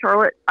I'm in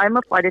Charlotte. I'm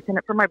a flight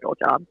attendant for my real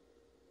job.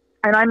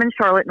 And I'm in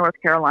Charlotte, North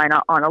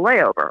Carolina on a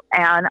layover.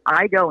 And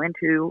I go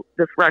into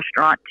this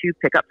restaurant to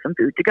pick up some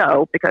food to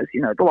go because,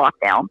 the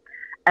lockdown.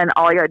 And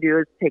all I got to do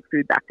is take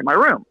food back to my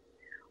room.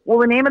 Well,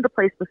 the name of the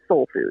place was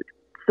Soul Food.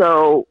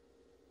 So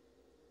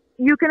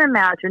you can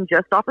imagine,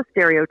 just off of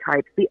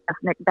stereotypes, the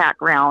ethnic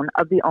background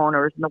of the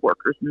owners and the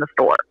workers in the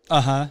store.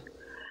 Uh-huh.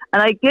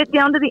 And I get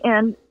down to the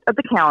end of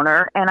the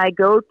counter, and I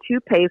go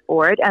to pay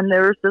for it, and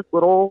there's this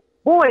little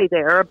boy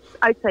there,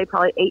 I'd say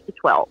probably 8 to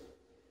 12.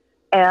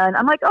 And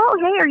I'm like, oh,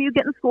 hey, are you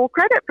getting school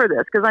credit for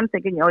this? Because I'm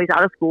thinking, he's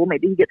out of school.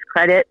 Maybe he gets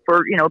credit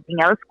for,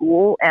 being out of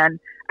school and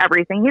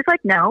everything. He's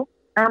like, no.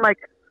 And I'm like,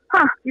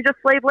 you just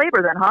slave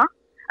labor then, huh?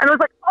 And I was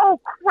like, oh,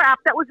 crap,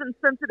 that was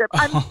insensitive.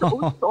 I'm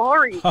so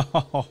sorry.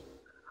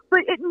 But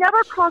it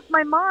never crossed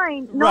my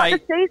mind not to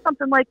say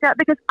something like that,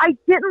 because I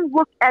didn't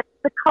look at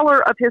the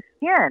color of his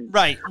skin.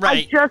 Right.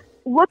 I just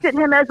looked at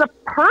him as a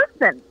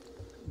person.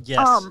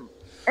 Yes.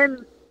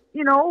 And,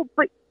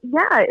 but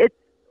yeah,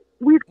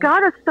 we've got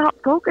to stop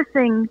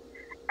focusing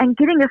and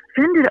getting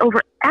offended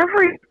over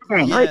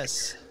everything.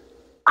 Yes.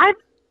 Like, I've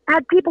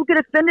had people get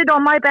offended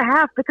on my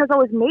behalf because I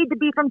was made to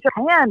be from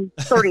Japan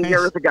 30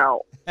 years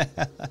ago.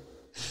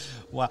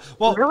 Wow.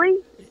 Well, really?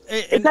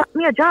 It got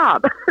me a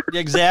job.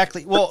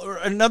 Exactly. Well,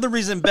 another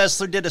reason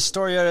Bessler did a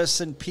story on us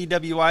in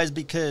PWI is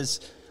because,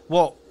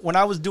 when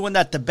I was doing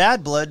that to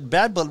Bad Blood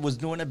was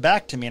doing it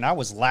back to me, and I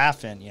was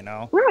laughing,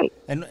 Right.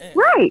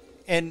 Right.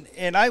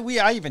 And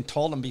I even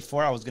told him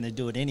before I was going to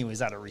do it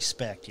anyways, out of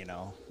respect,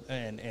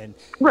 and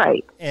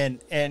right. And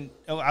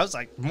I was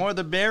like, more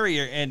the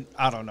barrier, and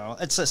I don't know.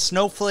 It's a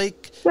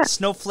snowflake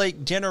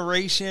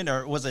generation,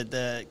 or was it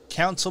the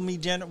council me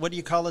what do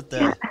you call it?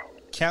 The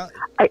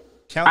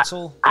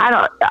council?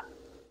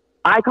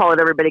 I call it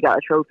everybody got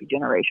a trophy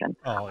generation.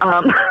 Oh,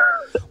 yeah.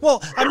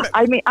 Well,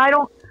 I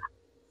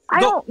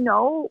don't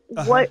know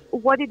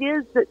what it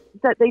is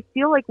that they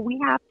feel like we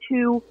have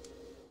to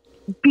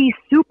be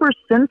super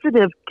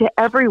sensitive to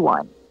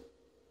everyone.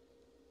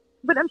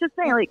 But I'm just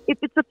saying, like, if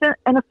it's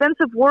an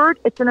offensive word,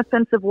 it's an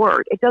offensive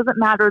word. It doesn't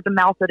matter the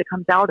mouth that it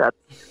comes out of.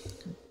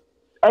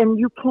 And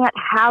you can't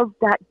have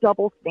that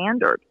double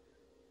standard.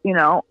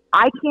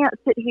 I can't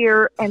sit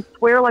here and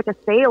swear like a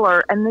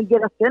sailor and then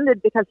get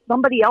offended because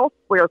somebody else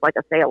swears like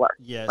a sailor.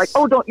 Yes. Like,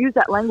 oh, don't use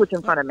that language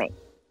in front of me.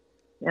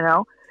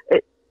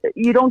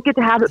 You don't get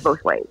to have it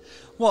both ways.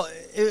 Well,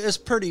 it's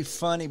pretty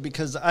funny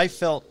because I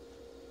felt,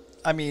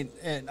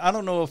 and I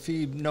don't know if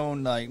you've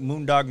known like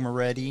Moondog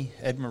Moretti,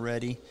 Ed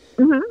Moretti.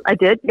 Mm-hmm. I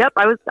did. Yep.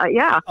 I was.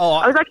 Yeah. Oh,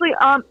 I was actually.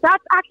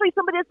 That's actually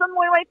somebody that's on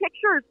one of my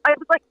pictures. I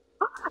was like,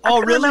 I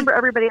can't really? remember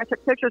everybody I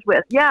took pictures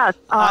with. Yes.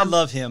 I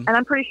love him, and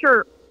I'm pretty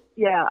sure.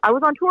 Yeah, I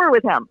was on tour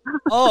with him.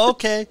 Oh,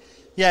 okay.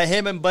 Yeah,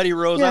 him and Buddy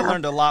Rose. Yeah. I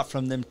learned a lot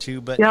from them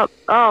too. But yep.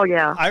 Oh,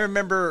 yeah. I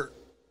remember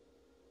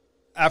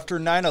after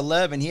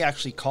 9/11, he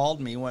actually called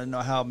me, wanted to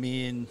know how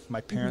me and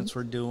my parents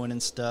were doing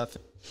and stuff.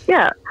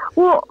 Yeah.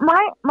 Well,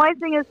 my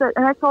thing is that,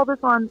 and I saw this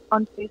on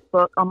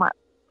Facebook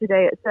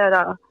today. It said,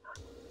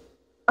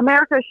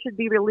 America should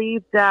be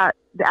relieved that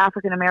the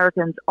African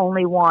Americans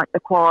only want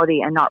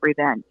equality and not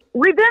revenge.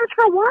 Revenge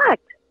for what?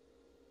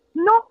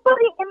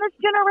 Nobody in this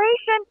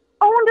generation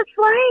owned a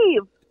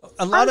slave.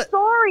 I'm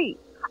sorry.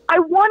 I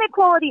want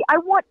equality. I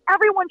want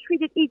everyone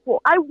treated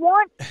equal. I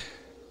want,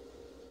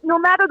 no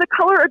matter the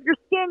color of your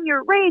skin,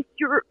 your race,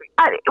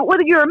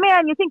 whether you're a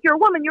man, you think you're a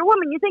woman,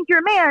 you think you're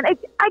a man.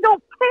 I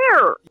don't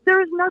care.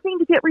 There is nothing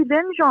to get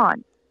revenge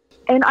on.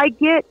 And like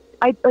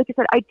I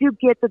said, I do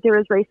get that there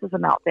is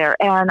racism out there.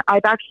 And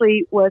I've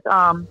actually, with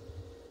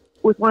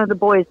one of the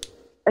boys,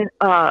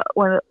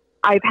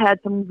 I've had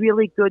some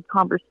really good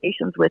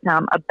conversations with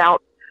him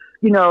about,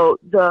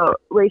 the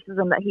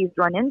racism that he's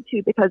run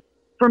into, because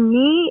for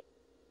me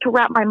to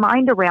wrap my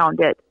mind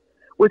around it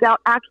without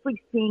actually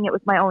seeing it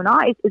with my own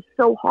eyes is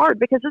so hard,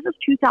 because this is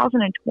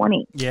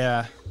 2020.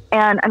 Yeah.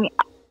 And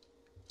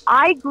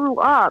I grew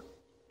up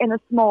in a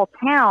small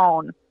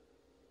town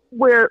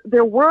where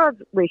there was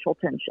racial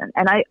tension.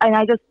 And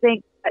I just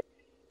think that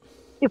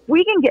if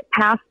we can get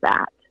past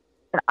that,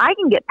 and I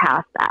can get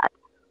past that,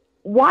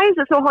 why is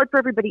it so hard for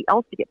everybody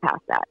else to get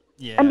past that?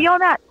 Yeah. And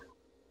beyond that,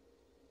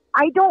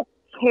 I don't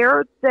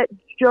care that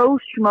Joe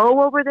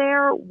Schmo over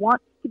there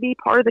wants to be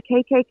part of the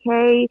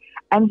KKK,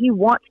 and he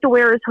wants to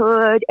wear his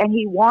hood, and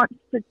he wants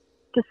to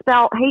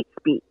spout hate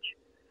speech.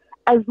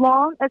 As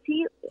long as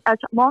he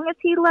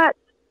lets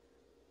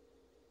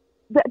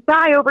that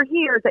guy over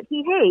here that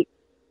he hates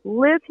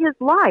live his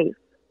life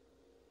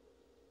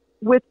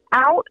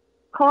without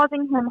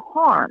causing him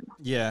harm,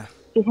 yeah,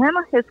 to him,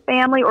 his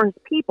family, or his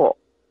people,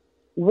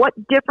 what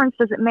difference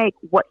does it make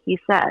what he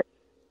says?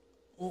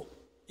 Well,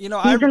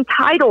 he's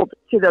entitled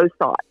to those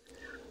thoughts.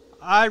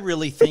 I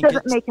really think it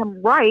doesn't make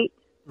him right.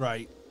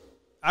 Right.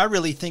 I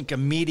really think the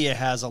media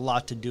has a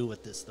lot to do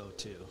with this, though,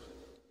 too.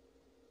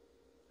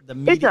 The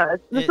media, it does.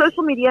 The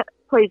social media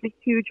plays a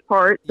huge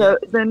part. The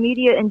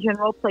media in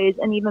general plays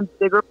an even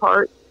bigger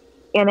part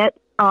in it.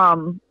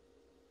 And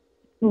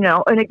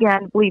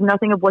again, believe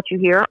nothing of what you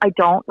hear. I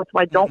don't. That's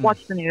why I don't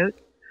watch the news.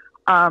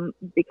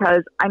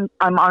 Because I'm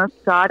honest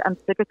to God, I'm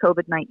sick of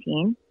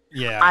COVID-19.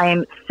 Yeah.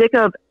 I'm sick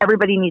of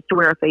everybody needs to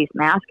wear a face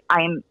mask.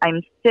 I'm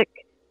sick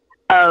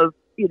of,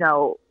 you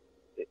don't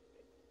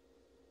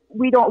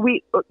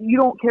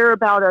care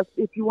about us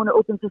if you want to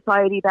open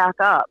society back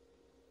up.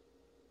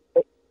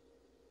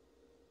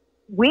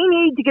 we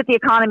need to get the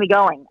economy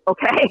going,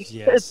 okay?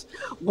 Yes.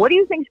 What do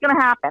you think is going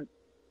to happen?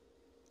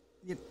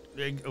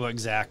 Well,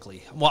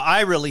 exactly. Well,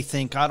 I really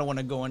think, I don't want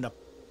to go into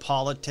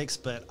politics,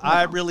 but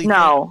I really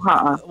No,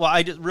 think, well,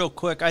 I just real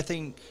quick, I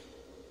think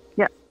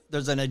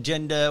there's an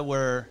agenda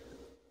where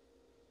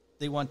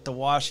they want the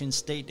Washington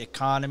state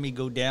economy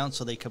go down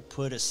so they could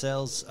put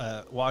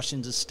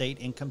Washington state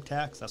income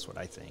tax. That's what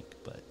I think.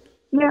 But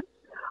yeah,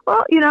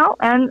 well, you know,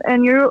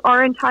 and you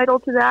are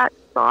entitled to that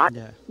thought,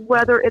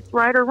 whether it's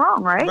right or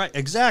wrong, right? Right,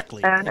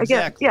 exactly. And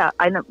again,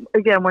 I know.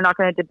 Again, we're not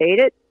going to debate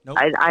it. Nope.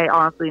 I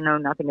honestly know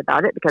nothing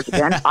about it because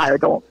again, I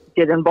don't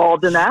get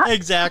involved in that.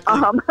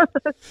 Exactly.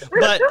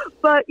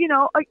 But you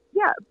know,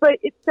 but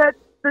it's that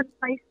the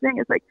nice thing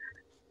is like,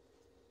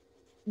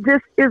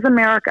 this is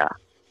America,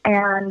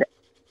 and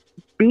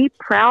be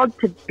proud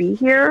to be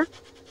here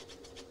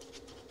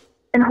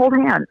and hold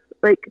hands.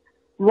 Like,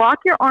 lock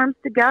your arms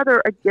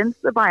together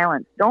against the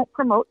violence. Don't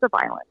promote the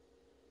violence.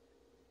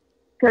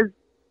 Because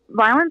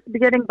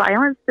begetting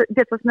violence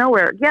gets us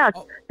nowhere. Yes,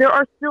 there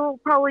are still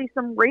probably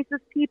some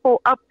racist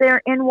people up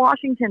there in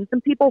Washington,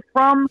 some people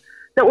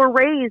that were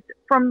raised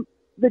from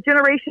the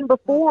generation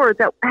before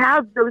that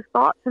have those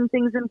thoughts and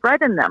things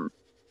inbred in them.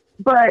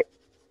 But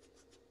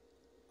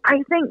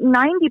I think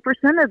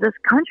 90% of this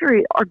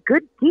country are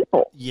good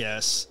people.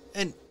 Yes.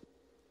 And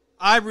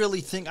I really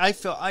think, I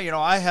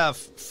have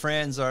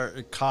friends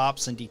are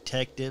cops and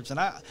detectives, and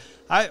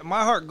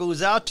my heart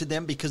goes out to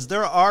them because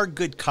there are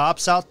good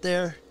cops out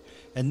there,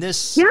 and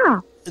this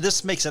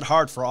makes it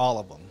hard for all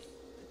of them.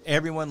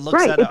 Everyone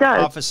looks at an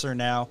officer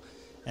now,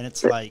 and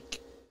it's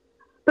like.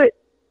 But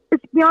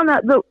it's beyond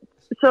that.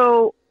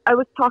 So I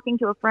was talking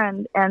to a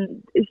friend,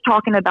 and is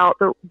talking about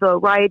the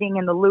rioting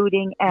and the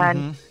looting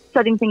and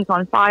setting things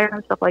on fire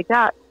and stuff like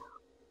that.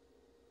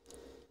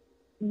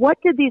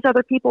 What did these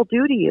other people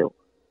do to you?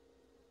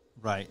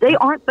 Right. They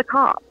aren't the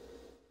cops.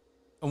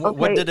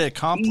 What did it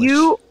accomplish?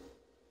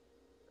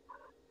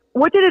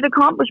 What did it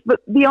accomplish?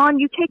 But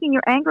beyond you taking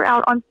your anger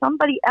out on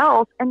somebody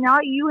else, and now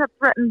you have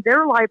threatened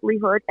their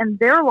livelihood and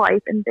their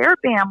life and their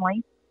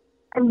family,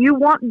 and you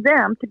want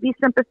them to be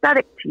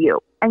sympathetic to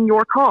you and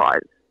your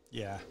cause.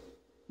 Yeah.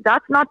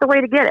 That's not the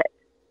way to get it.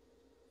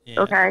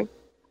 Yeah. Okay?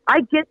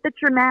 I get that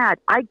you're mad.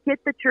 I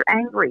get that you're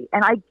angry.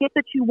 And I get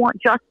that you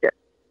want justice.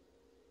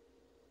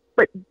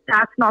 But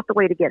that's not the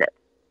way to get it.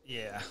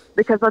 Yeah.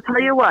 Because I'll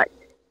tell you what,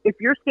 if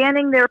you're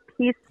standing there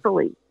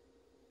peacefully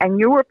and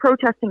you were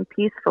protesting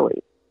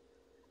peacefully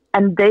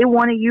and they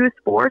want to use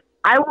force,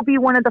 I will be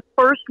one of the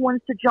first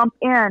ones to jump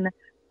in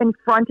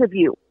front of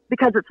you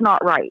because it's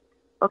not right.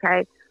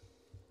 Okay?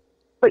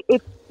 But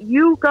if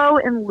you go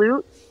and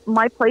loot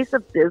my place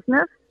of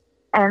business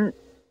and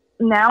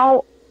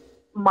now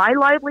my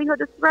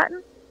livelihood is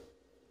threatened,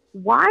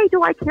 why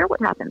do I care what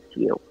happens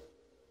to you?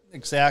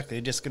 Exactly.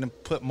 Just going to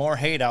put more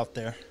hate out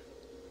there.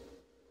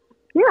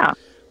 Yeah.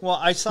 Well,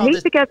 I saw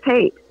hate begets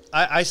hate.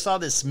 I saw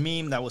this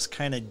meme that was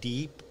kind of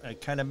deep. It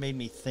kind of made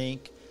me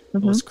think.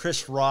 It was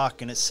Chris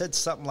Rock, and it said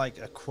something like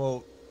a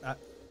quote.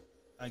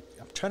 I'm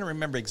trying to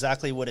remember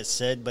exactly what it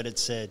said, but it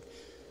said,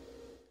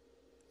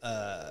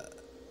 I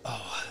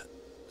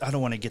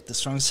don't want to get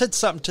this wrong. It said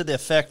something to the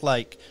effect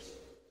like,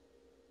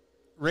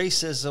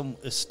 racism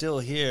is still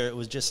here. It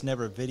was just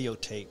never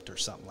videotaped or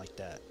something like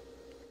that.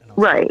 And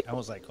I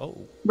was like, oh.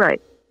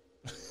 Right.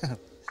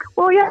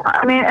 Well, yeah.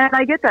 I mean, and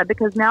I get that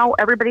because now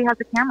everybody has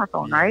a camera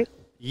phone, right?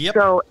 Yep.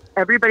 So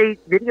everybody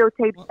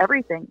videotapes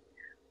everything.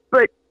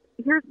 But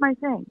here's my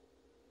thing.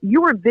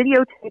 You were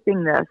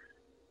videotaping this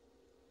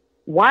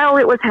while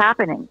it was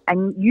happening,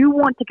 and you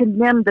want to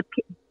condemn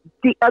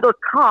the other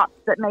cops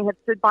that may have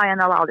stood by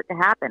and allowed it to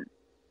happen.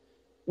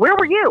 Where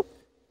were you?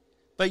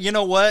 But you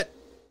know what?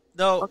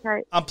 Though,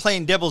 I'm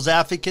playing devil's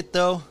advocate,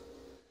 though.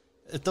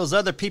 If those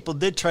other people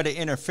did try to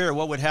interfere,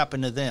 what would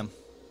happen to them?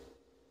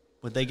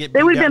 Would they get beat down?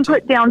 They would have been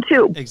put down,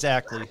 too.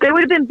 Exactly. They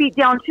would have been beat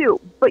down, too.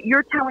 But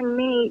you're telling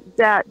me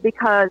that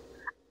because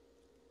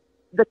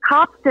the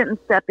cops didn't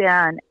step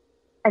in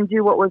and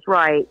do what was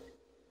right,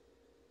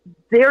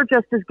 they're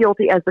just as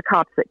guilty as the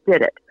cops that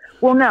did it.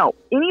 Well, no.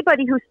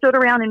 Anybody who stood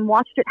around and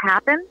watched it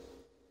happen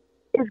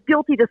is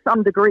guilty to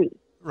some degree.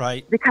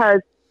 Right.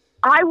 Because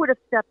I would have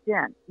stepped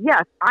in.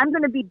 Yes, I'm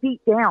going to be beat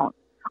down.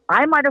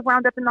 I might have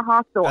wound up in the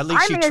hospital. At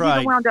least I may have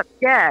even wound up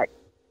dead.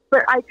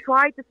 But I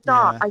tried to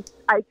stop. Yeah.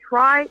 I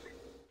tried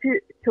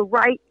to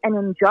right an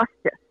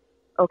injustice,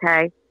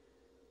 okay?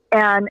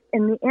 And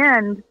in the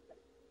end,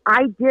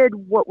 I did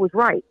what was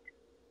right,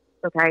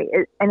 okay?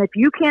 And if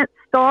you can't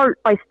start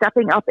by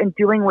stepping up and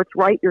doing what's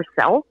right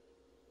yourself,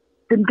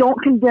 then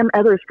don't condemn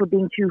others for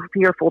being too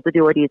fearful to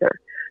do it either.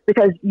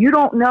 Because you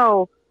don't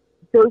know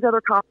those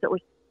other cops that were...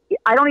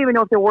 I don't even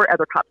know if there were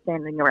other cops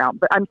standing around,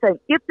 but I'm saying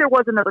if there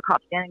was another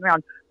cop standing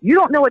around, you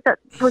don't know what that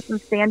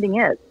person's standing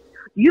is.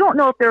 You don't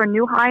know if they're a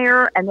new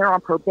hire and they're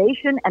on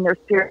probation and they're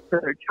scared for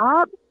their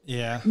job.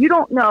 Yeah. You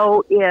don't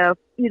know if,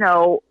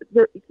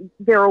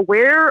 they're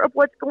aware of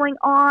what's going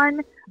on,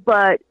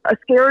 but are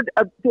scared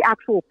of the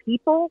actual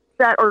people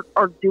that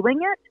are doing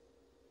it.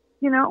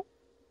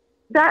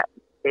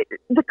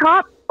 The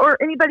cop or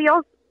anybody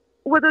else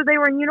whether they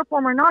were in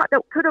uniform or not,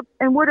 that could have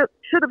and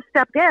should have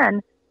stepped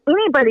in.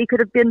 Anybody could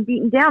have been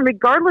beaten down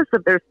regardless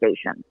of their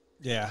station.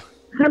 Yeah.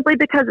 Simply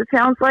because it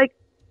sounds like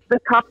the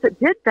cops that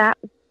did that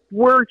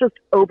were just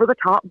over the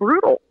top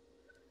brutal.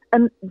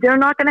 And they're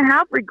not going to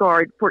have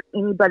regard for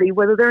anybody,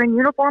 whether they're in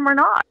uniform or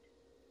not.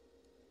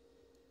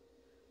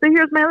 So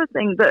here's my other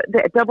thing,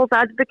 the devil's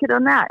advocate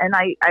on that. And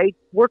I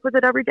work with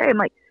it every day. I'm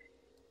like,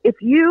 if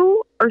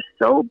you are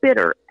so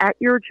bitter at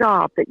your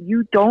job that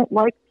you don't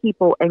like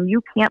people and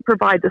you can't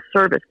provide the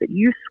service that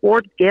you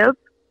swore to give,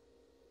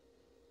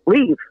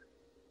 leave.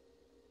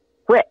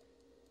 Quit.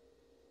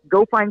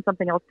 Go find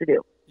something else to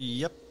do.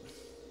 Yep.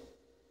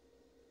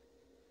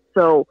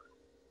 So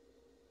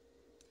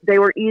they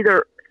were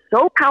either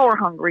so power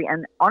hungry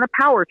and on a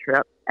power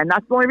trip, and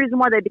that's the only reason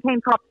why they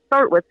became cops to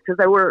start with, because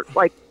they were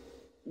like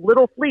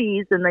little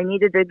fleas and they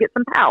needed to get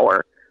some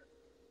power,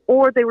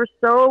 or they were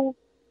so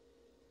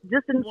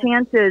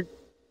disenchanted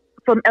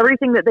from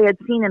everything that they had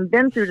seen and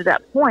been through to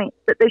that point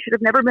that they should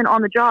have never been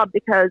on the job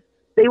because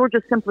they were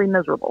just simply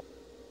miserable.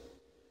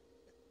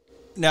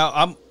 Now,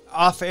 I'm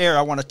off air.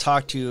 I want to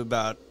talk to you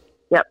about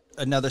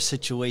another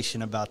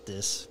situation about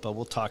this, but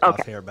we'll talk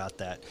off air about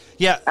that.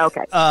 Yeah.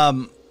 Okay.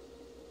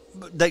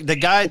 The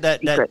guy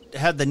that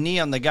had the knee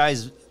on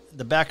the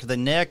back of the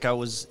neck, I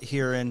was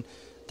hearing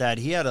that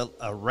he had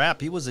a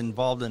rap. He was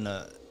involved in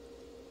I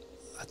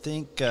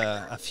think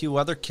a few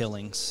other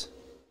killings.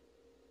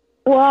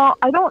 Well,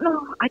 I don't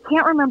know. I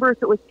can't remember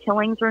if it was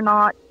killings or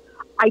not.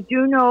 I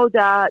do know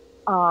that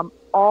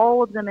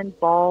all of them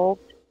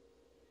involved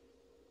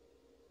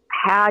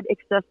had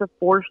excessive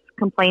force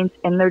complaints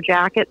in their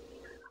jackets.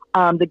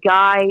 The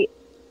guy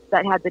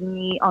that had the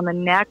knee on the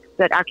neck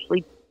that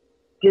actually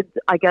did,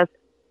 I guess,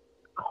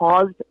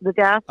 caused the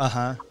death.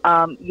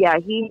 Yeah,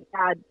 he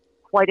had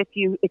quite a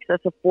few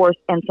excessive force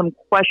and some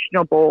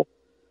questionable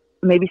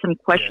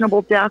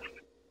deaths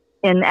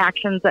in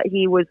actions that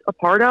he was a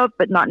part of,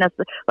 but not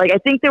necessarily. Like, I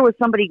think there was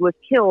somebody who was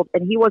killed,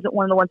 and he wasn't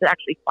one of the ones that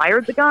actually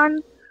fired the gun,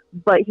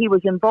 but he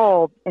was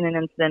involved in an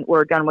incident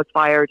where a gun was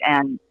fired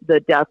and the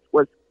death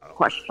was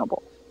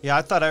questionable. Yeah,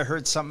 I thought I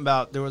heard something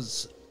about there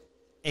was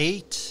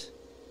 8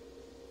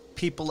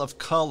 people of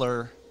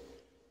color,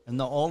 and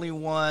the only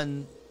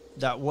one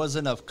that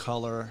wasn't of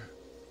color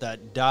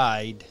that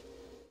died,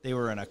 they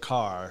were in a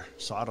car.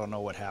 So I don't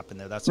know what happened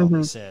there. That's all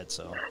he said.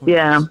 So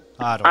yeah,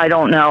 I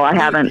don't know. I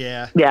haven't.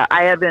 Yeah,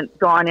 I haven't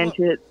gone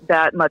into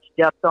that much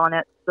depth on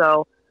it.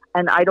 So,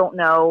 and I don't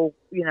know.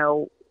 You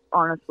know,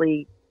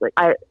 honestly, like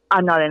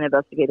I'm not an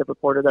investigative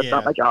reporter. That's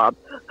not my job.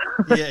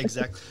 Yeah,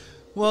 exactly.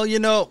 Well, you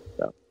know,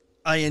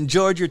 I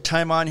enjoyed your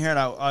time on here, and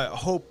I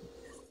hope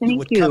you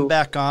would come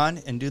back on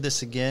and do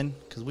this again,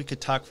 because we could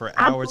talk for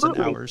hours and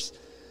hours.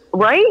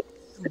 Right?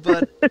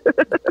 But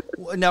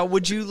now,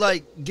 would you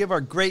give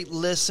our great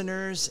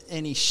listeners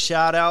any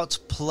shout outs,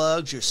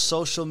 plugs, your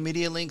social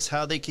media links,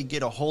 how they could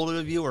get a hold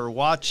of you or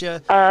watch you?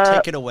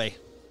 Take it away.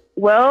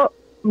 Well,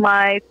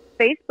 my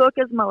Facebook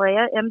is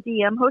Malia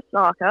MDM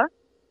Hosaka.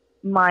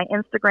 My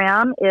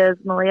Instagram is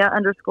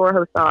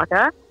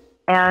Malia_Hosaka.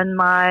 And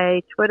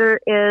my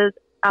Twitter is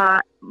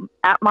at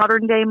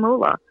Modern Day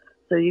Moolah.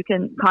 So you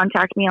can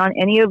contact me on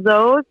any of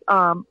those.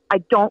 I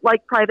don't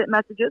like private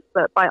messages,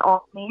 but by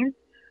all means,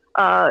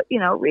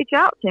 reach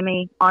out to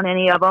me on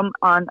any of them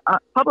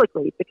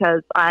publicly,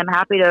 because I'm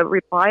happy to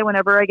reply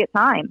whenever I get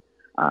time.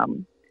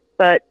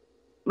 But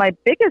my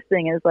biggest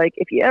thing is,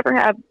 if you ever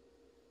have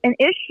an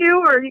issue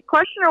or a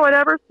question or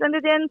whatever, send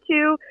it in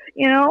to,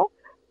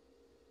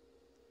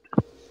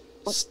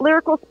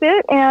 Lyrical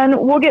Spit, and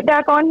we'll get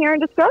back on here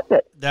and discuss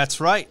it.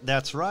 That's right.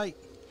 That's right.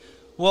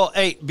 Well,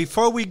 hey,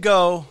 before we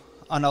go,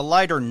 on a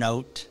lighter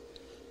note,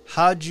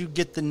 how'd you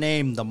get the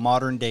name The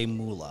Modern Day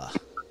Moolah?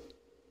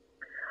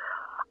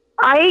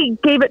 I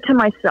gave it to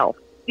myself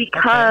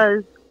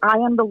because I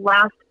am the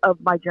last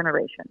of my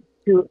generation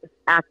who is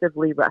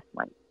actively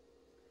wrestling.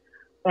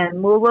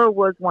 And Moolah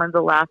was one of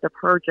the last of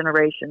her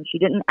generation. She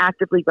didn't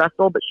actively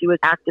wrestle, but she was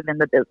active in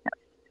the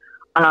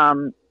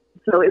business.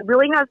 So it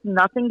really has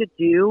nothing to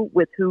do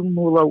with who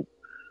Moolah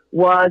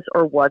was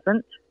or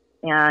wasn't,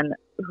 and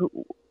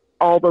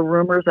all the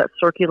rumors that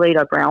circulate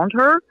around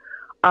her.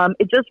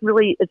 It just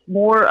really, it's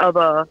more of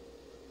a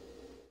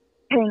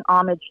paying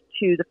homage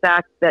to the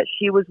fact that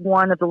she was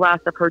one of the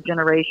last of her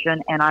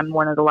generation, and I'm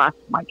one of the last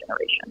of my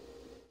generation.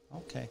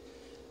 Okay.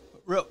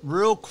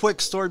 Real quick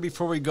story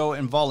before we go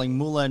involving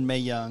Moolah and Mae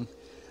Young.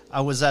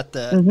 I was at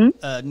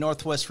the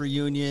Northwest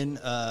reunion,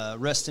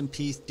 rest in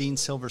peace, Dean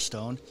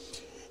Silverstone.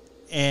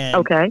 And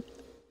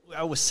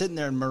I was sitting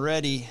there in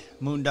Moretti.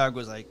 Moondog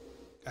was like,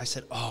 I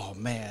said, oh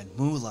man,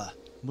 Moolah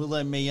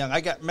and Mae Young.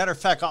 Matter of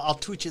fact, I'll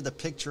tweet you the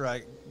picture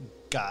I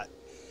got,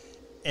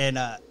 and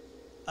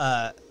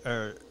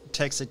or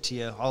text it to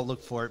you. I'll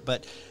look for it.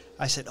 But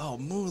I said, oh,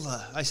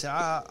 Moolah. I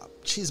said,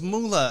 she's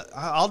Moolah.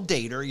 I'll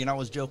date her. I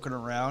was joking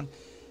around.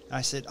 And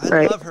I said,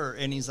 I love her.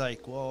 And he's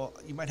like, well,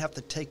 you might have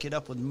to take it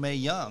up with Mae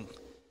Young,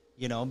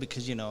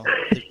 because, they're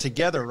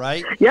together,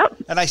 right?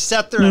 Yep. And I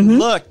sat there and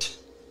looked,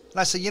 and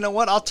I said, you know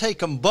what? I'll take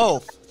them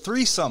both.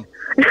 Threesome.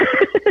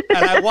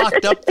 And I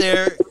walked up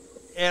there,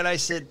 and I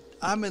said,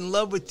 I'm in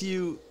love with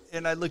you.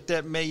 And I looked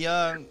at Mae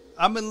Young.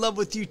 I'm in love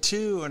with you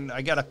too. And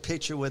I got a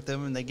picture with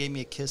them, and they gave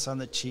me a kiss on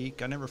the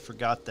cheek. I never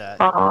forgot that.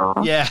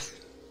 Aww. Yeah.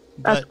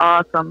 That's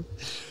awesome.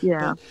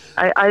 Yeah.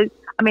 I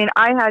mean,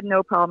 I had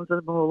no problems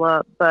with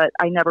Malia, but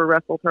I never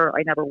wrestled her.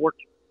 I never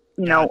worked,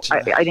 you know,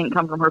 Gotcha. I didn't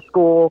come from her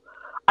school.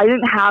 I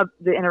didn't have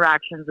the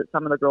interactions that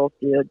some of the girls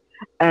did.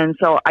 And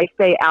so I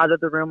stay out of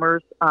the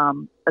rumors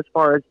as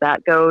far as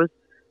that goes.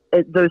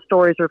 Those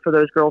stories are for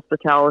those girls to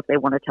tell if they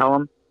want to tell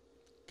them.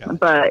 Gotcha.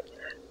 But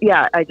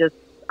yeah, I just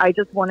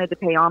wanted to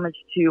pay homage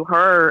to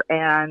her,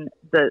 and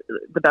the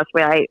best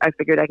way I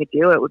figured I could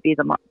do it would be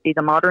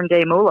the modern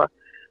day Malia,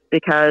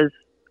 because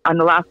I'm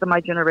the last of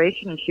my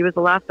generation, and she was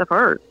the last of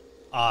hers.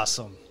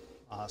 Awesome.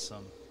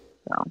 Awesome.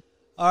 So.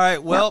 All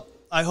right. Well,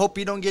 I hope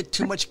you don't get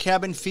too much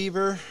cabin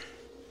fever.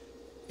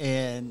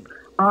 And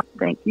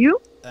thank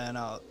you. And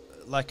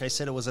like I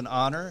said, it was an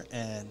honor,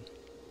 and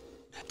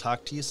I'll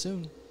talk to you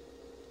soon.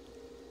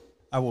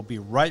 I will be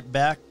right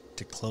back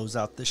to close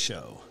out the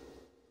show.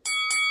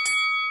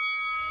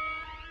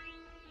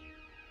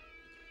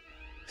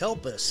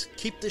 Help us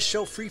keep this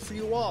show free for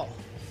you all.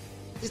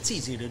 It's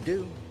easy to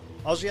do.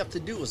 All you have to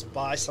do is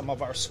buy some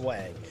of our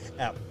swag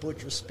at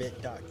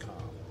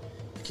butcherspit.com.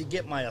 You can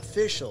get my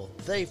official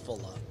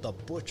Diafullah, the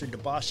Butcher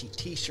Dobashi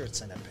t-shirts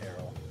and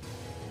apparel.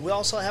 We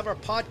also have our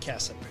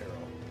podcast apparel,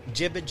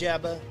 Jibba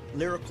Jabba,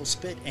 Lyrical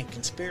Spit, and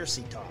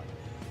Conspiracy Talk,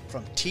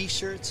 from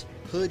t-shirts,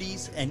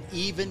 hoodies, and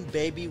even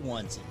baby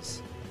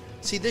onesies.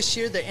 See, this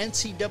year the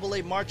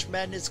NCAA March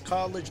Madness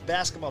College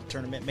Basketball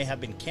Tournament may have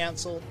been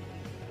canceled.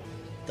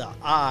 The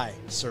I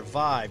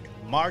Survived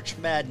March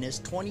Madness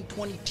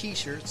 2020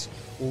 t-shirts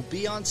will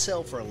be on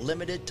sale for a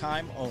limited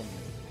time only.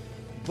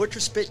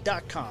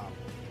 Butcherspit.com,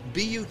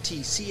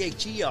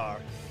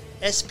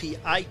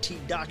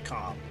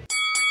 ButcherSpit.com.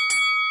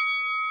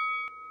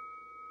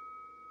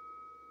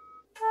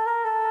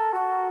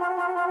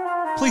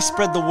 Please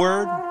spread the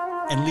word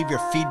and leave your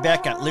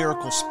feedback at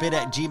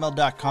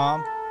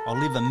lyricalspit@gmail.com, or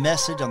leave a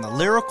message on the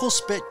Lyrical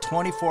Spit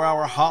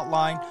 24-hour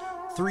hotline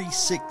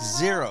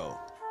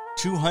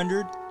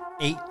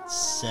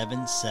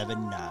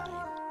 360-200-8779.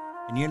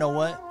 And you know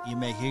what? You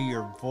may hear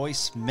your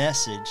voice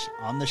message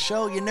on the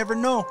show. You never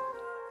know.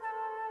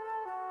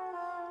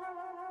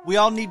 We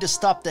all need to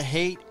stop the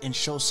hate and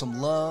show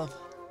some love.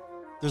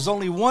 There's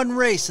only one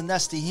race, and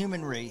that's the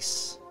human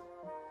race.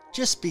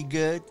 Just be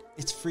good.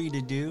 It's free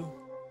to do.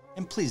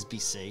 And please be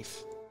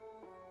safe.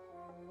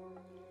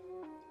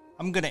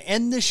 I'm going to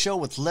end this show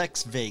with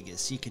Lex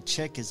Vegas. You can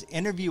check his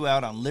interview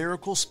out on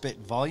Lyrical Spit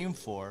Volume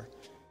 4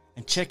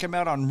 and check him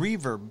out on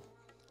Reverb.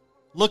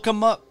 Look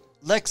him up,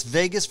 Lex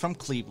Vegas from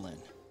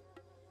Cleveland.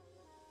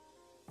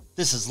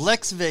 This is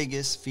Lex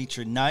Vegas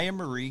featuring Naya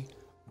Marie.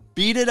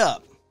 Beat it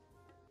up.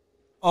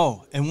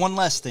 Oh, and one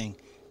last thing.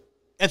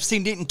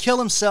 Epstein didn't kill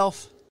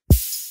himself.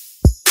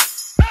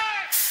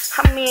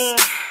 I mean,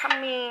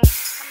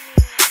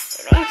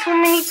 it ain't too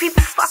many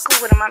people fucking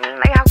with him. I mean,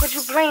 like, how could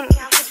you blame me?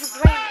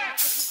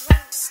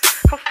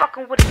 I'm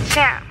fucking with a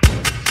champ.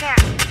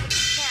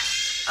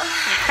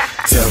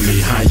 Tell me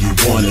how you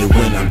want it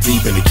when I'm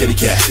deep in the kitty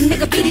cat.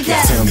 Nigga, beat it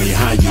up. Tell me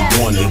how you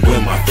want it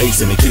when my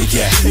face in the kitty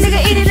cat.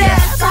 Nigga, eat it up.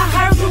 I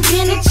heard you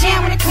being a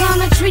champ when it come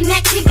to treating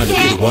that kitty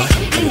cat. What?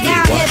 Nigga,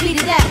 down there, beat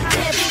it up.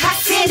 I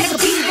said, nigga,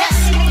 beat it up.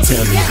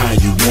 Tell me how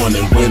you want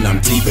it when I'm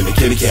deep in the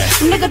kitty cat.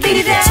 Nigga, beat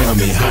it up. Tell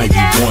me how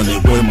you want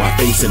it when my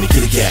face in the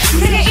kitty cat.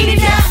 Nigga, eat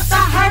it up.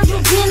 I heard you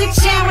being a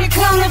champ when it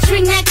come to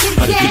treating that kitty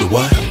cat.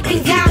 What?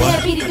 Nigga, down there,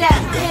 beat it up.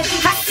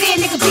 I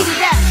said, nigga, beat it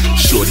up.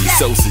 Shorty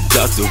so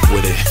seductive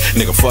with it.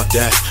 Nigga, fuck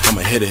that, I'ma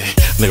hit it.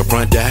 Nigga,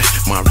 run that,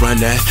 might run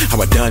that. How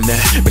I done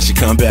that, but she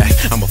come back.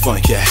 I'm a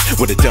fun cat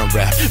with a dumb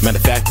rap. Matter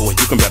of fact, boy,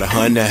 you can better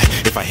hunt that.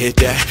 If I hit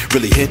that,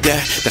 really hit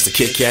that, that's a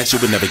Kit Kat you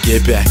would never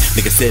get back.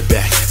 Nigga, sit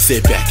back,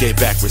 get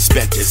back,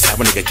 respect this. How a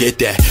nigga get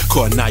that?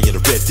 Call Naya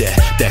to rip that.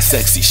 That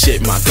sexy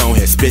shit, my gon'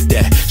 head spit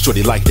that.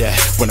 Shorty like that,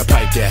 when I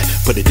pipe that.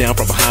 Put it down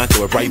from behind,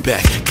 throw it right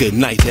back. Good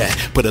night that.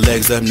 Put her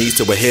legs up, knees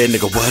to her head,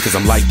 nigga, what? Cause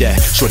I'm like that.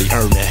 Shorty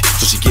earn that,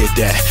 so she get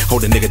that.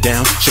 Hold a nigga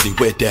down, shorty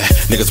with that.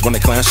 Niggas wanna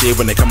clown shit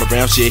when they come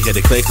around shit. Hit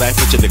the click clack,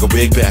 put your nigga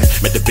wig back.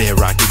 Met the bed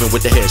rock, even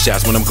with the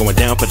headshots. When I'm going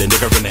down, put a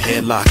nigga in the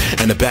headlock.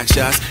 And the back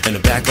shots, and the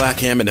back lock,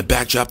 him in the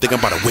backdrop, think I'm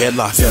about to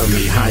wedlock. Tell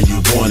me how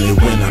you want it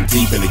when I'm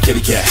deep in the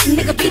kitty cat.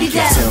 Nigga, beat it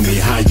up. Tell me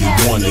how you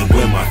want it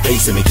when my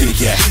face in the kitty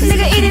cat.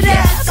 Nigga, eat it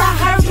up. I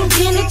heard you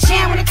being a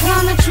champ when it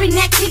come to treating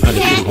that kitty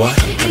cat. What?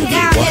 Nigga,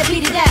 down there,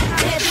 beat it up.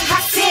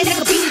 I said,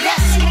 nigga, beat it up.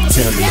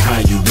 Tell me how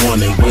you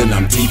want it when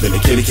I'm deep in the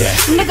kitty cat.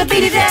 Nigga,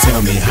 beat it up. Tell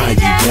me how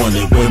you want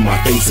it when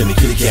my face in the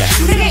kitty cat.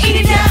 Nigga,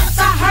 eat it up.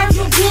 I heard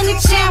you being a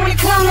champ when it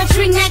come to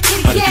treating that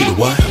kitty cat.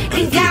 What?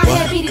 Nigga, down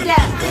there, beat it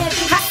up.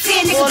 I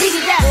said, nigga, beat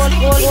it up.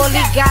 All he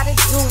gotta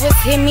do is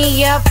hit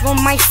me up on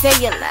my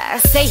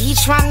cellular. Say he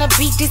tryna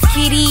beat this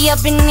kitty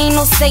up and ain't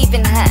no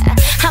saving her.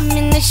 I'm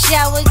in the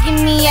shower, give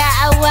me an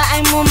hour,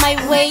 I'm on my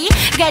way.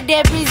 Got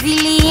that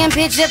Brazilian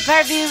picture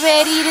perfect,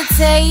 ready to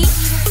take.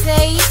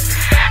 I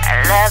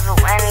love it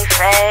when he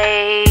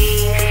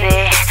face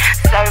it.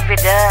 Serve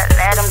it up,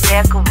 let him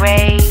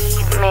decorate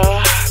me.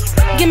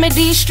 give me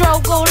these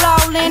stroke, go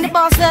all in. The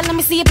boss said, let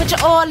me see you put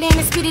your all in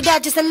and speed it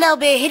up just a little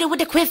bit. Hit it with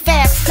the quick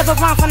fast. Never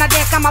run from the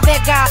deck, I'm a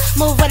big guy.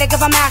 Move with it, give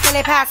them out till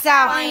they pass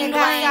out. Wind,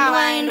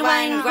 grind.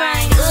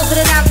 Put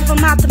it out, give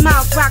them mouth to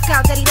mouth. Rock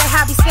out, daddy, that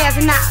how he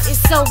spazzing out.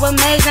 It's so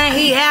amazing,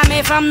 he had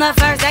me from the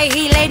first day.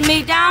 He laid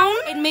me down.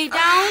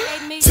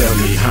 Tell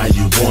me how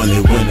you want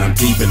it when I'm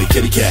deep in the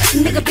kitty cat.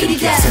 Nigga, beat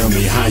it up. Tell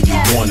me how you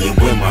want it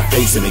when my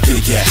face in the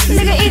kitty cat.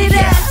 Nigga, eat it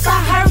up. I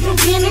heard you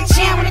being a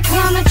champ when it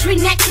come to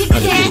treat that kitty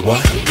cat.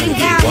 What? Nigga,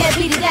 yeah,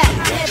 beat it up.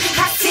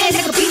 I said,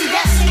 nigga, beat it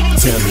up.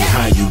 Tell me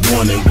how you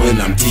want it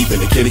when I'm deep in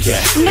the kitty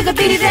cat. Nigga,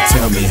 beat it up.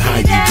 Tell me how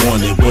you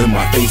want it when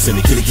my face in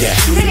the kitty cat.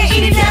 Nigga,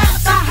 eat it up.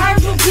 I heard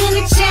you being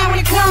a champ when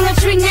it come to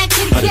treat that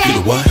kitty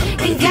cat. What?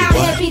 Nigga,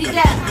 yeah, beat it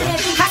up.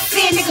 I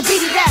said, nigga,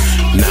 beat it up.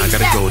 Now I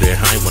gotta go there,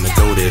 I ain't wanna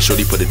go there.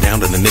 Shorty put it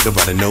down on the nigga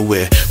out of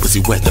nowhere.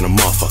 Pussy wet than a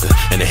motherfucker,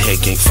 and the head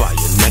gang fire,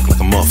 neck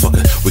like a motherfucker.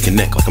 We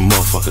connect like a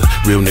motherfucker.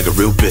 Real nigga,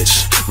 real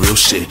bitch, real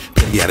shit.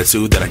 Petty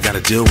attitude that I gotta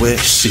deal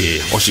with.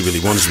 Shit, all she really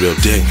wants is real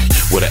dick.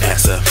 With her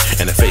ass up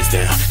and her face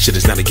down. Shit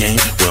is not a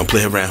game, we don't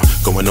play around.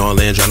 Going all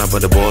in, trying to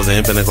put the balls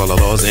in, finna call the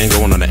laws in.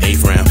 Going on the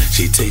 8th round.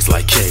 She tastes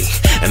like cake,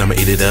 and I'ma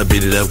eat it up,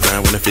 beat it up,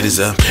 grind when the fit is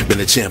up.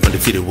 Been a champ,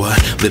 undefeated, what?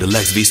 Little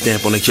X V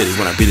stamp on the kitty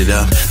when I beat it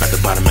up. Knock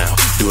the bottom out,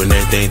 doing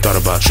everything, thought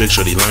about tricks.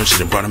 Shorty learned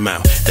shit and brought him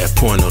out. That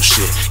porno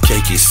shit,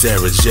 cakey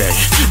Sarah J.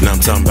 Now I'm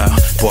talking about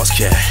boss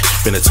cat.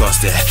 Finna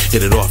toss that,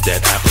 hit it off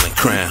that apple and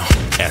crown.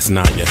 Ask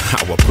Nanya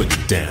how I put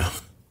it down.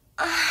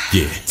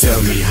 Yeah, tell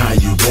me how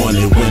you want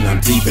it when I'm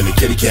deep in the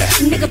kitty cat.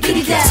 Nigga,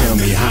 beat it up. Tell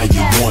me how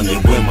you want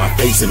it when my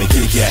face in the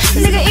kitty cat.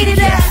 Nigga, eat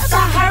it up.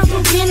 I heard you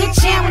being a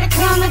champ when it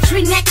come to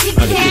treat that kitty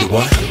cat.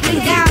 What?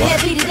 Nigga,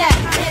 yeah, beat it up.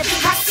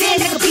 I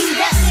said, nigga, beat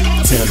it up.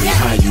 Tell me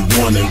how you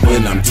want it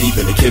when I'm deep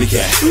in the kitty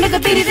cat.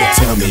 Nigga, beat it up.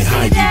 Tell me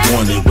how you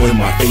want it when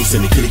my face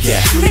in the kitty cat.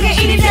 Nigga,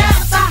 eat it up.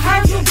 I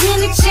heard you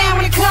being a champ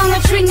when it come to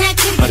treat that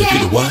kitty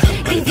cat. What?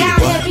 Nigga,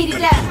 yeah, beat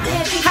it up.